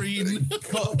screen.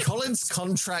 Colin's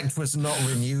contract was not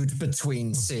renewed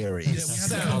between series. Yeah, we had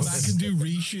to come back and do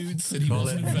reshoots, and he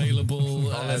wasn't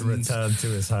available. Colin returned to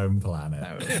his home planet.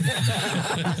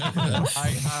 I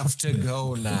have to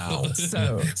go now.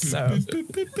 So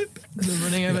we're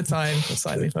running over time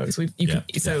slightly, folks.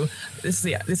 So this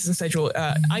is a stage rule.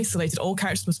 Isolated, all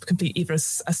characters must complete either a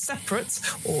separate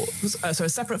a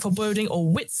separate foreboding or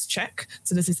wits check.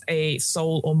 So this is a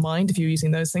soul or mind if you're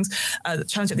using those things. The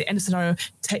challenge at the end of the scenario,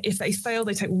 if they fail,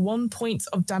 they take 1 point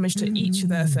of damage to each of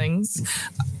their things.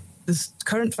 The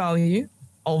current value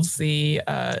of the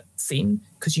scene,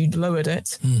 because you lowered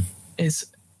it, is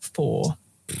 4.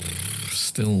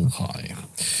 Still high.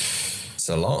 It's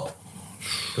a lot.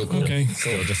 Cool. Okay.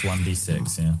 Still just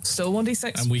 1d6, yeah. Still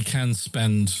 1d6. And we can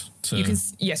spend to... You can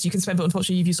spend, but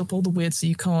unfortunately you've used up all the weird, so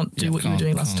you can't do what you were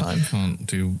doing last time. Can't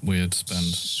do weird spend.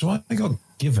 So I got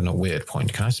given a weird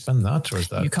point. Can I spend that, or is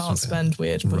that You can't spend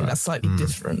weird, but that's slightly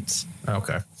different.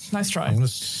 Okay. Nice try. I'm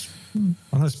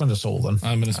going to spend a soul then.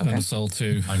 I'm going to spend a soul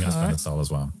too. I'm going to spend a soul as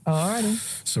well. Alrighty.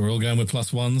 So we're all going with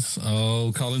 +1s.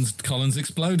 Oh, Colin's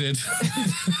exploded.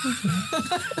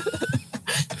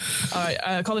 All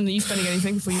right, Colin, are you spending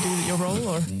anything before you do your roll,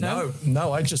 or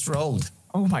No, I just rolled.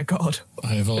 Oh my god!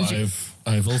 I've also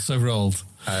rolled.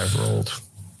 I have rolled.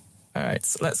 All right,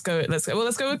 so let's go. Well,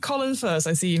 let's go with Colin first.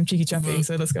 I see him cheeky chapping,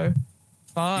 so let's go.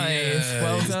 5. Yeah,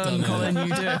 well he's done, done Colin.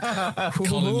 You do it.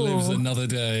 Colin lives another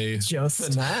day.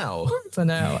 Just For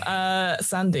now.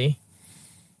 Sandy.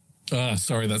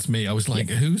 Sorry, that's me. I was like,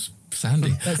 who's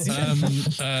Sandy? 5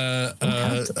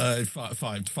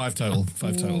 total.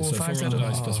 5 total. So 4 on the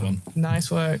dice +1. Nice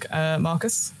work,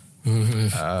 Marcus.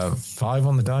 5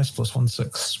 on the dice +1,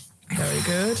 6.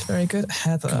 Very good.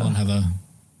 Heather. Come on, Heather.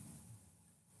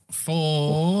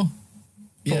 4.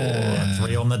 Yeah.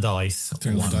 3 on the dice.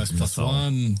 3 on the dice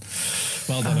 +1.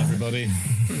 Well done, everybody.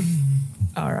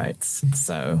 All right,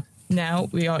 so now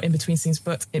we are in between scenes,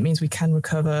 but it means we can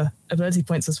recover ability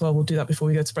points as well. We'll do that before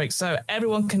we go to break. So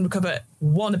everyone can recover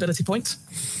 1 ability point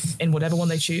in whatever one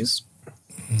they choose.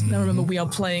 Now remember, we are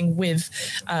playing with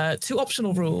 2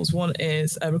 optional rules. One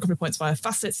is recovery points via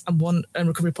facets and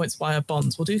recovery points via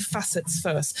bonds. We'll do facets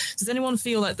first. Does anyone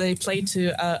feel like they played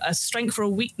to a strength or a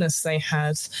weakness they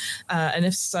had? And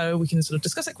if so, we can sort of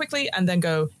discuss it quickly and then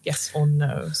go yes or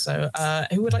no. So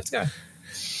who would like to go?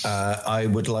 I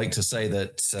would like to say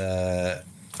that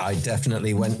I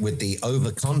definitely went with the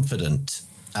overconfident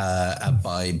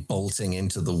by bolting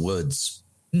into the woods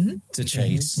to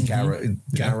chase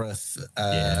Gareth.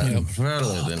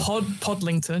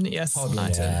 Podlington, yes.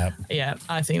 Podlington. Yeah,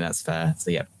 I think that's fair.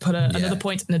 So put another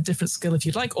point in a different skill if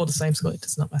you'd like, or the same skill. It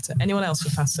does not matter. Anyone else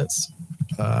with facets?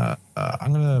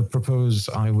 I'm going to propose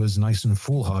I was nice and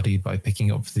foolhardy by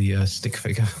picking up the stick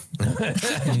figure.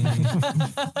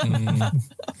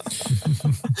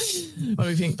 What do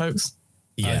you think, folks?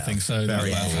 I think so.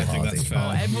 Very I think that's fair.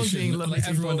 Oh, everyone's being lovely.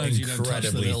 Everyone knows you don't touch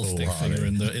the little stick figure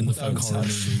in the folk horror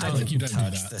movie. I think you don't do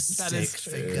that. That is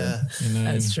true. Figure.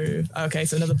 That is true. Okay,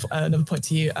 so another point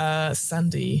to you,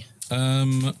 Sandy.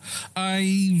 I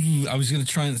was going to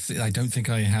try and I don't think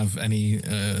I have any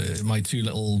my two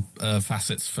little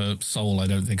facets for soul. I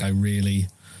don't think I really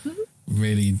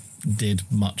did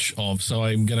much of, so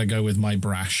I'm going to go with my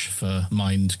brash for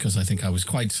mind, because I think I was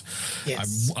quite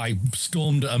I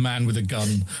stormed a man with a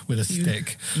gun with a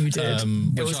stick. You did,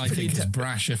 which I think is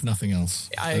brash if nothing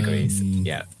else. I agree.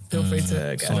 Yeah, feel free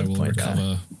to get another point there. I will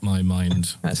recover my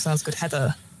mind. That sounds good.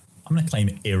 Heather. I'm going to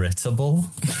claim irritable.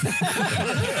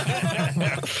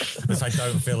 Which I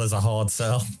don't feel as a hard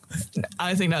sell.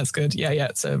 I think that's good. Yeah.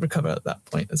 So recover at that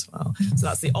point as well. So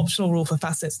that's the optional rule for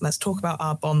facets. Let's talk about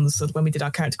our bonds. So when we did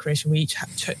our character creation, we each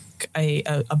took a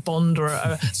bond or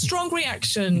a strong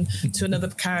reaction to another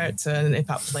character, and if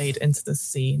that played into the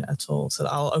scene at all. So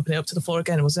I'll open it up to the floor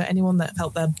again. Was there anyone that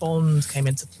felt their bond came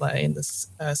into play in this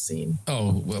scene?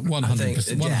 Oh,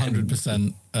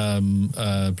 100%.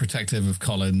 100% protective of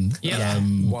Colin. Yeah,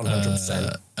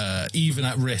 100%. Even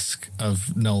at risk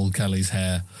of Noel Kelly's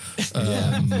hair.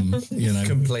 You know,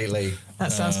 completely.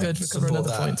 That sounds good. Recover Support another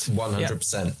that, point.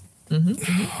 100%.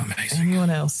 Oh, amazing.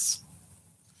 Anyone else?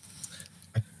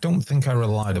 I don't think I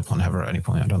relied upon Heather at any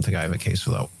point. I don't think I have a case for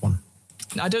that one.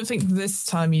 I don't think this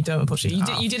time you don't, unfortunately.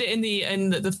 You did it in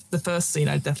the first scene,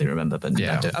 I definitely remember, but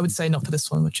Yeah. I would say not for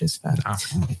this one, which is fair.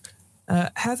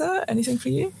 Heather, anything for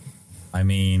you? I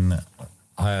mean,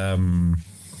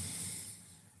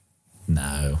 no.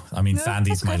 I mean, No,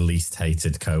 Sandy's my okay. least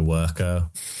hated co-worker.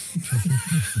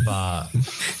 But,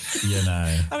 you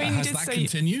know, I mean, you Has did that say...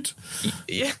 continued?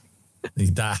 Yeah.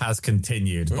 that has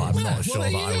continued, but I'm not sure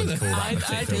that I would call that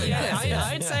particularly.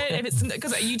 I'd say if it's...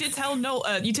 Because you did tell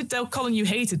Colin you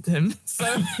hated him, so...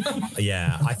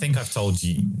 Yeah, I think I've told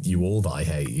you all that I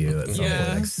hate you at some Yeah.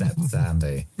 point, except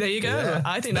Sandy. There you go. Yeah.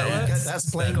 I think that There you go. works. That's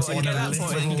playing Go on, on get a that little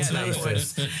point. Get that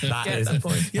point. That Get is that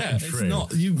point. Yeah, it's true.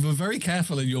 not. You were very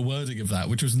careful in your wording of that,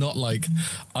 which was not like,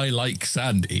 I like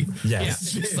Sandy. Yes.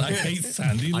 It's just, I hate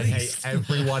Sandy I hate least.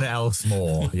 everyone else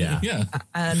more. Yeah. Yeah.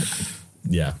 And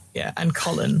Yeah. and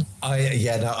Colin. I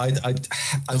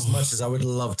as much as I would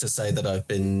love to say that I've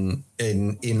been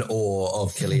in awe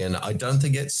of Killian, I don't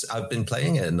think I've been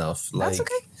playing it enough. That's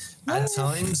okay. At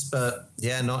times, but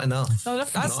yeah, not enough. No,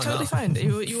 that's Not totally enough. fine.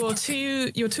 You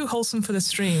are too wholesome for the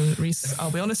stream, Reese. I'll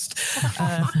be honest.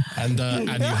 And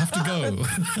you have to go.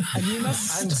 And you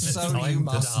must. And so Time you to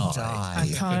must die. die.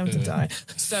 And time to die.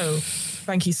 So,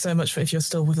 thank you so much for if you're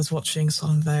still with us watching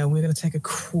Solemn Vale. We're going to take a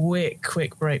quick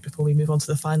break before we move on to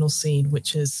the final scene,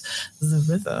 which is the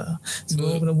river. So we're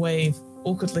all going to wave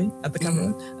awkwardly at the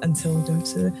camera until we go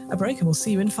to a break, and we'll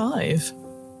see you in 5.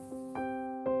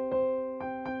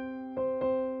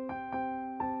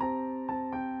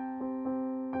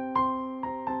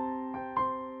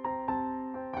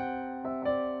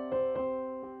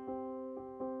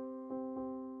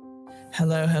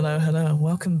 Hello.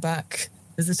 Welcome back,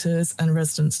 visitors and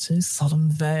residents, to Solemn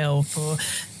Vale for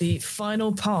the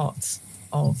final part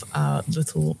of our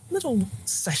little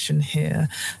session here.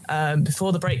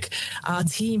 Before the break, our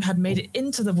team had made it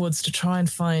into the woods to try and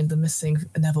find the missing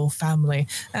Neville family.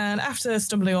 And after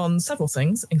stumbling on several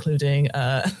things, including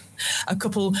a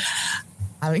couple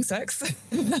having sex,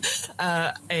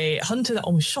 a hunter that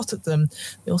almost shot at them,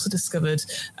 they also discovered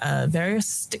various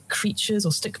stick creatures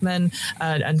or stick men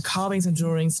and carvings and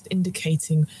drawings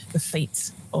indicating the fate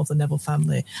of the Neville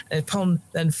family. And upon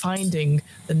then finding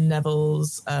the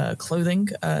Neville's clothing,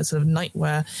 sort of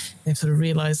nightwear, they've sort of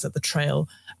realized that the trail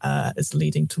is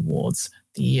leading towards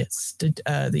the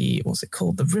what's it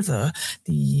called? The river,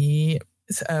 the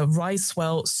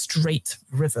Risewell Strait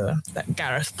River that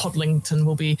Gareth Podlington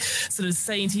will be sort of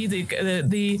saying to you,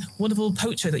 the wonderful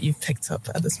poacher that you've picked up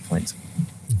at this point.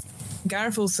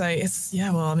 Gareth will say,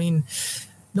 no one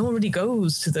really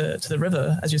goes to the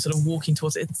river as you're sort of walking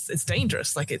towards it. It's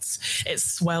dangerous. Like it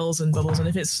swells and bubbles, and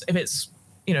if it's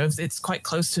quite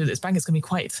close to its bank, it's going to be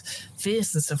quite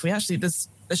fierce and stuff. There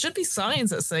should be signs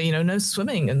that say, no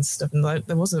swimming and stuff. And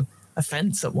there was a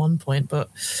fence at one point, but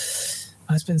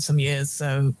it's been some years,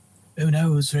 so who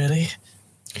knows, really?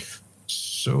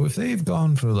 So if they've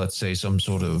gone for, let's say, some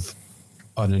sort of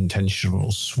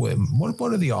unintentional swim, what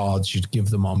are the odds you'd give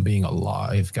them on being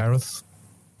alive, Gareth?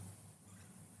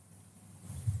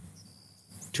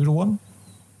 2 to 1?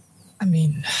 I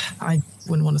mean, I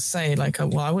wouldn't want to say,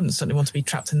 I wouldn't certainly want to be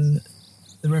trapped in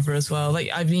the river as well.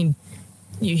 You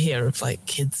hear of,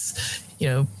 kids,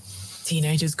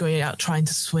 teenagers going out trying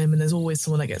to swim, and there's always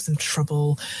someone that gets in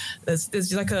trouble.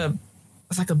 There's like a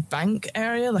it's like a bank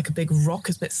area, like a big rock.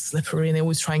 It's a bit slippery, and they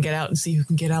always try and get out and see who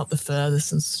can get out the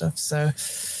furthest and stuff. So,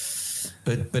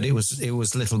 but it was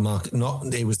little Marcus,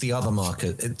 it was the other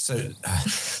Marcus.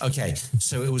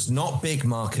 So it was not big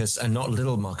Marcus and not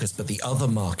little Marcus, but the other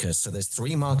Marcus. So there's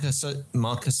three Marcus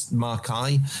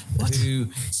Marci who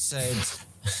said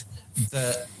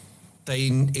that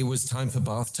it was time for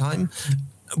bath time.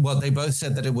 Well, they both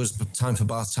said that it was time for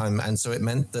bath time, and so it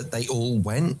meant that they all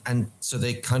went, and so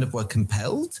they kind of were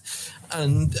compelled,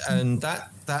 and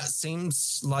that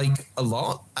seems like a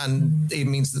lot, and it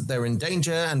means that they're in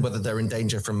danger, and whether they're in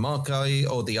danger from Marci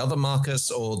or the other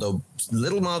Marcus or the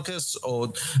little Marcus,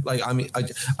 or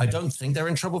I don't think they're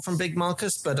in trouble from Big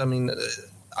Marcus, but I mean,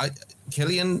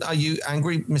 Killian, are you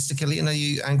angry, Mr. Killian? Are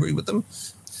you angry with them?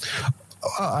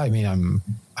 I mean,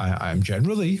 I'm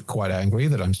generally quite angry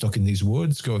that I'm stuck in these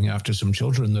woods going after some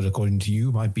children that, according to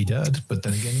you, might be dead. But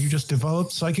then again, you just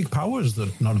developed psychic powers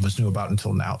that none of us knew about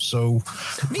until now. So,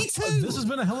 me too. This has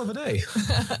been a hell of a day.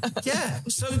 Yeah.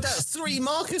 So that's three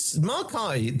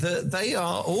Marci that they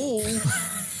are all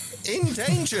in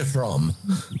danger from.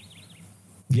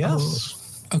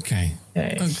 Yes. Okay.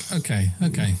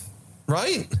 Okay.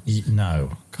 Right? No,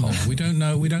 Colin, we don't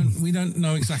know. We don't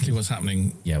know exactly what's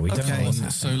happening. Yeah, we don't know what's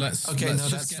happening. So let's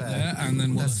just get there, and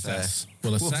then we'll assess.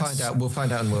 We'll find out. We'll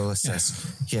find out, and we'll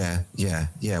assess. Yeah.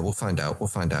 We'll find out.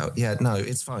 Yeah. No,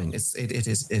 it's fine. It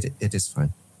is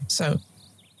fine. So,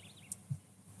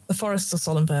 the forests of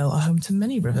Solemn Vale are home to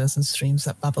many rivers and streams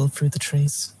that babble through the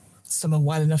trees. Some are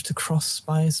wide enough to cross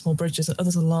by small bridges, and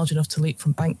others are large enough to leap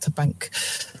from bank to bank.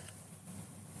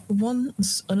 One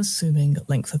unassuming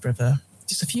length of river,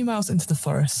 just a few miles into the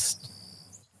forest,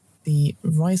 the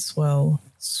Ricewell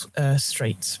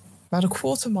Strait, about a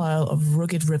quarter mile of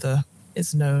rugged river,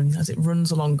 is known as it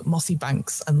runs along mossy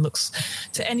banks and looks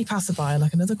to any passerby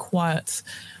like another quiet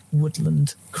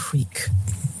woodland creek.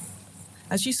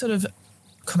 As you sort of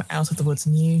come out of the woods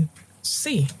and you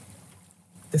see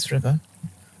this river,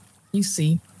 you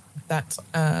see that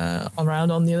around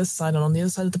on the other side and on the other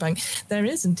side of the bank, there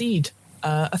is indeed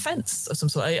a fence of some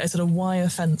sort, a sort of wire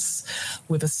fence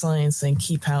with a sign saying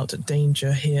 "Keep out,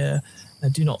 danger here,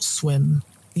 do not swim."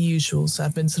 The usuals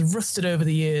have been sort of rusted over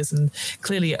the years and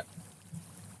clearly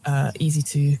easy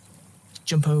to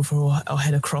jump over or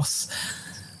head across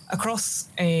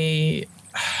a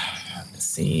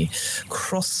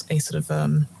sort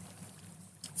of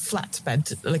flat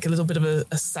bed, like a little bit of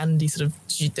a sandy sort of,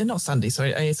 not sandy,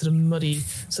 sorry, a sort of muddy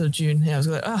sort of dune. Yeah, I was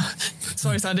like,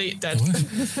 sorry, Sandy, dead.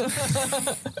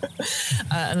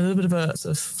 And a little bit of a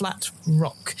sort of flat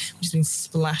rock, which has been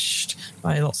splashed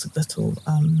by lots of little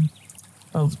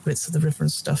bits of the river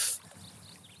and stuff.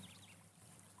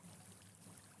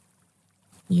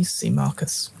 You see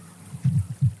Marcus,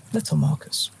 little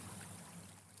Marcus,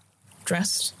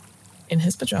 dressed in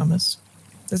his pajamas.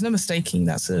 There's no mistaking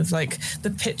that sort of like the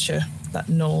picture that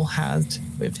Noel had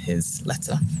with his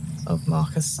letter of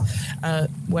Marcus,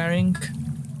 wearing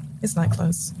his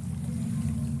nightclothes.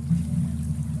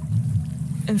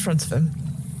 In front of him,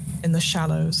 in the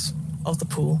shallows of the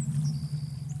pool,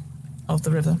 of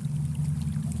the river,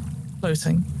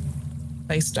 floating,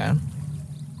 face down.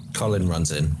 Colin runs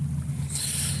in.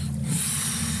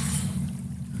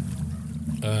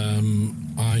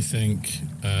 I think,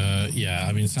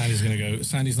 I mean, Sandy's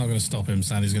not going to stop him.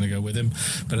 Sandy's going to go with him.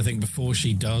 But I think before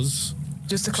she does...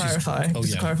 Just to clarify,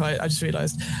 I just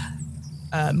realised,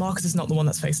 Marcus is not the one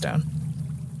that's face down.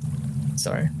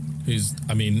 Sorry. Is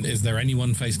there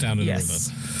anyone face down in the river?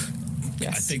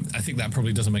 Yes. I think that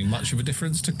probably doesn't make much of a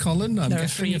difference to Colin. There are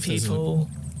three people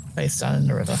face down in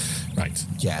the river. Right.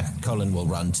 Yeah, Colin will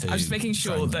run to... I'm just making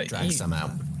sure that drag some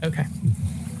out. Okay.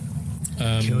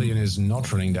 Killian is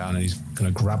not running down, and he's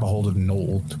going to grab a hold of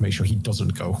Noel to make sure he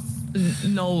doesn't go.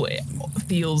 Noel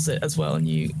feels it as well, and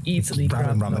you easily grab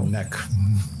him around the neck.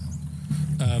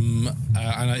 And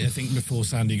I think before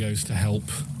Sandy goes to help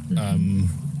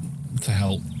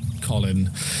Colin,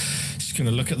 she's going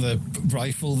to look at the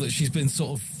rifle that she's been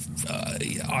sort of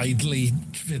idly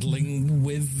fiddling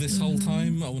with this whole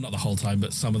time. Well, not the whole time,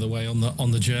 but some of the way on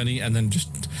the journey, and then just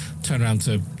turn around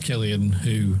to Killian,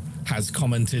 who has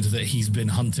commented that he's been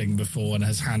hunting before and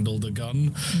has handled a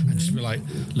gun, and just be like,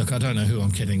 look, I don't know who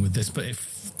I'm kidding with this, but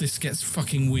if this gets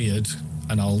fucking weird,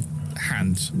 and I'll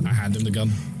hand him the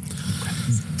gun.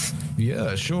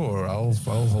 Yeah, sure, I'll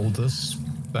hold this.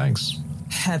 Thanks.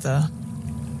 Heather.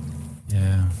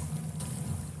 Yeah.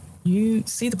 You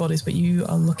see the bodies, but you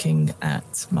are looking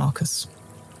at Marcus,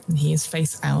 and he is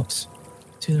face out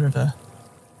to the river,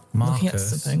 looking at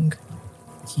something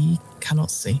he cannot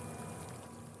see.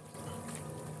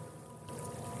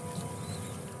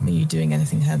 Are you doing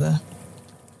anything, Heather?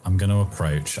 I'm going to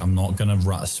approach. I'm not going to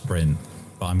rut a sprint,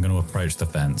 but I'm going to approach the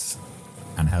fence,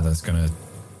 and Heather's going to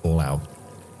call out,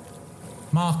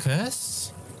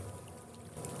 Marcus,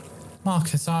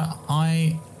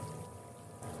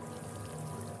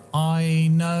 I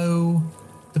know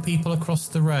the people across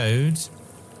the road.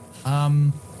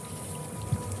 Can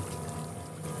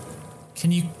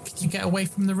you get away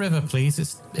from the river, please?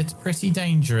 It's pretty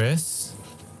dangerous.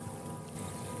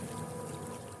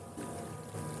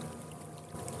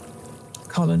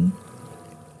 Colin,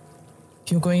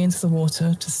 if you're going into the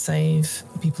water to save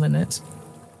the people in it,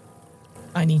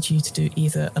 I need you to do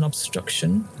either an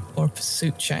obstruction or a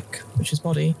pursuit check, which is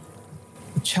body.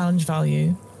 The challenge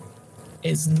value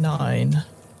is 9.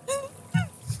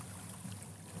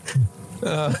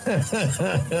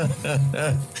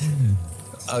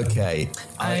 Okay.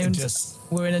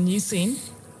 We're in a new scene,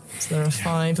 so there are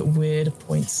 5 weird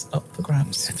points up for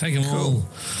grabs. Take them all.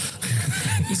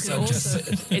 You can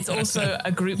it's also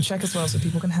a group check as well, so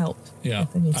people can help. Yeah.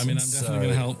 I mean, I'm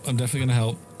definitely going to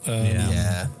help.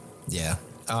 Yeah.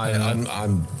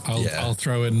 I'll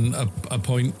throw in a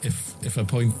point if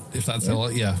that's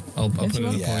all. Yeah, I'll put in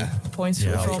a point. Points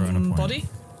from body.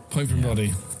 Point from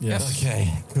body. Yes.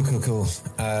 Okay. Cool.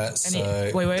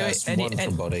 Wait. That's one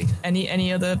from body.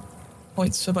 Any other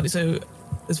points for body? So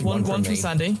there's one from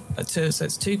Sandy. 2, so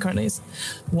it's 2 currently. It's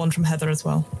 1 from Heather as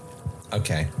well.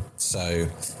 Okay. So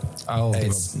I'll do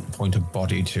a point of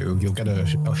body too. You'll get a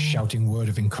shouting word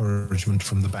of encouragement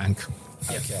from the bank.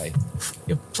 Okay.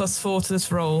 You're +4 to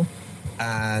this roll.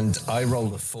 And I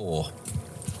rolled a 4.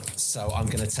 So I'm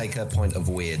going to take a point of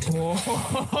weird. 4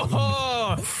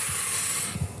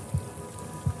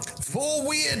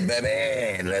 weird,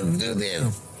 baby. Let's do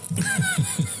this.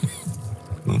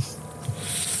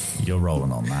 You're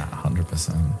rolling on that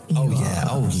 100%.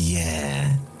 Oh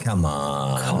yeah. Come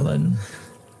on. Colin,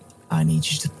 I need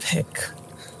you to pick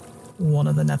one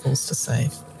of the Nevilles to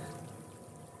save.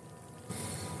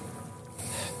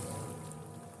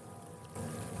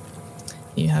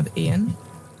 You have Ian,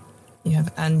 you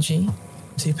have Angie,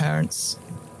 2 parents,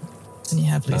 and you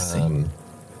have Lucy.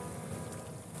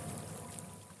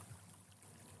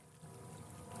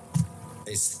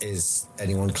 Is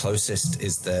anyone closest?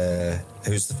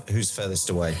 Who's furthest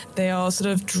away? They are sort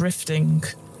of drifting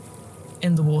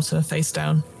in the water, face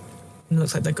down. And it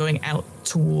looks like they're going out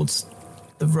towards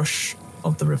the rush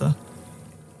of the river.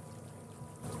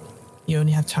 You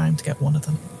only have time to get one of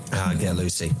them. Get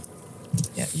Lucy.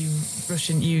 Yeah, you rush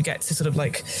in. You get to sort of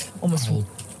like almost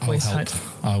waist height.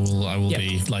 I will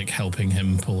be like helping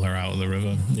him pull her out of the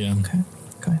river. Yeah. Okay.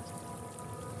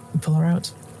 You pull her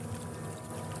out.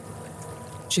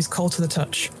 She's cold to the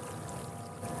touch.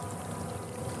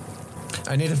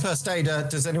 I need a first aid.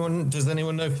 Does anyone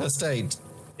know first aid?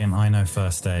 I know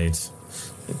first aid.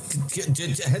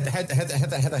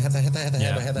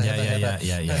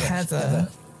 Heather.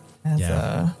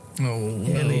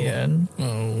 Gillian.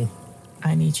 Oh.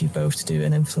 I need you both to do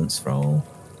an influence roll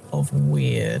of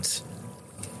weird.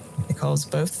 Because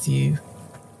both of you,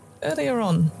 earlier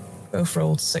on, both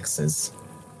rolled 6s.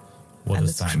 What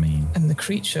does that mean? And the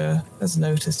creature has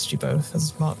noticed you both,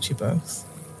 has marked you both.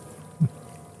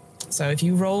 So if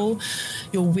you roll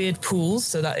your weird pools,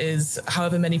 so that is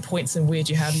however many points in weird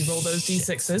you have, you roll those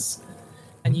d6s,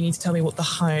 and you need to tell me what the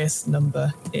highest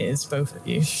number is, both of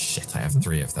you. Shit, I have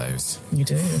 3 of those. You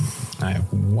do. I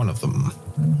have 1 of them.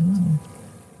 Mm-hmm.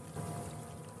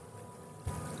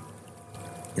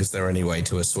 Is there any way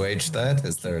to assuage that?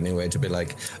 Is there any way to be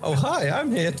like, oh, hi,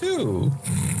 I'm here too?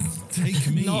 Take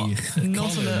me.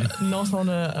 Not on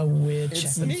a weird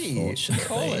check, unfortunately.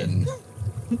 Colin.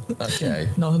 Okay.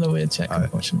 Not on a weird check,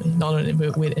 unfortunately. Not on a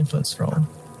weird influence roll.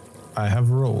 I have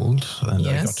rolled, and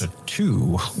I got a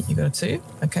 2. You got a 2?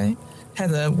 Okay.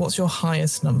 Heather, what's your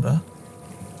highest number?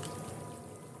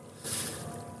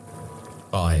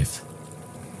 5.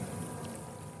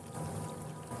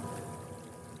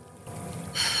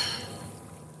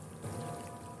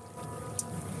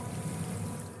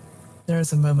 There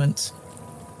is a moment,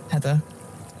 Heather,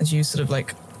 as you sort of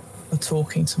like are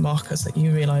talking to Marcus, that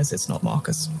you realise it's not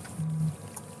Marcus.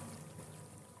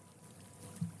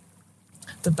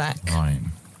 The back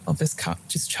of this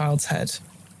child's head,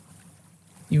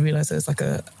 you realise there's like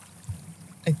a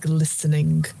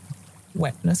glistening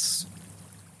wetness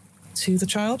to the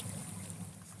child,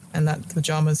 and that the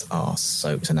pajamas are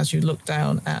soaked. And as you look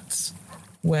down at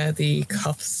where the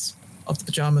cuffs of the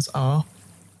pajamas are,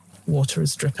 water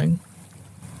is dripping.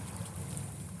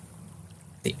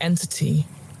 The entity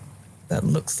that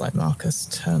looks like Marcus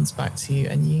turns back to you,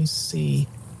 and you see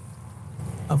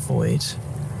a void.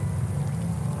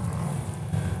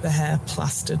 The hair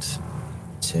plastered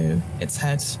to its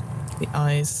head, The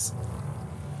eyes,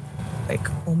 like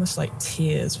almost like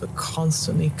tears, but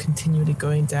constantly, continually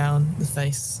going down the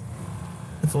face.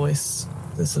 The voice,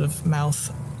 the sort of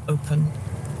mouth open.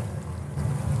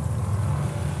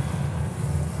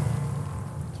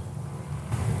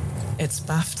 It's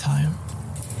bath time.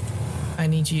 I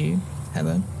need you,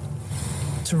 Heather,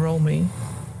 to roll me.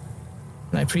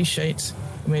 And I appreciate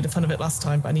we made fun of it last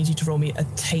time, but I need you to roll me a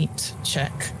taint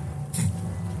check.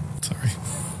 Sorry.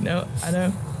 No, I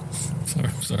know.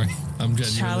 Sorry. I'm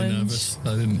genuinely nervous.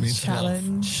 I didn't mean to laugh.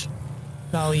 Challenge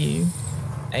value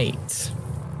 8.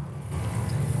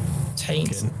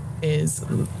 Taint is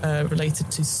related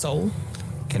to soul.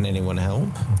 Can anyone help?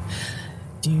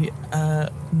 Do you,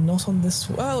 not on this...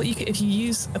 Well, if you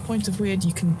use a point of weird,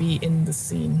 you can be in the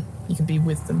scene. You can be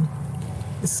with them.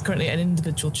 This is currently an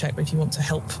individual check, but if you want to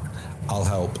help... I'll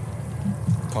help.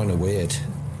 Point of weird.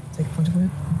 Take a point of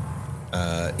weird?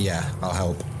 Yeah, I'll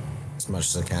help as much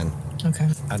as I can. Okay.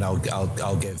 And I'll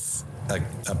give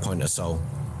a point of soul.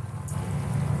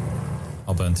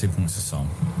 I'll burn 2 points of soul.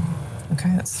 Okay,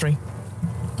 that's 3.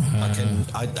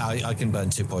 I can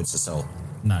burn 2 points of soul.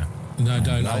 No. No,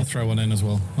 don't. I'll throw one in as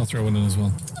well.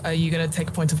 Are you going to take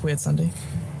a point of weird, Sandy?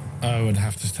 I would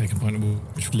have to take a point of weird,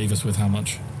 which would leave us with how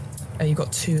much? You've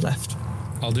got 2 left.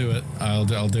 I'll do it. I'll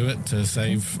do it to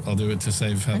save. I'll do it to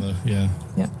save Heather. Yeah.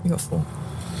 Yeah, you got 4.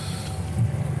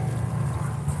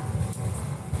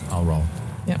 I'll roll.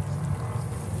 Yeah.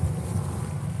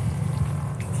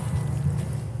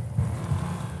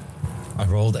 I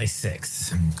rolled a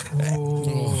 6.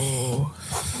 Oh.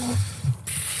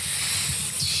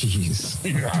 Jeez.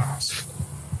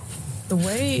 The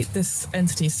way this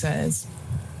entity says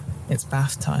it's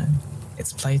bath time,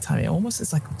 it's playtime, it almost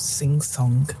is like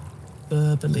sing-song,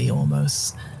 verbally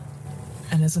almost.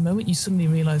 And there's a moment you suddenly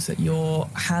realise that your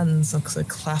hands are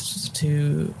clasped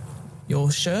to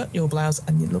your shirt, your blouse,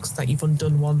 and it looks like you've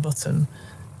undone one button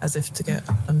as if to get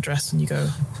undressed, and you go,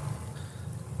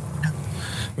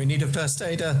 We need a first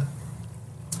aider.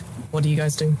 what do you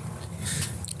guys do?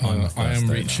 I am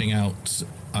reaching out.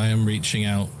 I am reaching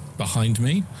out behind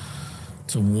me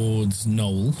towards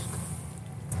Noel,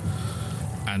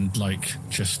 and like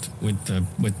just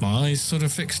with my eyes sort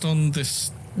of fixed on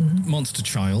this monster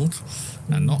child,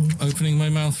 and not opening my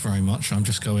mouth very much. I'm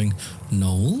just going,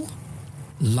 Noel,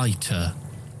 lighter.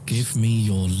 Give me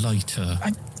your lighter.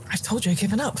 I've told you I've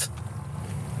given up.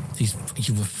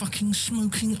 You were fucking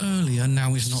smoking earlier.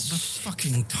 Now is not the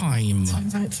fucking time.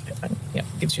 Yeah,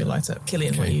 gives you a lighter.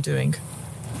 Killian, What are you doing?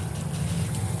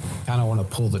 Kind of want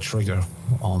to pull the trigger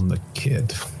on the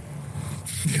kid.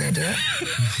 You gonna do it?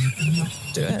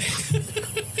 Do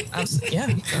it. Yeah,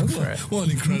 go for it. What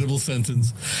an incredible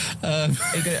sentence. Are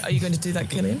you going to do that,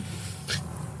 Killian?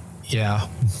 Yeah.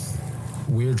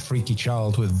 Weird, freaky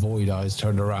child with void eyes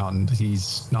turned around.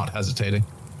 He's not hesitating.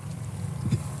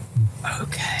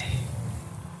 Okay.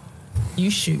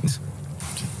 You shoot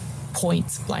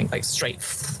point blank, like straight,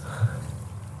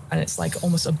 and it's like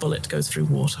almost a bullet goes through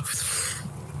water.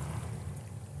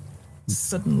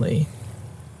 Suddenly,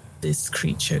 this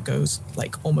creature goes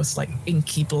like almost like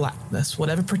inky blackness.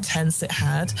 Whatever pretense it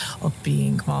had of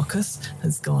being Marcus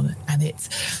has gone, and it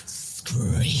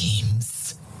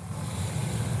screams.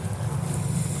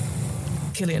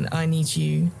 Killian, I need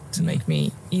you to make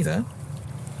me either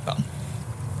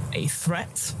a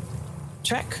threat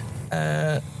check,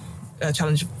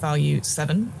 challenge value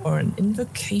 7, or an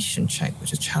invocation check,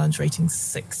 which is challenge rating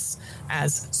 6.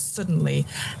 As suddenly,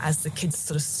 as the kid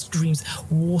sort of screams,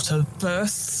 water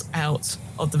bursts out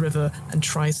of the river and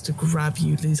tries to grab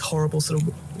you. These horrible sort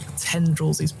of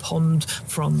tendrils, these pond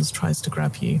fronds tries to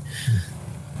grab you.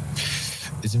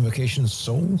 Is invocation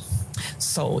soul?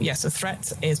 Soul, yes. So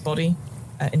threat is body,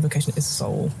 invocation is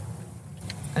soul.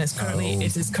 And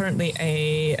it is currently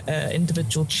a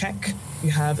individual check.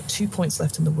 You have 2 points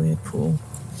left in the weird pool.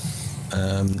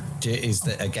 Is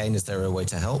there a way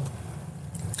to help?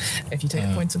 If you take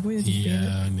a point of weird, you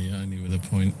only with a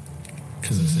point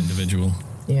because it's individual.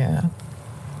 Yeah.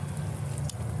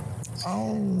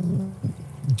 I'll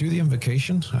do the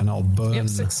invocation and I'll burn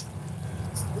 6.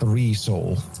 3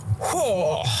 soul.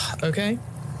 Oh, okay.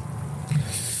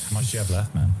 How much do you have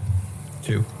left, man?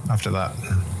 2 after that.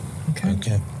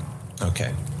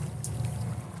 Okay.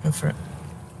 Go for it.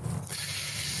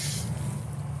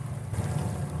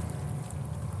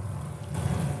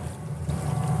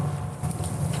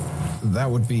 That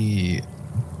would be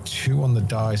 2 on the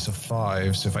dice of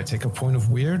 5. So if I take a point of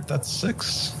weird, that's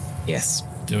 6. Yes.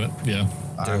 Do it. Yeah.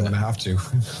 I'm going to have to.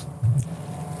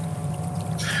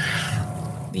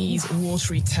 These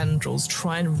watery tendrils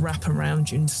try and wrap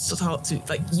around you and start to,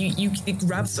 like, it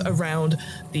wraps around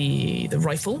the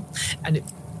rifle, and it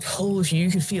pulls you.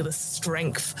 You can feel the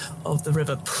strength of the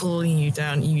river pulling you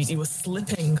down. You were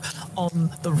slipping on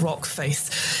the rock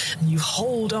face, and you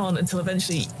hold on until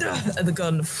eventually the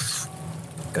gun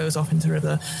goes off into the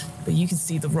river. But you can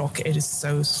see the rock; it is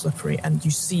so slippery, and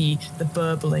you see the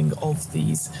burbling of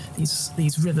these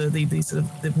river, these sort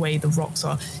of the way the rocks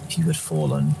are. If you had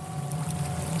fallen,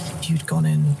 if you'd gone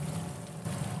in,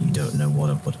 you don't know what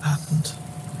would have happened.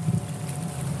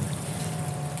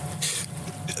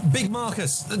 Big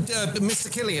Marcus, Mr.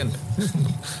 Killian.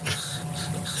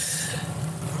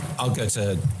 I'll go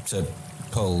to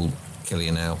pull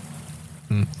Killian out.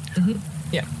 Mm-hmm.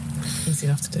 Yeah, easy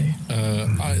enough to do.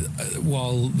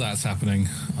 While that's happening,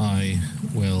 I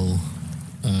will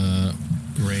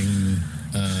bring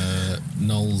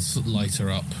Noel's lighter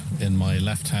up in my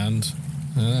left hand.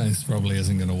 This probably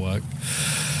isn't going to work.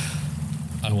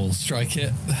 I will strike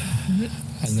it.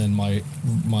 And then my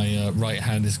right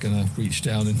hand is going to reach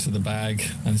down into the bag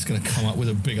and it's going to come up with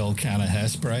a big old can of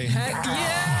hairspray. Heck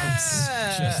yeah!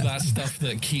 Just that stuff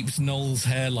that keeps Noel's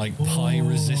hair like pie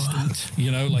resistant.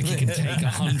 You know, like he can take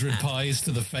 100 pies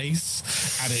to the face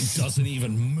and it doesn't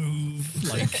even move.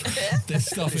 Like this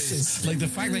stuff is like the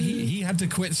fact that he had to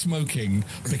quit smoking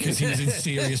because he was in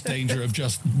serious danger of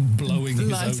just blowing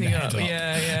his own head up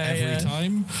every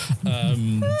time.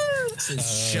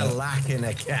 Shellac in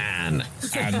a can.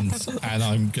 And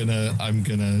I'm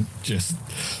gonna just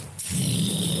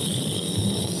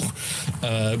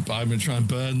I'm gonna try and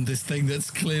burn this thing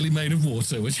that's clearly made of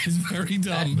water, which is very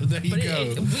dumb. But there you go.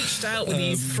 It reached out with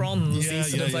these fronds,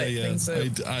 these sort of like things. So.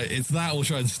 It's that or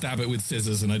try and stab it with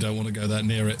scissors, and I don't want to go that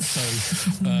near it. So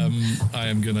I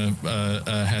am gonna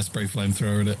hairspray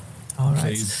flamethrower at it. All right.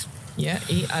 Please. Yeah,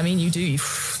 I mean, you do.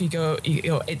 You go.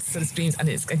 It sort of screams, and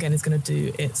it's going to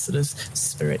do its sort of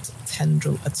spirit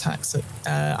tendril attack. So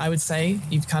I would say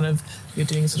you're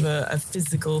doing sort of a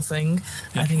physical thing.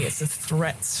 Yeah. I think it's a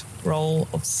threat roll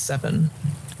of 7.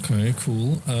 Okay,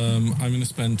 cool. I'm going to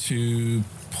spend 2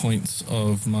 points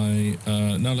of my.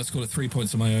 No, let's call it 3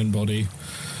 points of my own body.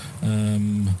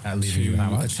 To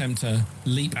attempt to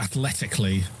leap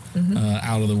athletically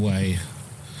out of the way.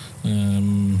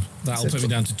 That'll put me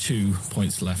down to 2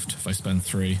 points left if I spend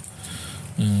 3.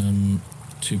 2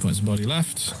 points of body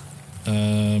left.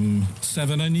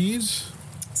 7 I need.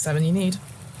 7 you need.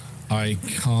 I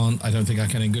don't think I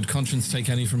can in good conscience take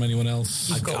any from anyone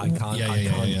else. I can't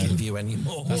give you any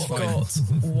more. That's fine. Got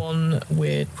 1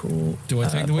 weird pool. Do I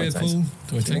take the weird pool?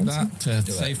 Do I take that to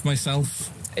save myself?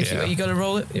 If you got to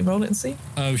roll it and see.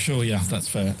 Oh, sure, yeah, that's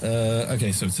fair.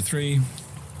 Okay, so it's a 3.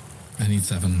 I need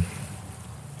 7.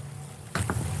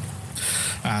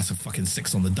 It's a fucking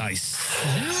 6 on the dice.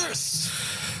 Yes!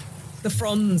 The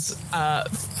fronds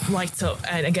light up,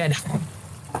 and again,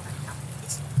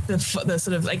 the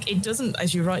sort of like it doesn't,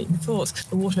 as you rightly thought,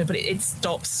 the water, but it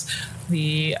stops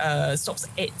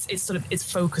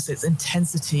its focus, its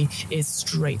intensity is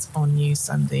straight on you,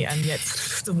 Sandy, and yet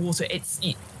the water it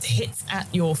hits at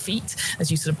your feet as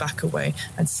you sort of back away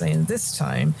and saying, this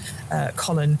time,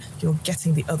 Colin, you're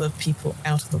getting the other people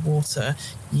out of the water.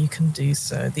 You can do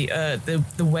so. The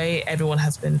way everyone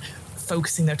has been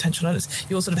focusing their attention on it,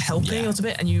 you're sort of helping a little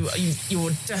bit, and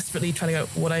you're desperately trying to go,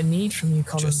 what I need from you,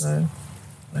 Colin, though.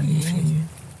 What I need from you.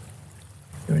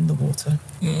 You're in the water.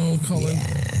 Oh, Colin.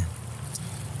 Yeah.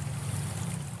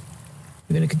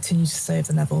 We're going to continue to save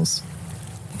the Nevilles.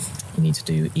 You need to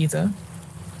do either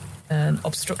an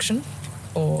obstruction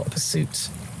or a pursuit.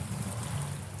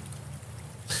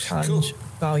 Challenge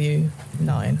value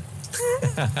 9.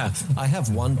 I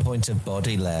have 1 point of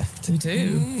body left. You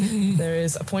do. There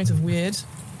is a point of weird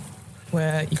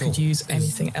where you could use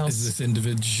anything else. Is this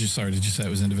individual? Sorry, did you say it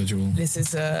was individual? This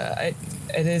is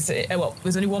well,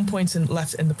 there's only 1 point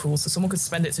left in the pool, so someone could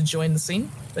spend it to join the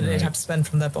scene, but they'd have to spend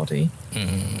from their body.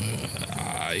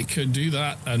 I could do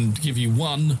that and give you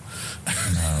 1. No,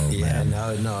 I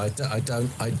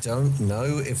don't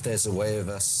know if there's a way of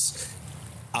us.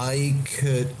 I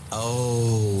could.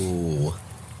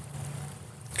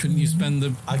 Couldn't you spend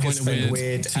the I point could of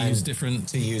weird to use different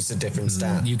to use a different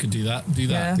stat? You could do that. Do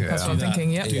that. Yeah, that's what I'm thinking.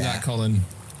 Yeah, do that, Colin.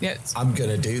 Yeah, I'm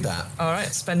gonna do that. All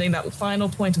right, spending that final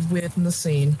point of weird in the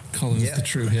scene. Colin's the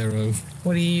true hero.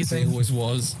 What are you He using? always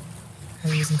was. How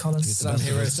are you using Colin? Some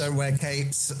heroes don't wear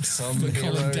capes. Some But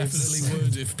heroes Colin definitely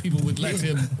would if people would let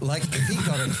him. Like if he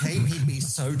got a cape, he'd be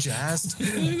so jazzed.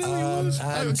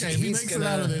 Okay, if he makes it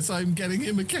out of this, I'm getting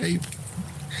him a cape.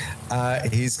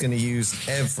 He's going to use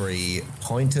every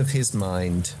point of his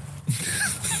mind.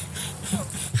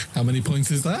 How many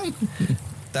points is that?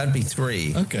 That'd be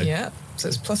 3. Okay. Yeah. So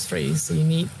it's +3. So you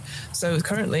need. So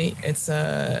currently it's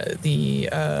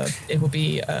it will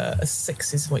be a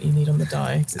 6 is what you need on the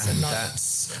die. It's a 9.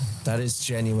 That is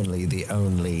genuinely the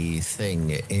only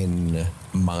thing in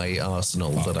my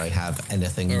arsenal that I have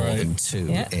anything more than 2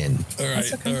 in. All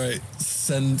right, okay. All right.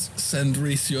 Send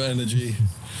Reese your energy.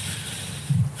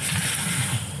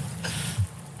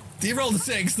 You rolled a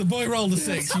 6. The boy rolled a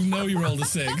 6. You know you rolled a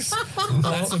 6.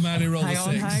 That's a man who rolled a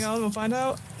 6. Hang on, we'll find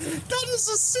out. That is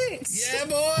a 6. Yeah,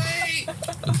 boy.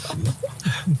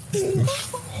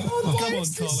 Come on, Colin.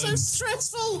 This is so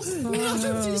stressful. None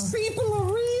of these people are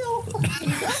real.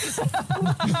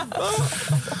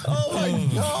 Oh my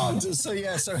god!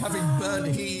 So having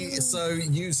burned,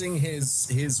 using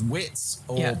his wits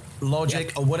or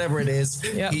logic or whatever it is,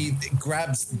 he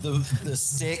grabs the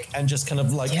stick and just kind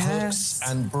of like hooks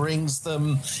and brings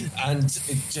them, and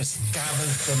it just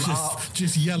gathers them up.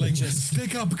 Just yelling,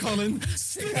 stick up, Colin!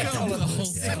 Stick up, Colin! The whole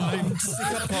time.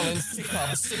 Stick up, Colin! Stick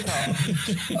up! Stick up!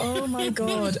 Oh my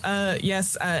god!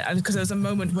 Yes, because there was a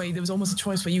moment where there was almost a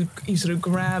choice where you sort of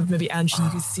grab maybe Ange, and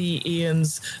you can see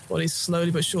Ian's body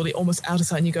slowly but surely almost out of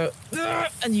sight, and you go,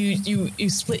 and you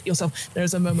split yourself.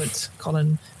 There's a moment,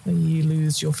 Colin, when you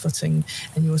lose your footing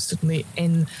and you're suddenly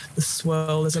in the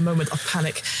swirl. There's a moment of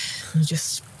panic, and you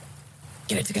just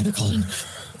get it together, Colin.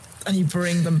 And you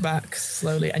bring them back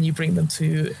slowly, and you bring them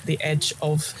to the edge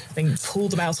of things, pull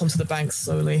them out onto the bank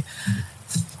slowly.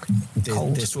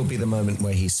 This will be the moment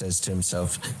where he says to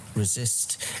himself,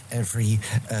 resist every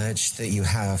urge that you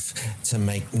have to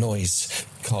make noise,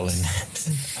 Colin.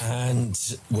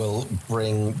 And we'll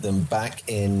bring them back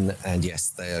in, and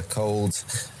yes, they are cold.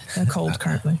 They're cold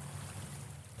currently.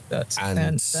 But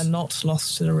they're not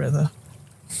lost to the river.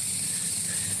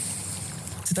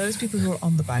 To those people who are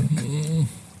on the bank,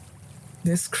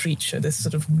 this creature, this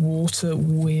sort of water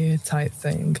weird type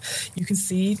thing, you can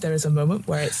see there is a moment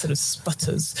where it sort of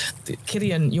sputters.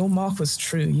 Killian, your mark was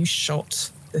true. You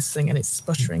shot this thing and it's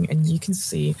sputtering, and you can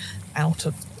see out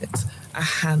of it a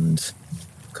hand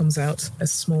comes out, a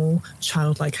small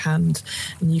childlike hand,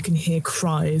 and you can hear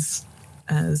cries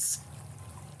as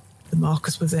the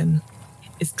Marcus within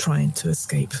is trying to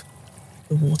escape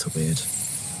the water weird.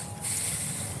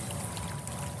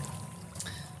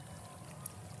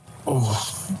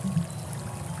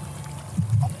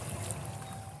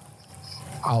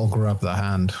 I'll grab the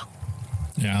hand.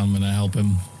 Yeah, I'm gonna help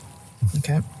him.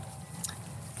 Okay.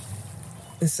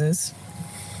 This is.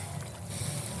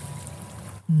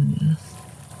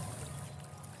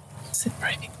 Is it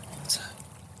raining water?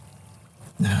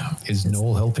 No. Is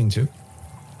Noel helping too?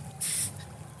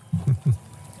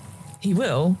 He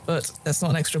will, but that's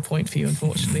not an extra point for you,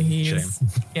 unfortunately. He is.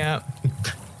 Yeah.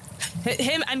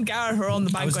 Him and Gareth are on the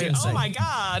bank going, oh my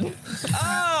god!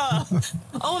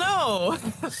 Oh no!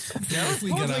 Yeah, if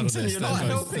we get out of this, you're not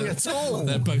helping at all.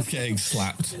 They're both getting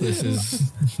slapped. This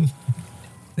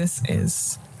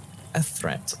is a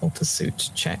threat or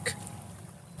pursuit check.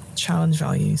 Challenge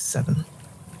value 7.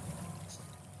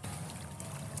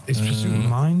 Is pursuit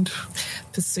mind?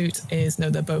 Pursuit is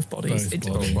they're both bodies.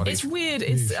 Both bodies. It's weird.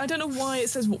 I don't know why it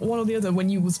says one or the other when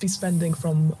you will be spending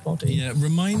from body. Yeah,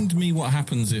 remind me what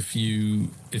happens if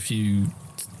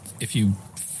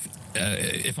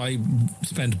I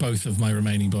spend both of my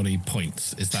remaining body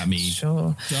points. Is that me?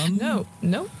 Sure. Done? No,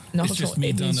 not it's at just all. me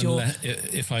It done.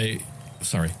 means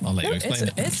Sorry, I'll let you explain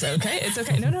it. It's okay. It's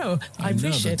okay. No. I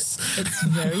appreciate it. It's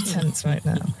very tense right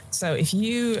now. So if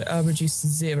you reduce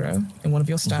 0 in one of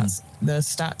your stats, the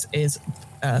stat is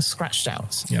scratched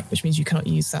out, which means you cannot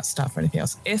use that stat for anything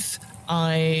else. If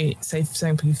I say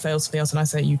something you fail something else and I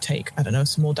say you take, I don't know,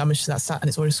 some more damage to that stat and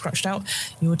it's already scratched out,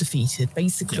 you're defeated.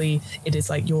 Basically, it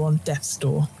is like you're on death's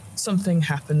door. Something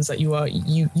happens that you are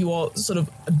sort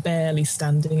of barely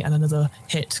standing, and another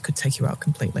hit could take you out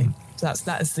completely. So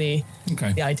that is the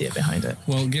idea behind it.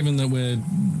 Well, given that we're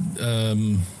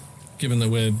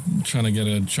trying to get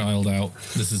a child out,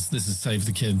 this is save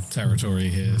the kid territory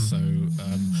here. So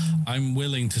I'm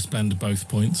willing to spend both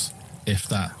points. If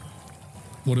that,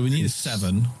 what do we need?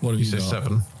 7. What have you got?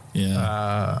 7.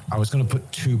 Yeah. I was going to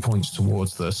put 2 points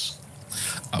towards this.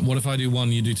 What if I do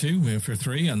 1, you do 2? We're for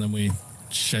 3, and then we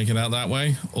shake it out that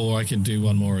way, or I could do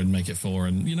 1 more and make it 4.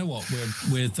 And you know what?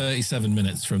 We're 37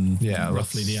 minutes from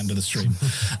roughly the end of the stream.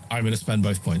 I'm going to spend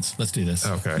both points. Let's do this.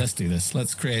 Okay. Let's do this.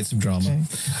 Let's create some drama. Okay.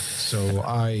 So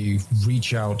I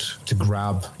reach out to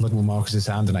grab little Marcus's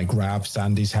hand, and I grab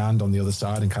Sandy's hand on the other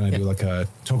side and kind of do like a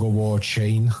tug of war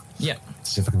chain. Yeah.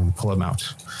 See if I can pull him out.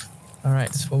 All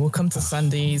right. Well, we'll come to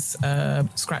Sandy's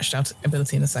scratched out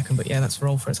ability in a second, but let's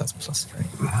roll for it. That's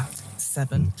 +3.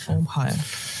 7 or higher.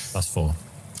 +4.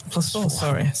 +4.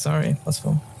 Sorry.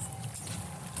 +4.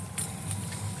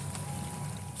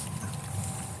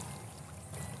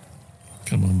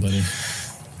 Come on, buddy.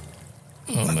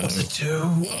 Oh, no. That's a 2.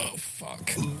 Oh,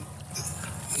 fuck.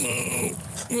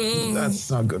 No. That's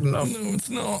not good enough. No, it's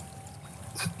not.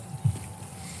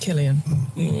 Killian,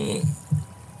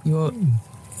 you're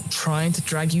trying to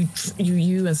drag you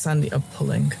and Sandy are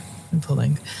pulling,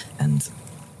 and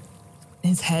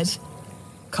his head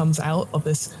comes out of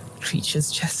this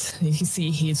creature's chest. You can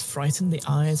see he is frightened, the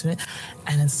eyes of it,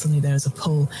 and then suddenly there is a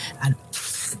pull, and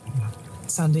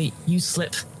Sandy, you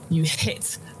slip, you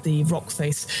hit the rock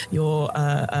face, your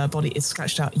body is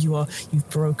scratched out. You've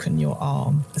broken your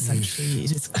arm. Essentially,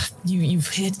 it is you've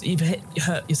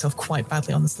hurt yourself quite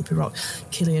badly on the slippery rock.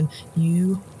 Killian,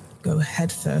 you go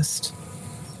head first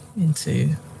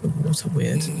into the water.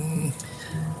 Weird.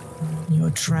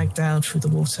 You're dragged down through the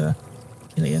water.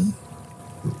 Killian,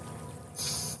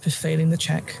 for failing the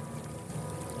check,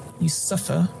 you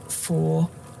suffer 4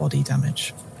 body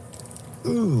damage.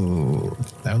 Ooh,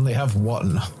 I only have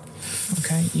 1.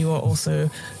 Okay, you are also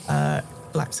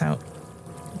blacked out.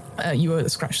 You are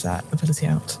scratched that ability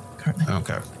out currently.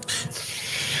 Okay.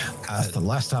 That's the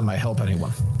last time I help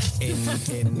anyone. In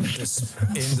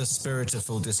the spirit of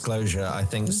full disclosure, I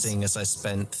think seeing as I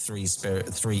spent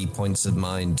 3 points of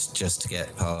mind just to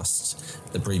get past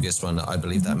the previous one, I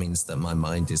believe that means that my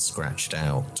mind is scratched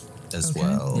out as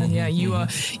well. Yeah, you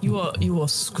are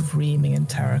screaming in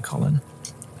terror, Colin.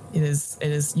 It is.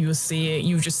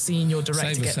 You've just seen your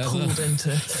director get pulled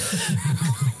into.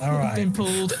 All right. Been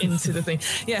pulled into the thing.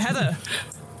 Yeah, Heather,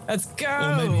 let's go.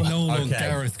 Or maybe Noel or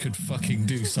Gareth could fucking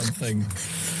do something.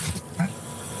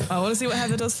 I want to see what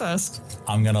Heather does first.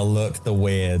 I'm going to look the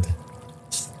weird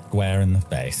square in the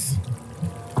face.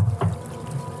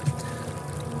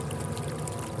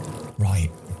 Right.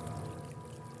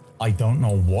 I don't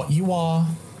know what you are,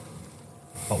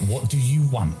 but what do you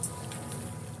want?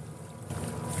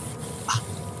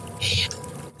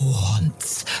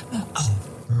 Want a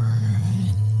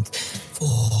friend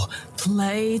for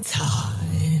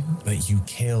playtime. But you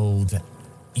killed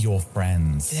your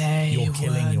friends. You're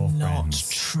killing your not friends.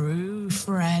 True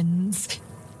friends.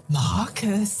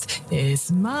 Marcus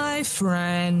is my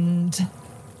friend.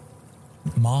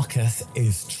 Marcus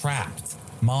is trapped.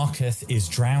 Marcus is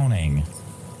drowning.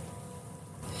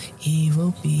 He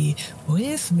will be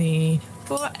with me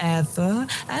forever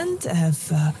and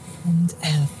ever and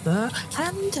ever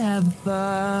and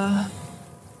ever.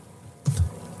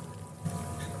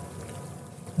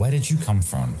 Where did you come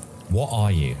from? What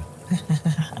are you?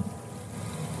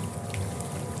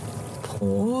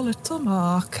 Poor little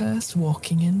Marcus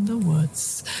walking in the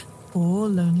woods. Poor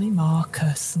lonely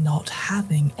Marcus not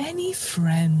having any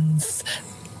friends.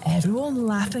 Everyone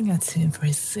laughing at him for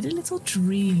his silly little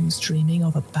dreams, dreaming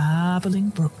of a babbling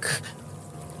brook.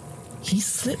 He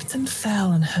slipped and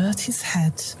fell and hurt his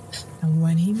head. And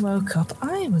when he woke up,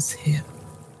 I was here.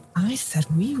 I said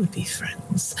we would be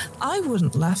friends. I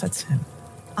wouldn't laugh at him.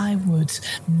 I would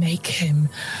make him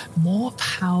more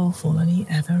powerful than he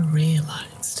ever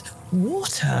realized.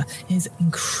 Water is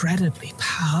incredibly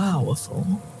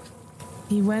powerful.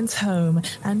 He went home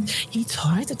and he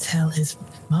tried to tell his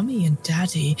mummy and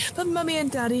daddy, but mummy and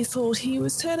daddy thought he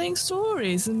was telling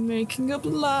stories and making up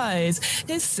lies.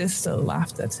 His sister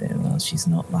laughed at him. Well, she's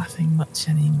not laughing much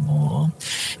anymore.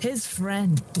 His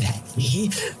friend Becky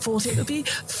thought it would be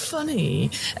funny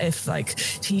if,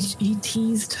 he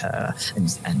teased her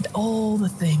and all the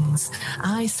things.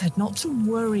 I said not to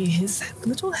worry his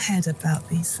little head about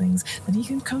these things, that he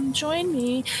can come join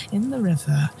me in the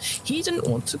river. He didn't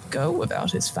want to go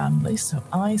without his family, so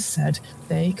I said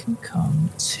they can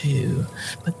come too.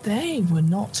 But they were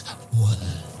not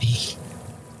worthy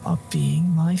of being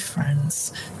my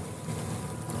friends.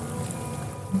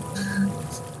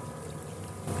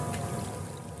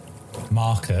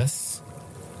 Marcus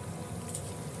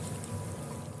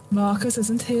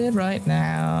isn't here right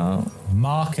now.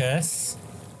 Marcus,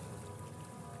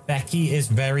 Becky is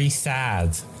very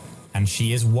sad and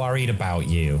she is worried about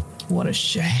you. What a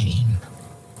shame.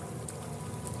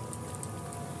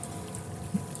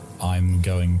 I'm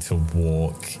going to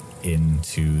walk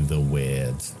into the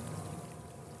weird.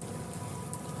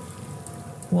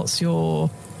 What's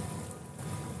your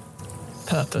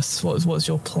purpose? What's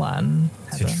your plan,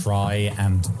 Heather? To try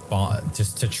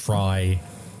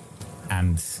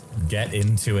and get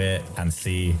into it and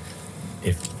see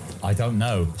if, I don't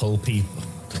know, pull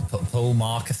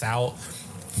Marcus out,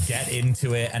 get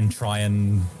into it and try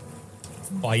and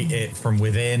fight it from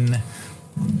within.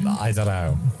 I don't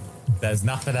know. There's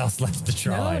nothing else left to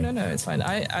try. No, it's fine.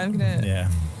 I'm going to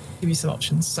give you some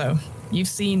options. So you've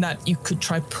seen that you could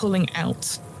try pulling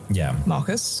out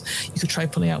Marcus. You could try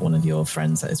pulling out one of your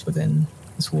friends that is within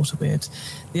this water weird.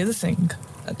 The other thing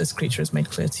that this creature has made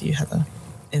clear to you, Heather,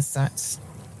 is that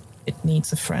it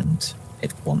needs a friend.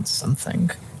 It wants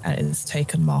something, and it has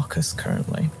taken Marcus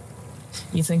currently.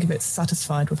 You think if it's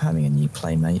satisfied with having a new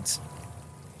playmate,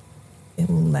 it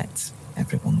will let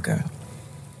everyone go.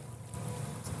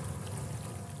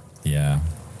 Yeah.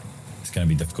 It's going to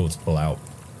be difficult to pull out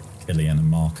Killian and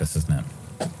Marcus, isn't it?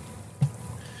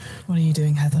 What are you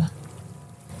doing, Heather?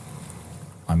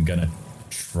 I'm going to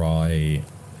try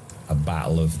a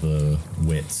battle of the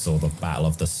wits or the battle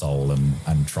of the soul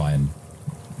and try and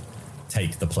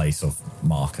take the place of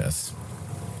Marcus.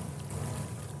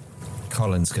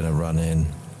 Colin's going to run in.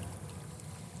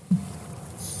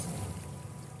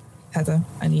 Heather,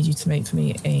 I need you to make for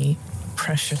me a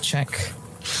pressure check.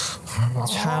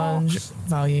 Challenge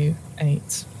value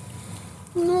 8.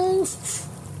 No.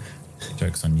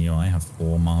 Joke's on you, I have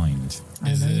 4 mind.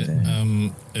 Is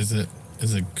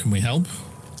it, can we help?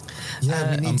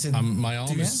 Yeah, we need to. My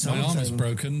arm is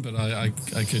broken, but I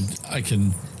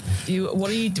can.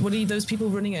 What are those people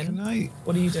running in?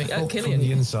 What are you doing? Killian. From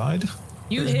the inside.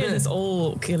 You hear this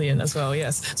all Killian as well,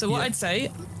 yes. So what I'd say,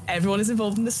 everyone is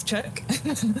involved in this check.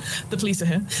 The police are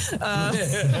here.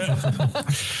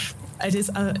 It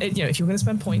is, if you're going to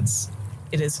spend points,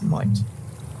 it is mind.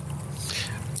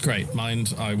 Great,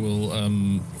 mind. I will.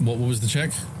 What was the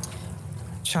check?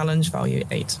 Challenge value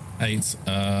 8. 8.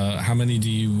 How many do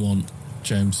you want,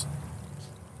 James?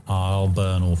 I'll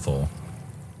burn all 4.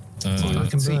 I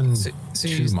can burn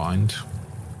 2 mind.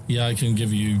 Yeah, I can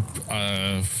give you.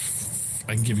 I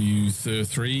can give you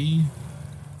 3,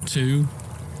 2.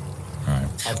 All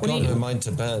right. I've got no mind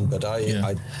to burn, but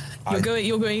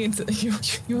You're going into.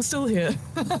 You're still here.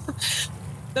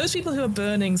 Those people who are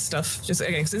burning stuff, just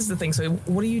again, because this is the thing. So,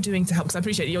 what are you doing to help? Because I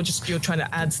appreciate you're trying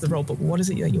to add to the role, but what is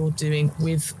it that you're doing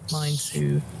with mind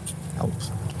to help?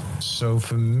 So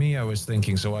for me, I was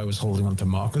thinking. So I was holding on to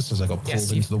Marcus as I got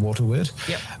pulled into the water weird.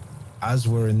 Yep. As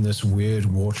we're in this weird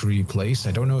watery place,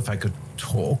 I don't know if I could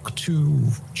talk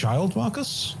to child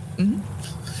Marcus. Mm-hmm.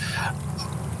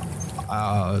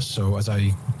 So as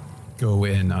I go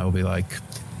in, I'll be like,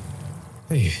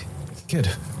 "Hey, kid,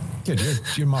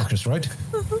 you're Marcus, right?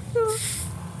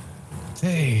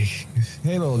 Hey,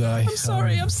 little guy. I'm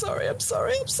sorry.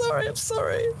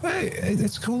 Hey,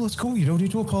 it's cool. You don't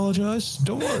need to apologize.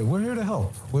 Don't worry. We're here to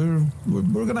help. We're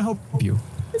gonna help you.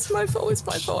 It's my fault.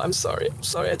 I'm sorry.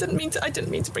 I didn't mean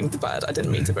to bring the bad. I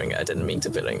didn't mean to bring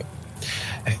it.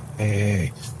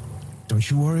 Hey, don't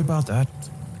you worry about that.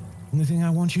 Only thing I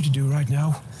want you to do right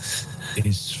now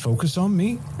is focus on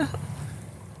me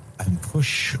and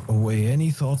push away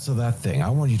any thoughts of that thing. I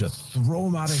want you to throw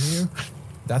them out of here.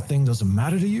 That thing doesn't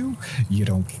matter to you. You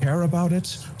don't care about it.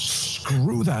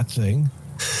 Screw that thing.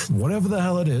 Whatever the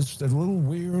hell it is, that little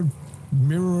weird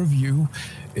mirror of you,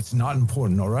 it's not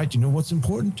important, all right? You know what's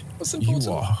important? What's important?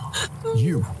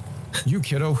 You are. You,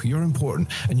 kiddo, you're important.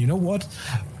 And you know what?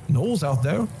 Noel's out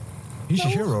there. He's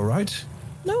your hero, right?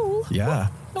 No. Yeah.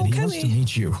 No, and he Kelly. wants to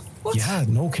meet you. What? Yeah,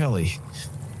 no Kelly.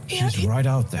 He's right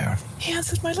out there. He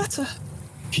answered my letter.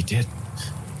 He did.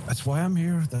 That's why I'm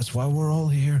here. That's why we're all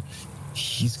here.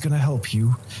 He's going to help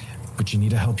you, but you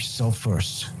need to help yourself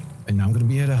first. And I'm going to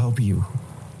be here to help you.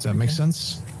 Does that make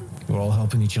sense? We're all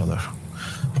helping each other.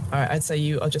 All right, I'd say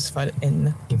you are justified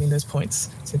in giving those points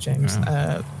to James.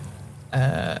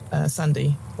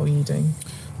 Sandy, what are you doing?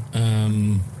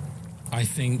 I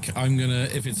think I'm gonna,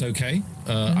 if it's okay,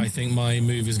 I think my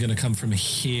move is gonna come from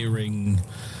hearing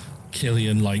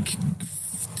Killian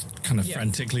kind of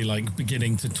frantically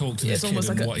beginning to talk to this kid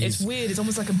and what he's... It's weird. It's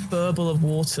almost like a burble of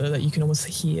water that you can almost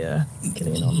hear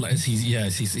Killian on.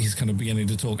 He's kind of beginning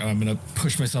to talk, and I'm going to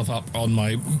push myself up on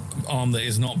my arm that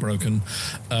is not broken,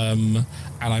 and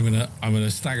I'm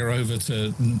gonna stagger over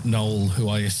to Noel, who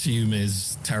I assume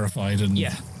is terrified and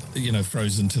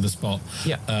frozen to the spot.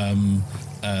 Yeah. And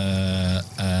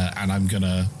I'm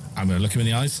gonna look him in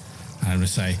the eyes, and I'm gonna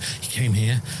say, he came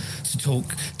here to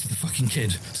talk to the fucking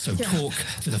kid. So talk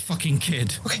to the fucking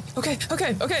kid. Okay.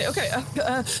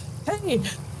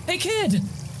 Hey, kid.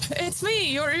 It's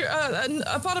me. You're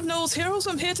a part of Noel's Heroes.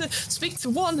 I'm here to speak to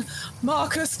one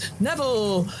Marcus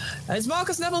Neville. Is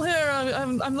Marcus Neville here?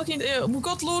 I'm looking. We've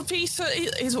got Lord Peter.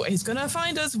 He's gonna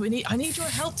find us. I need your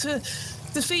help to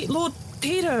defeat Lord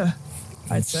Peter.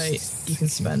 I'd say you can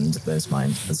spend those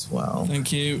mind as well.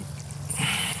 Thank you.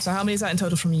 So how many is that in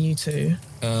total from you two?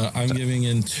 I'm giving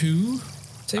in 2.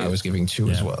 I was giving 2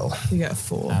 as well. You get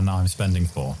 4. And I'm spending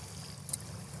 4.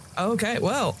 Okay,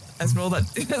 well, let's roll that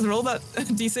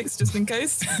D6 just in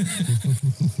case.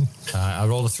 I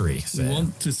rolled a 3. So. You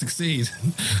want to succeed.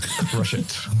 Crush it.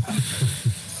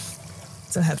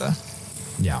 So Heather.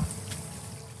 Yeah.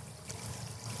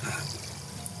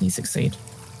 You succeed.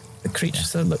 The creature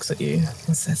sort of looks at you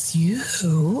and says,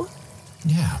 "You?"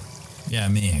 Yeah,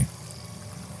 me.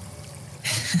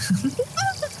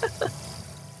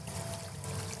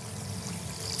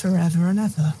 Forever and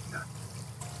ever.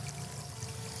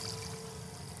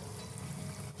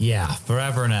 Yeah,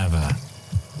 forever and ever.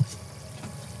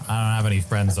 I don't have any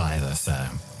friends either, so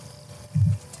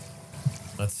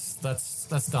let's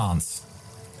dance.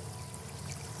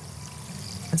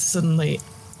 And suddenly,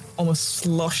 almost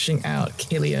sloshing out,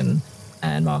 Killian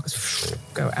and Marcus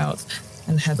go out,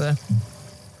 and Heather.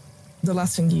 The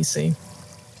last thing you see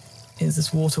is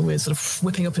this water whiz sort of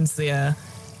whipping up into the air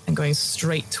and going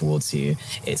straight towards you.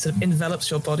 It sort of envelops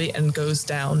your body and goes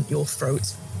down your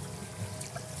throat.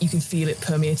 You can feel it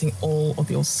permeating all of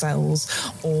your cells,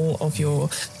 all of your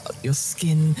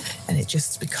skin, and it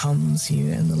just becomes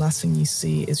you. And the last thing you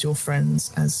see is your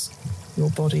friends as your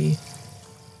body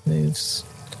moves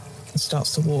and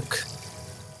starts to walk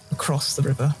across the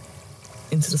river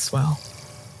into the swell.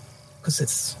 Because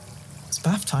it's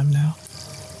bath time now.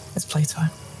 It's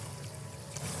playtime.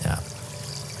 Yeah.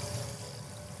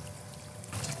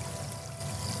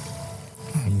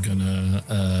 I'm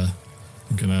gonna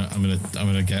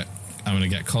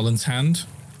get Colin's hand.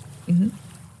 Mm-hmm.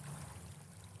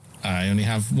 I only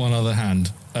have one other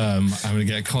hand. I'm gonna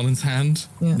get Colin's hand.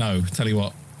 Yeah. No, tell you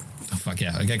what. Oh, fuck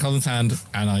yeah! I get Colin's hand,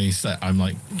 and I'm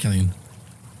like, Killian,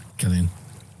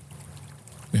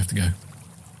 we have to go.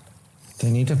 They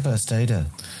need a first aider.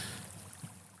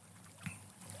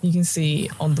 You can see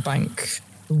on the bank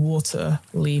the water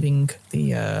leaving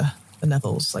the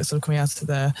Nevils, like sort of coming out of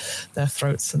their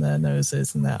throats and their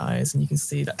noses and their eyes, and you can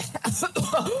see that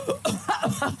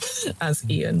as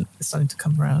Ian is starting to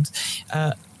come around.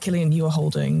 Killian, you are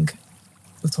holding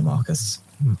little Marcus.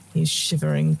 He's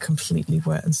shivering, completely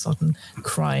wet and sodden,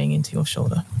 crying into your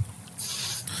shoulder.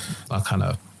 I'll kind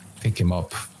of pick him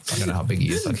up. I don't know how big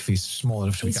he is. Like if he's small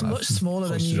enough to be He's kind much of smaller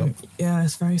than hoisted you. up. Yeah,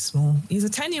 it's very small. He's a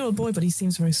 10-year-old boy, but he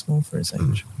seems very small for his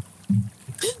age.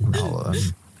 And I'll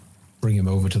bring him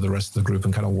over to the rest of the group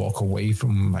and kind of walk away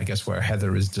from, I guess, where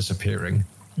Heather is disappearing.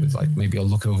 With like maybe a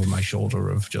look over my shoulder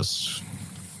of just,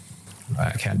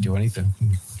 I can't do anything.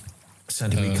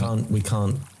 Sandy, we can't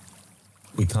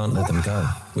let them go.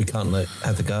 We can't let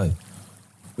Heather go.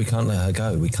 We can't let her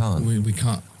go. We can't. We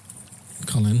can't.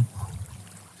 Colin,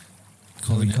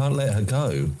 We can't let her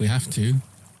go. we have to.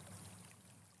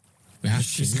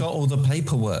 She's got all the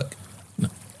paperwork. No,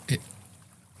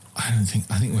 I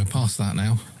think we're past that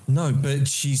now. No, but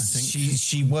she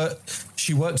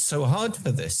worked so hard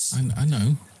for this. I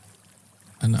know.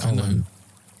 I know.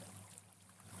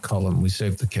 Colin, we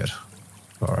saved the kid.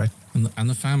 All right. And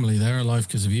the family, they're alive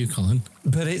because of you, Colin.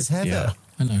 But it's Heather. Yeah.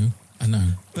 I know.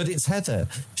 But it's Heather.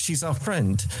 She's our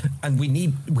friend, and we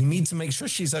need to make sure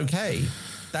she's okay.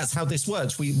 That's how this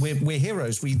works. We're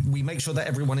heroes. We make sure that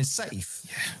everyone is safe.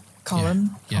 Yeah.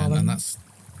 Colin. Yeah, Colin. and that's...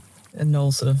 And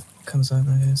Noel sort of comes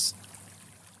over and goes,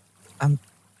 I'm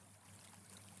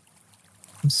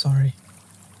sorry.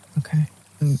 Okay.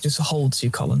 And just holds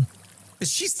you, Colin. But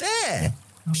she's there.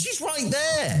 She's right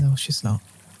there. No, she's not.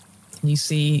 And you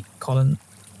see Colin,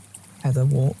 Heather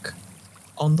walk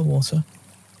on the water,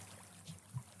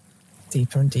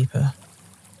 deeper and deeper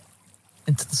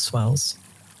into the swells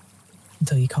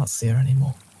until you can't see her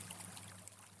anymore.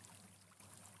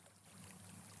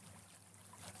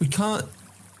 We can't.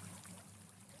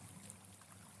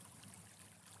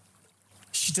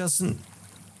 She doesn't.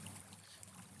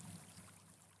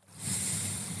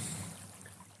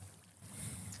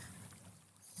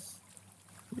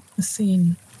 The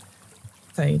scene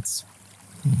fades.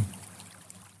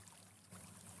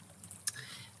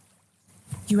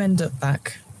 You end up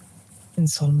back in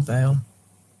Solemn Vale.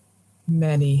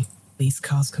 Many police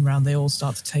cars come around. They all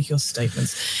start to take your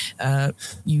statements.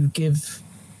 You give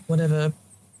whatever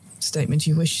statement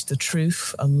you wish, the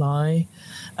truth, a lie.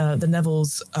 The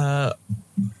Nevils,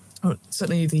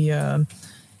 certainly the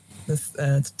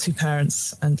two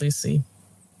parents and Lucy,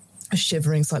 are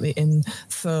shivering slightly in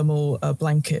thermal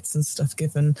blankets and stuff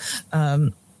given.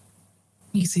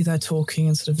 You see they're talking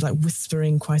and sort of like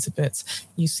whispering quite a bit.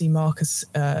 You see Marcus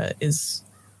is,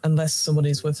 unless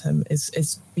somebody's with him,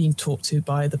 is being talked to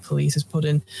by the police, is put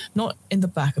in, not in the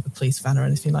back of a police van or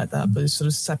anything like that, but is sort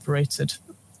of separated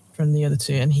from the other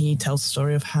two. And he tells the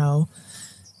story of how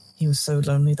he was so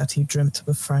lonely that he dreamt of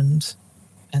a friend,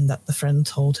 and that the friend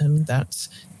told him that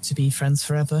to be friends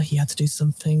forever, he had to do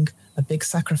something, a big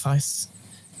sacrifice.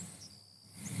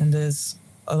 And there's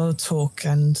a lot of talk,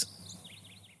 and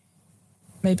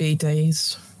maybe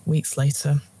days, weeks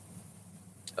later,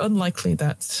 unlikely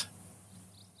that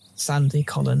Sandy,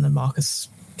 Colin, and Marcus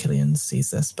Killian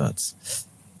sees this, but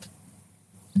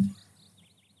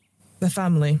the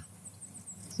family,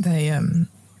 they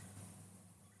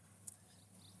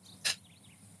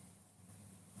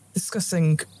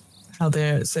discussing how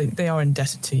they are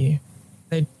indebted to you.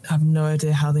 They have no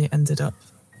idea how they ended up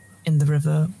in the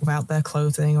river without their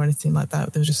clothing or anything like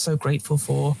that. They were just so grateful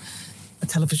for a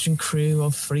television crew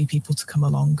of 3 people to come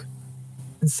along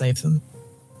and save them.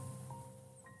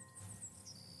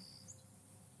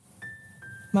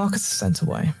 Marcus is sent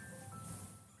away.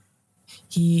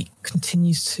 He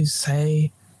continues to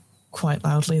say quite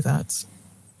loudly that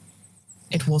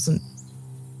it wasn't...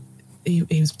 He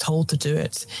was told to do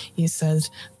it. He said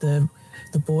the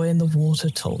boy in the water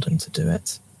told him to do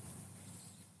it.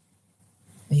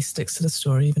 And he sticks to the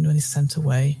story even when he's sent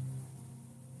away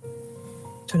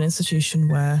to an institution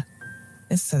where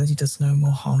it's said that he does no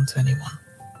more harm to anyone.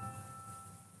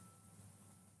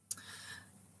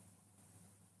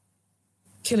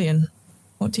 Killian,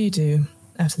 what do you do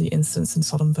after the incidents in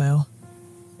Solemn Vale?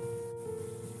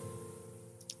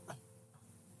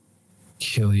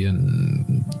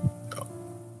 Killian,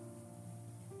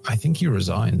 I think he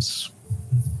resigns.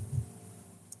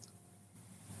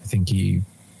 I think he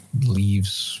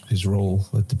leaves his role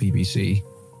at the BBC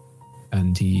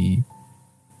and he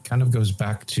kind of goes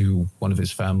back to one of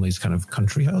his family's kind of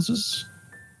country houses.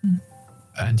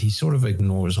 And he sort of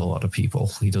ignores a lot of people.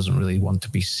 He doesn't really want to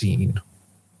be seen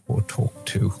or talked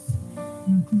to.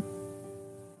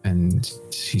 And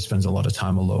he spends a lot of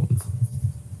time alone.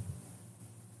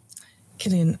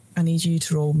 Killian, I need you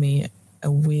to roll me a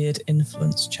weird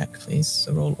influence check, please.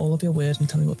 So roll all of your weird and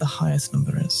tell me what the highest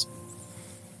number is.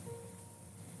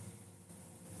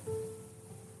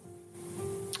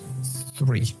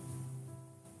 3.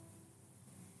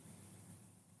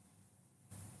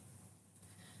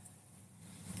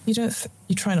 You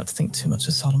try not to think too much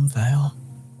of Solemn Vale.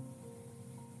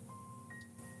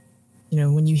 You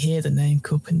know, when you hear the name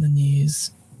come up in the news,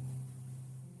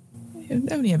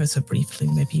 only ever so briefly,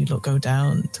 maybe you go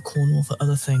down to Cornwall for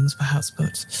other things, perhaps,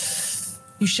 but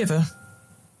you shiver.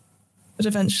 But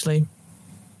eventually,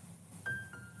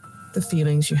 the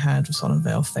feelings you had with Solemn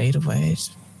Vale fade away. It's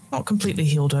not completely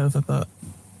healed over, but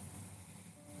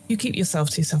you keep yourself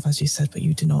to yourself, as you said, but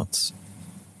you do not.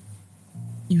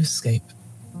 You escape,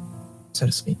 so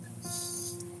to speak.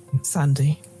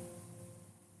 Sandy.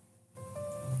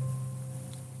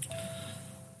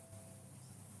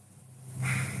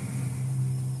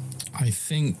 I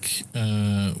think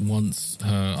once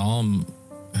her arm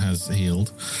has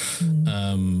healed,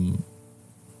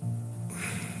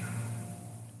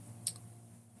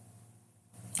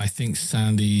 I think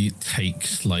Sandy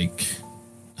takes like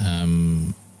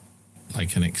an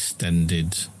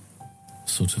extended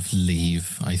sort of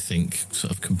leave. I think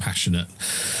sort of compassionate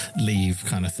leave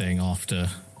kind of thing after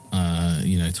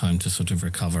time to sort of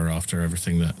recover after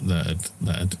everything that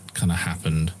had kind of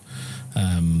happened.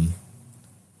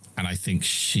 And I think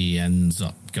she ends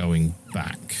up going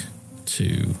back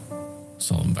to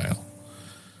Solemn Vale.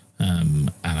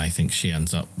 And I think she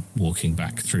ends up walking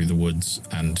back through the woods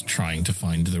and trying to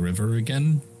find the river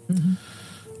again.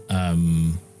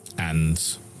 And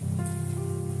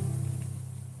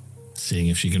seeing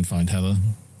if she can find Heather.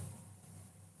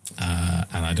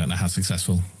 And I don't know how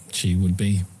successful she would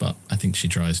be, but I think she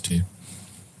tries to.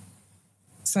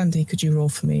 Sandy, could you roll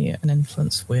for me an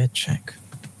influence weird check?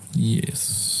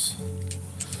 Yes.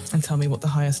 And tell me what the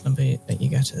highest number that you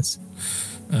get is.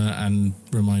 And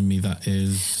remind me that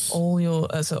is... All your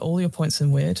points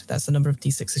in weird, that's the number of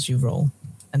d6s you roll.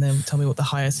 And then tell me what the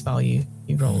highest value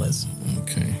you roll is.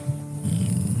 Okay.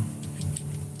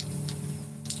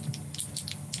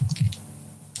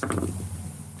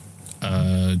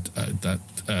 That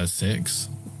 6.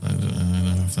 I don't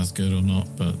know if that's good or not,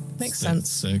 but... Makes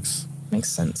sense. 6. Makes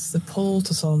sense. The pull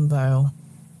to Solemn Vale.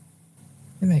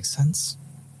 It makes sense.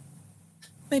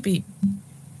 Maybe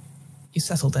you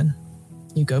settled in.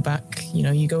 You go back,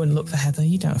 you go and look for Heather,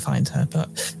 you don't find her,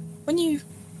 but when you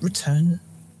return,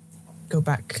 go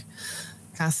back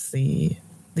past the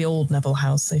old Neville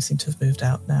house, they seem to have moved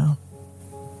out now.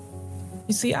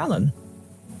 You see Alan.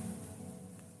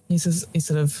 He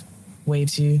sort of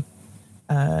waves you.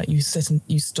 You sit and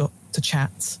you stop to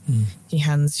chat. He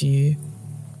hands you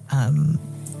some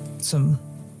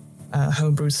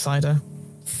homebrewed cider.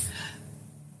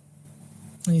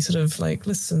 And he sort of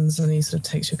listens and he sort of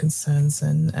takes your concerns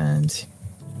in and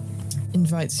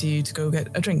invites you to go get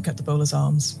a drink at the Bowler's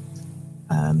Arms.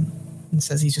 And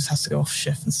says he just has to go off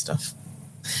shift and stuff.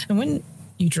 And when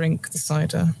you drink the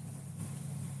cider,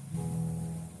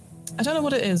 I don't know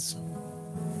what it is.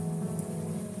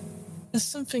 There's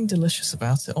something delicious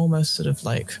about it, almost sort of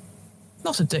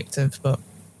not addictive, but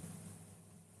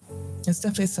it's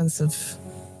definitely a sense of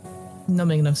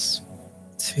numbingness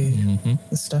to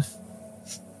the stuff.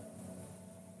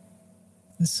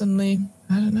 And suddenly,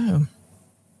 I don't know,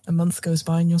 a month goes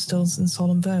by and you're still in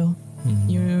Solemn Vale.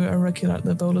 You're a regular at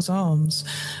the Bowler's Arms,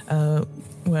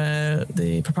 where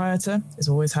the proprietor is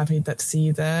always happy to see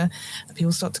you there.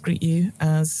 People start to greet you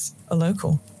as a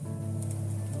local.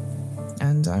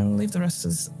 And I will leave the rest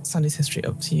of Sandy's history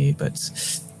up to you, but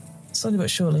slowly but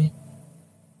surely,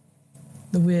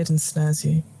 the weird ensnares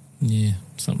you. Yeah,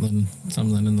 something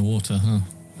in the water, huh?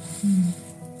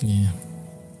 Yeah.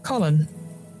 Colin,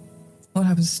 what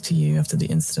happens to you after the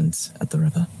incident at the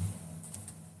river?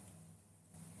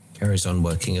 Carries on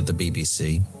working at the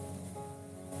BBC.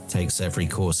 Takes every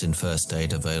course in first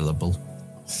aid available.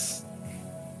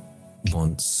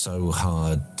 Wants so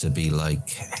hard to be like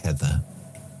Heather.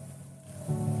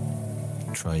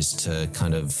 Tries to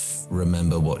kind of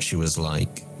remember what she was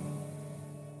like.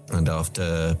 And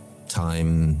after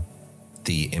time,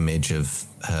 the image of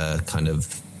her kind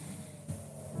of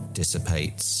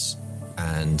dissipates.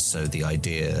 And so the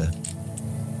idea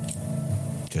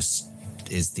just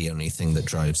is the only thing that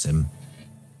drives him.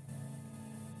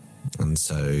 And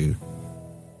so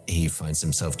he finds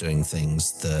himself doing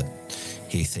things that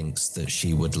he thinks that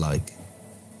she would like.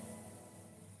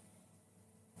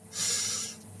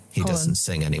 He doesn't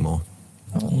sing anymore.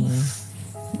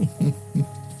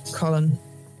 Colin,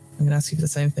 I'm going to ask you for the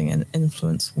same thing. An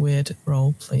influence weird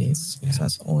roll, please. Yeah. So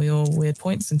that's all your weird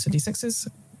points into D6s.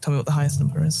 Tell me what the highest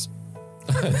number is.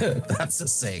 That's a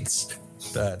 6.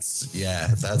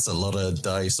 That's a lot of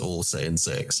dice all saying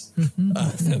 6.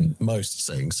 Most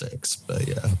saying 6, but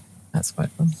yeah. That's quite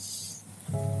fun.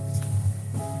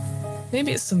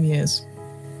 Maybe it's some years.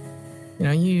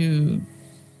 You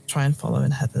try and follow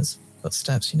in Heather's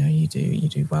footsteps. You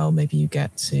do well. Maybe you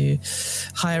get to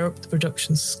higher up the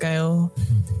production scale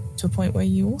to a point where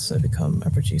you also become a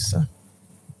producer.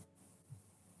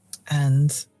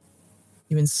 And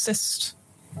you insist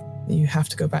that you have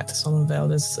to go back to Solemn Vale.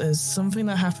 There's something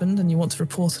that happened and you want to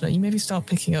report on it. You maybe start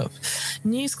picking up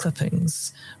news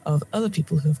clippings of other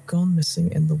people who have gone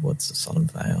missing in the woods of Solemn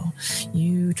Vale.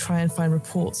 You try and find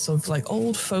reports of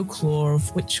old folklore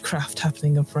of witchcraft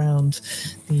happening around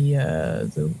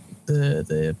the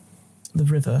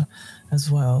river as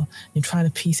well. You're trying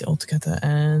to piece it all together,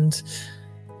 and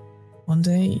one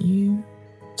day you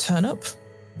turn up,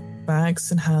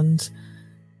 bags in hand.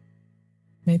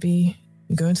 Maybe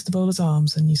you go into the Bowler's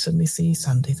Arms and you suddenly see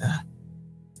Sandy there,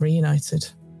 reunited,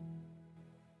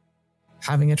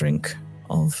 having a drink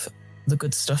of the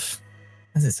good stuff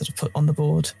as it's sort of put on the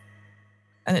board,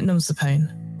 and it numbs the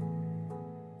pain.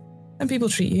 And people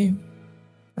treat you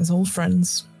as old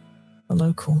friends, a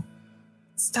local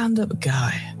stand-up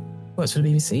guy. Works for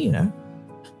the BBC,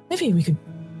 Maybe we can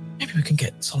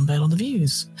get Solemn Vale on the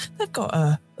Views. They've got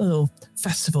a little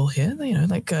festival here,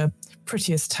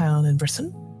 prettiest town in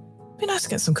Britain. Be nice to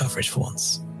get some coverage for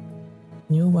once.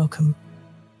 And you're welcome.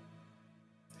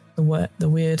 The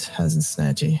weird has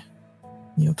ensnared you.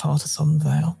 You're part of Solemn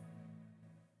Vale.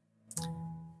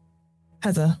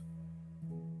 Heather,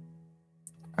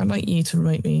 I'd like you to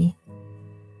make me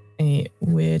a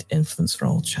weird influence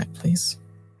roll check, please.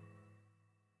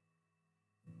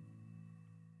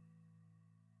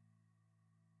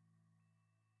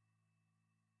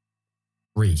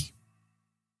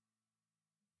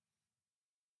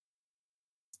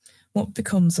 What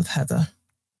becomes of Heather,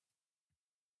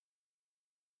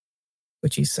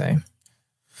 would you say?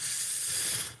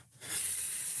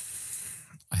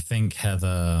 I think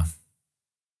Heather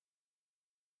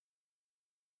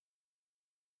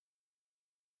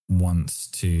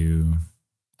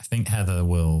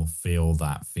will feel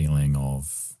that feeling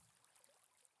of,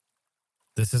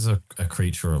 this is a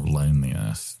creature of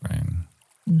loneliness, right?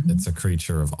 It's a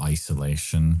creature of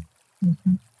isolation.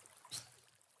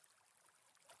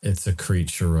 It's a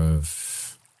creature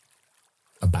of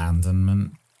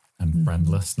abandonment and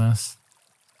friendlessness.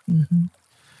 And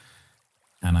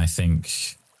I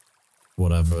think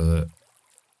whatever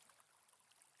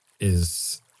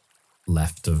is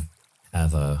left of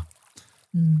Heather,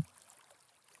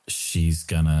 she's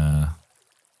gonna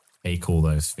take all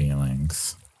those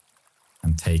feelings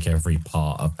and take every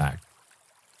part of that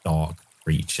dark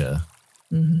creature.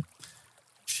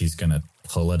 She's gonna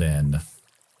pull it in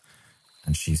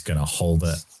and she's gonna hold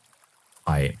it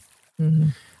tight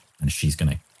and she's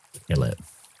gonna kill it.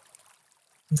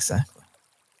 Exactly.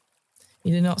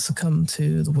 You did not succumb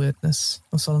to the weirdness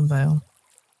of Solemn Vale.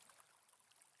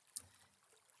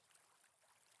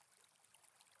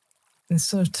 And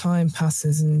sort of time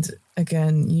passes, and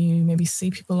again, you maybe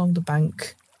see people along the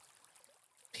bank,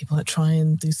 people that try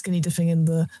and do skinny dipping in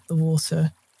the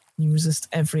water. You resist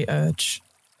every urge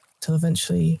till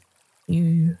eventually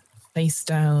You face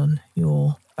down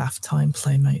your bath time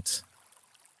playmate.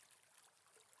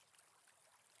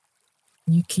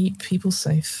 You keep people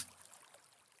safe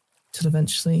till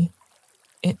eventually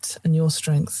it and your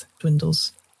strength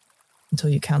dwindles until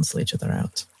you cancel each other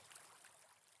out.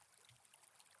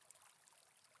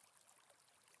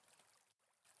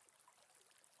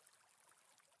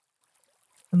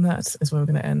 And that is where we're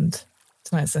going to end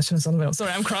tonight's session of Solemn.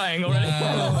 Sorry, I'm crying already.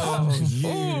 Wow.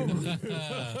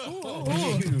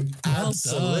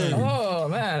 Absolutely. Oh,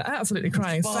 man, absolutely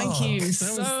crying. Fuck. Thank you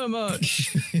so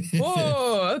much.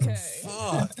 Whoa, okay.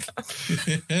 Fuck.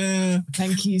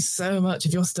 Thank you so much.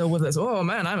 If you're still with us, oh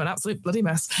man, I'm an absolute bloody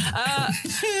mess.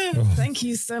 Thank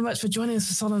you so much for joining us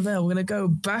for Solemn Vale. We're going to go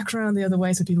back around the other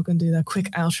way so people can do their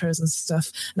quick outros and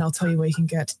stuff. And I'll tell you where you can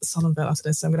get Solemn Vale after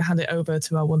this. So I'm going to hand it over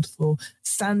to our wonderful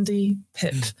Sandy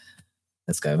Pip.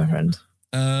 Let's go, my friend.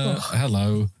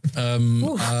 Hello.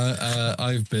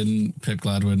 I've been Pip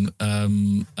Gladwin,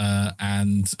 and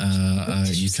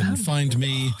you can find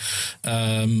me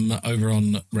over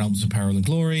on Realms of Peril and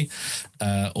Glory,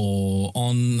 or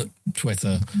on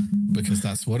Twitter, because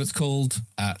that's what it's called,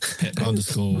 at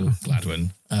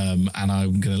Pip_Gladwin. And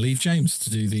I'm going to leave James to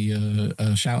do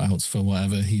the shout outs for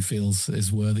whatever he feels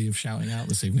is worthy of shouting out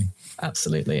this evening.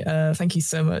 Absolutely. Thank you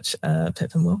so much,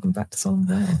 Pip, and welcome back to Solemn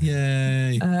Vale.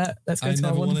 Yay. Let's go I to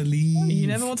never our want to leave. You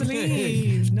never want to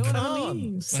leave. No one ever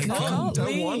leaves. I No, can't. can't Don't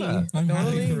leave. wanna. I'm Don't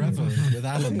happy leave. forever with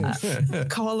Alan.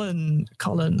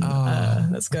 Colin.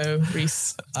 Let's go,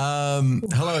 Reese.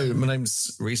 Hello, my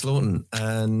name's Reese Lawton,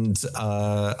 and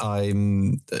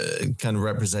I'm kind of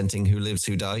representing Who Lives,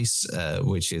 Who Dies,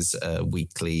 which is a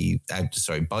bi-weekly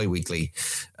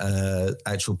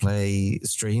actual play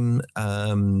stream.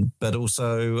 But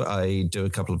also I do a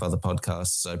couple of other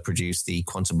podcasts. I produce the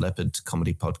Quantum Leopard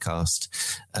comedy podcast,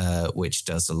 which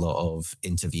does a lot of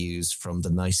interviews from the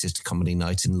nicest comedy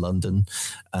night in London.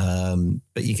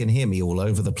 But you can hear me all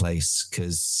over the place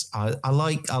because I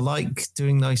like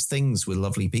doing nice things with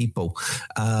lovely people,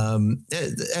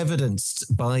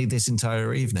 evidenced by this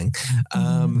entire evening.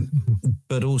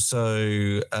 But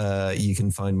also you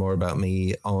can find more about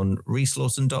me on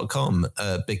reeselawson.com,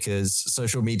 because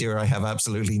social media I have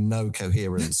absolutely no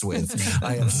coherence with.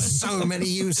 I have so many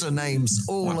usernames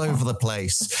all over the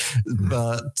place.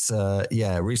 But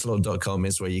reeselawson.com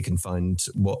is where you can find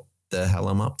what the hell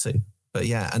I'm up to. But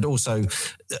yeah, and also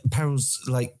Realms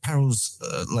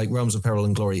of Peril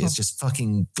and Glory is just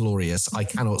fucking glorious. I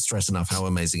cannot stress enough how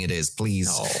amazing it is. Please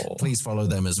follow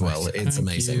them as well. It's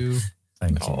amazing.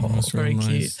 Thank you. Oh, That's very real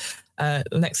cute.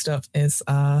 Next up is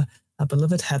our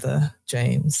beloved Heather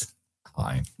James.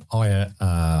 Hi,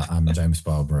 I'm James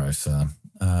Barbarossa.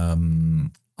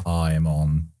 I am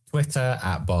on Twitter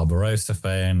at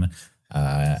BarbarossaFan.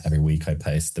 Every week I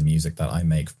post the music that I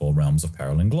make for Realms of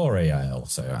Peril and Glory. I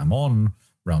also am on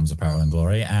Realms of Peril and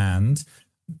Glory, and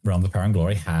Realms of Peril and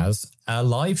Glory has a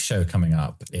live show coming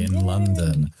up in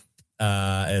London.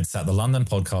 It's at the London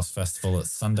Podcast Festival.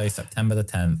 It's Sunday, September the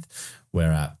 10th.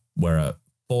 We're at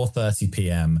 4:30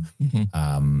 p.m.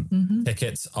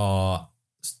 Tickets are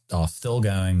still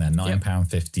going. They're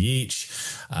 £9.50 each.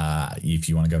 If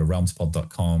you want to go to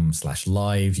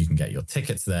realmspod.com/live, you can get your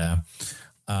tickets there.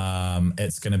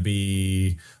 It's going to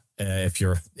be, if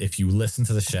you listen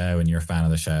to the show and you're a fan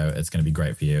of the show, it's going to be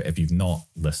great for you. If you've not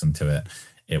listened to it,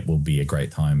 it will be a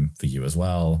great time for you as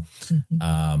well.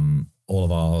 All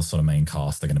of our sort of main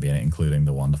cast are going to be in it, including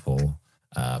the wonderful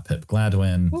Pip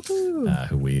Gladwin,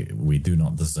 who we do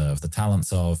not deserve the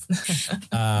talents of. That's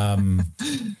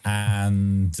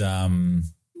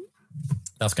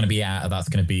going to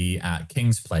be at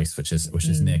King's Place, which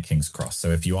is near King's Cross.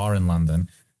 So if you are in London,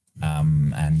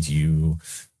 and you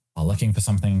are looking for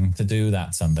something to do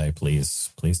that Sunday, please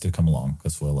do come along,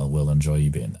 because we'll enjoy you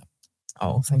being there.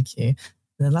 Oh, thank you. And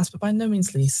then last but by no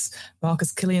means least,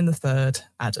 Marcus Killian III,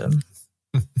 Adam.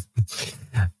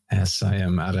 Yes, I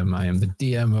am Adam. I am the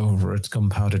DM over at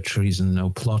Gunpowder Treason No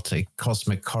Plot, a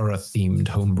cosmic horror-themed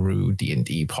homebrew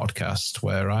D&D podcast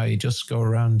where I just go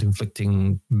around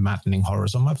inflicting maddening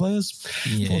horrors on my players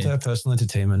for their personal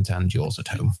entertainment and yours at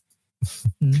home.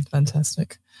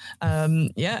 Fantastic.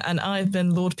 And I've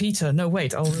been Lord Peter. No,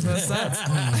 wait, I'll reverse that.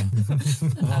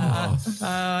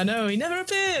 No, he never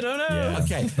appeared. Oh no. Yeah.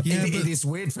 Okay, it is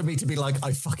weird for me to be like,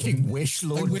 I fucking wish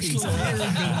Lord Peter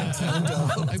had turned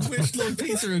up. I wish Lord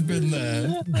Peter had been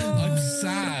there. I'm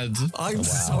sad. I'm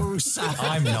so sad.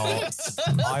 I'm not.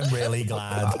 I'm really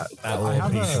glad that I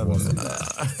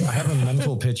have a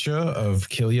mental picture of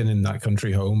Killian in that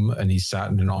country home, and he's sat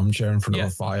in an armchair in front of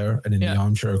a fire, and in the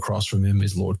armchair across from him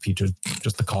is Lord Peter,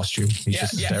 just the costume. He's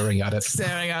just staring at it.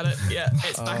 Staring at it. Yeah,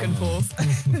 it's back and forth.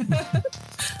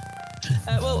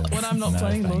 Well, when I'm not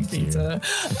playing Lord Peter,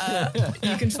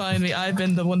 you can find me. I've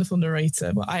been the wonderful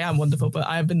narrator. Well, I am wonderful, but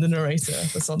I've been the narrator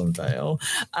for Solemn Vale.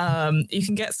 You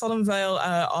can get Solemn Vale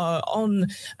on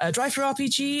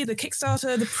Drive4RPG, the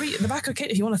Kickstarter, the backer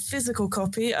kit. If you want a physical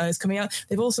copy, is coming out.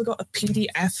 They've also got a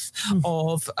PDF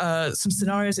of some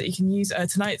scenarios that you can use.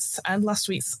 Tonight's and last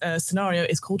week's scenario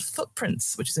is called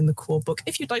Footprints, which is in the core book.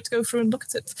 If you'd like to go through and look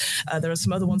at it, there are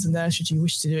some other ones in there should you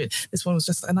wish to do it. This one was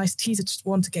just a nice teaser, just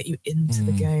one to get you into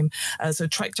the game. So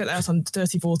check that out on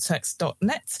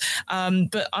dirtyvortex.net.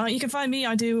 But you can find me.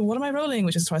 I do What Am I Rolling,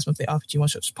 which is twice monthly RPG One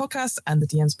Shot podcast, and the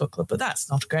DM's Book Club. But that's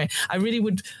not great. I really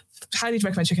would highly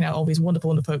recommend checking out all these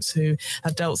wonderful folks who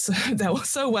have dealt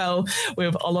so well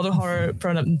with a lot of horror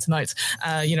thrown up tonight.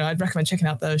 I'd recommend checking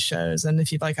out those shows, and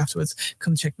if you'd like afterwards,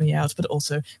 come check me out. But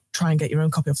also try and get your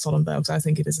own copy of Solemn Vale, because I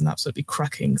think it is an absolutely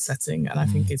cracking setting, and I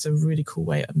think it's a really cool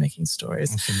way of making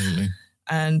stories. Absolutely.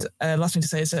 And last thing to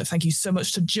say is thank you so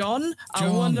much to John,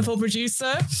 our wonderful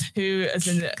producer, who has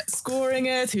been scoring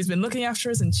it, who's been looking after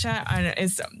us in chat, and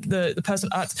is the person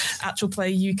at Actual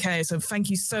Play UK. So thank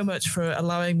you so much for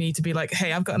allowing me to be like,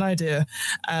 hey, I've got an idea.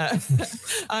 I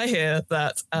hear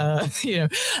that,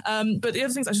 But the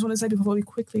other things I just want to say before we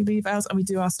quickly leave out and we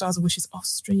do our Stars and Wishes off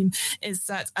stream is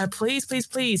that please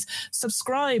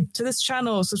subscribe to this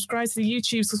channel, subscribe to the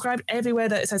YouTube, subscribe everywhere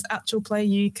that it says Actual Play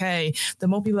UK. The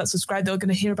more people that subscribe, they're going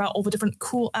to hear about all the different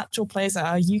cool actual plays that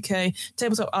our UK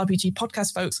tabletop RPG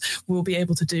podcast folks will be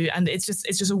able to do, and it's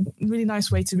just a really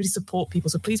nice way to really support people.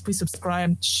 So please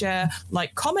subscribe, share,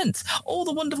 like, comment, all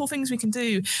the wonderful things we can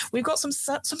do. We've got some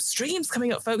streams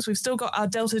coming up, folks. We've still got our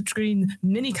Delta Green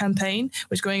mini campaign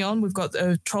which is going on. We've got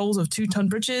Trolls of 2 Ton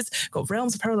Bridges, got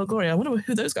Realms of Perilous Glory. I wonder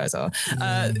who those guys are.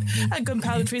 And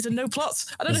Gunpowder Trees and No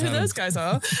Plots. I don't know who those guys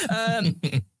are.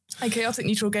 And Chaotic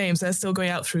Neutral Games, they're still going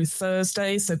out through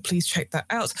Thursday, so please check that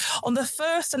out. On the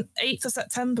 1st and 8th of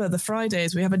September, the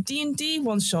Fridays, we have a D&D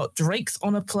one-shot, Drakes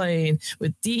on a Plane,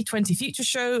 with D20 Future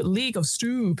Show, League of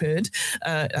Stupid,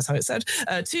 that's how it said,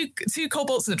 two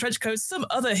kobolds in a trench coat, some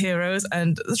other heroes,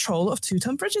 and the Troll of 2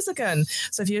 Ton Bridges again.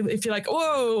 So if you're like,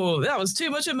 whoa, that was too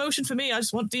much emotion for me, I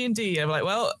just want D&D, I'm like,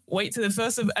 well, wait till the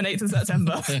 1st and 8th of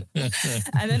September.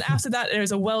 And then after that, there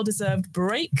is a well-deserved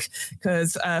break,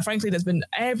 because frankly, there's been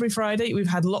every Friday we've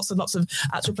had lots and lots of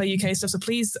Actual Play UK stuff, so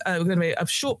please we're going to be a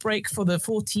short break for the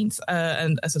 14th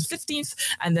and so the 15th,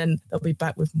 and then they'll be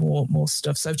back with more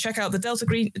stuff. So check out the Delta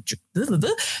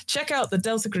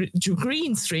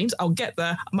Green streams. I'll get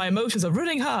there, my emotions are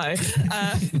running high.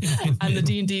 And the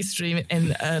D&D stream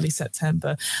in early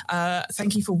September.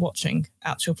 Thank you for watching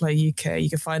Actual Play UK. You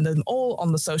can find them all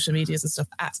on the social medias and stuff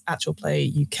at Actual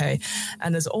Play UK.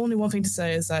 And there's only one thing to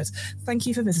say is that thank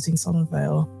you for visiting Solemn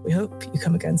Vale. We hope you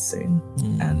come again soon.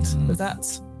 And with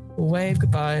that, we'll wave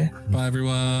goodbye. Bye,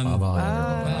 everyone. Bye-bye.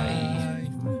 Bye.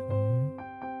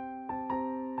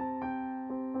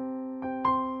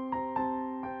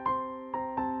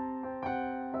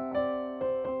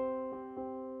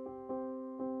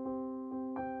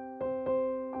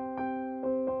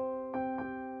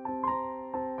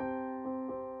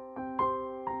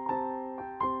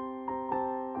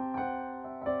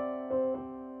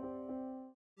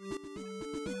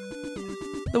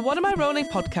 The What Am I Rolling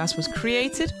podcast was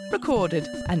created, recorded,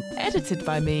 and edited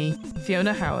by me,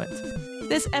 Fiona Howard.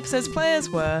 This episode's players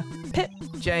were Pip,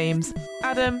 James,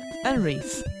 Adam, and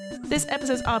Reese. This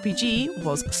episode's RPG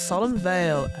was Solemn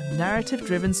Vale, a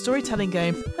narrative-driven storytelling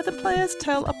game where the players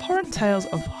tell abhorrent tales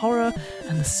of horror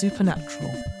and the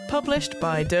supernatural. Published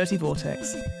by Dirty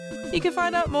Vortex. You can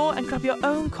find out more and grab your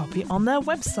own copy on their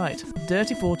website,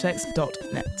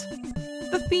 dirtyvortex.net.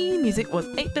 The theme music was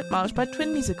 8-bit marched by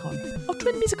Twin Musicon of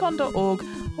twinmusicon.org,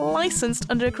 licensed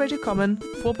under a Creative Commons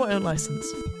 4.0 license.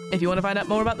 If you want to find out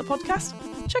more about the podcast,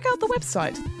 check out the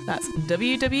website. That's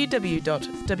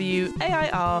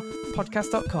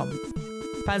www.wairpodcast.com.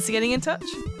 Fancy getting in touch?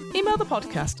 Email the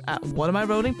podcast at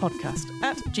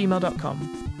whatamirollingpodcast@gmail.com.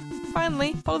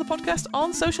 Finally, follow the podcast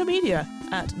on social media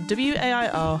at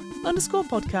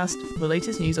WAIR_podcast for the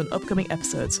latest news on upcoming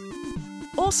episodes.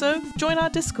 Also, join our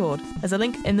Discord. There's a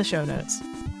link in the show notes.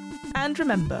 And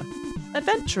remember,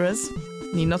 adventurers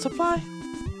need not apply.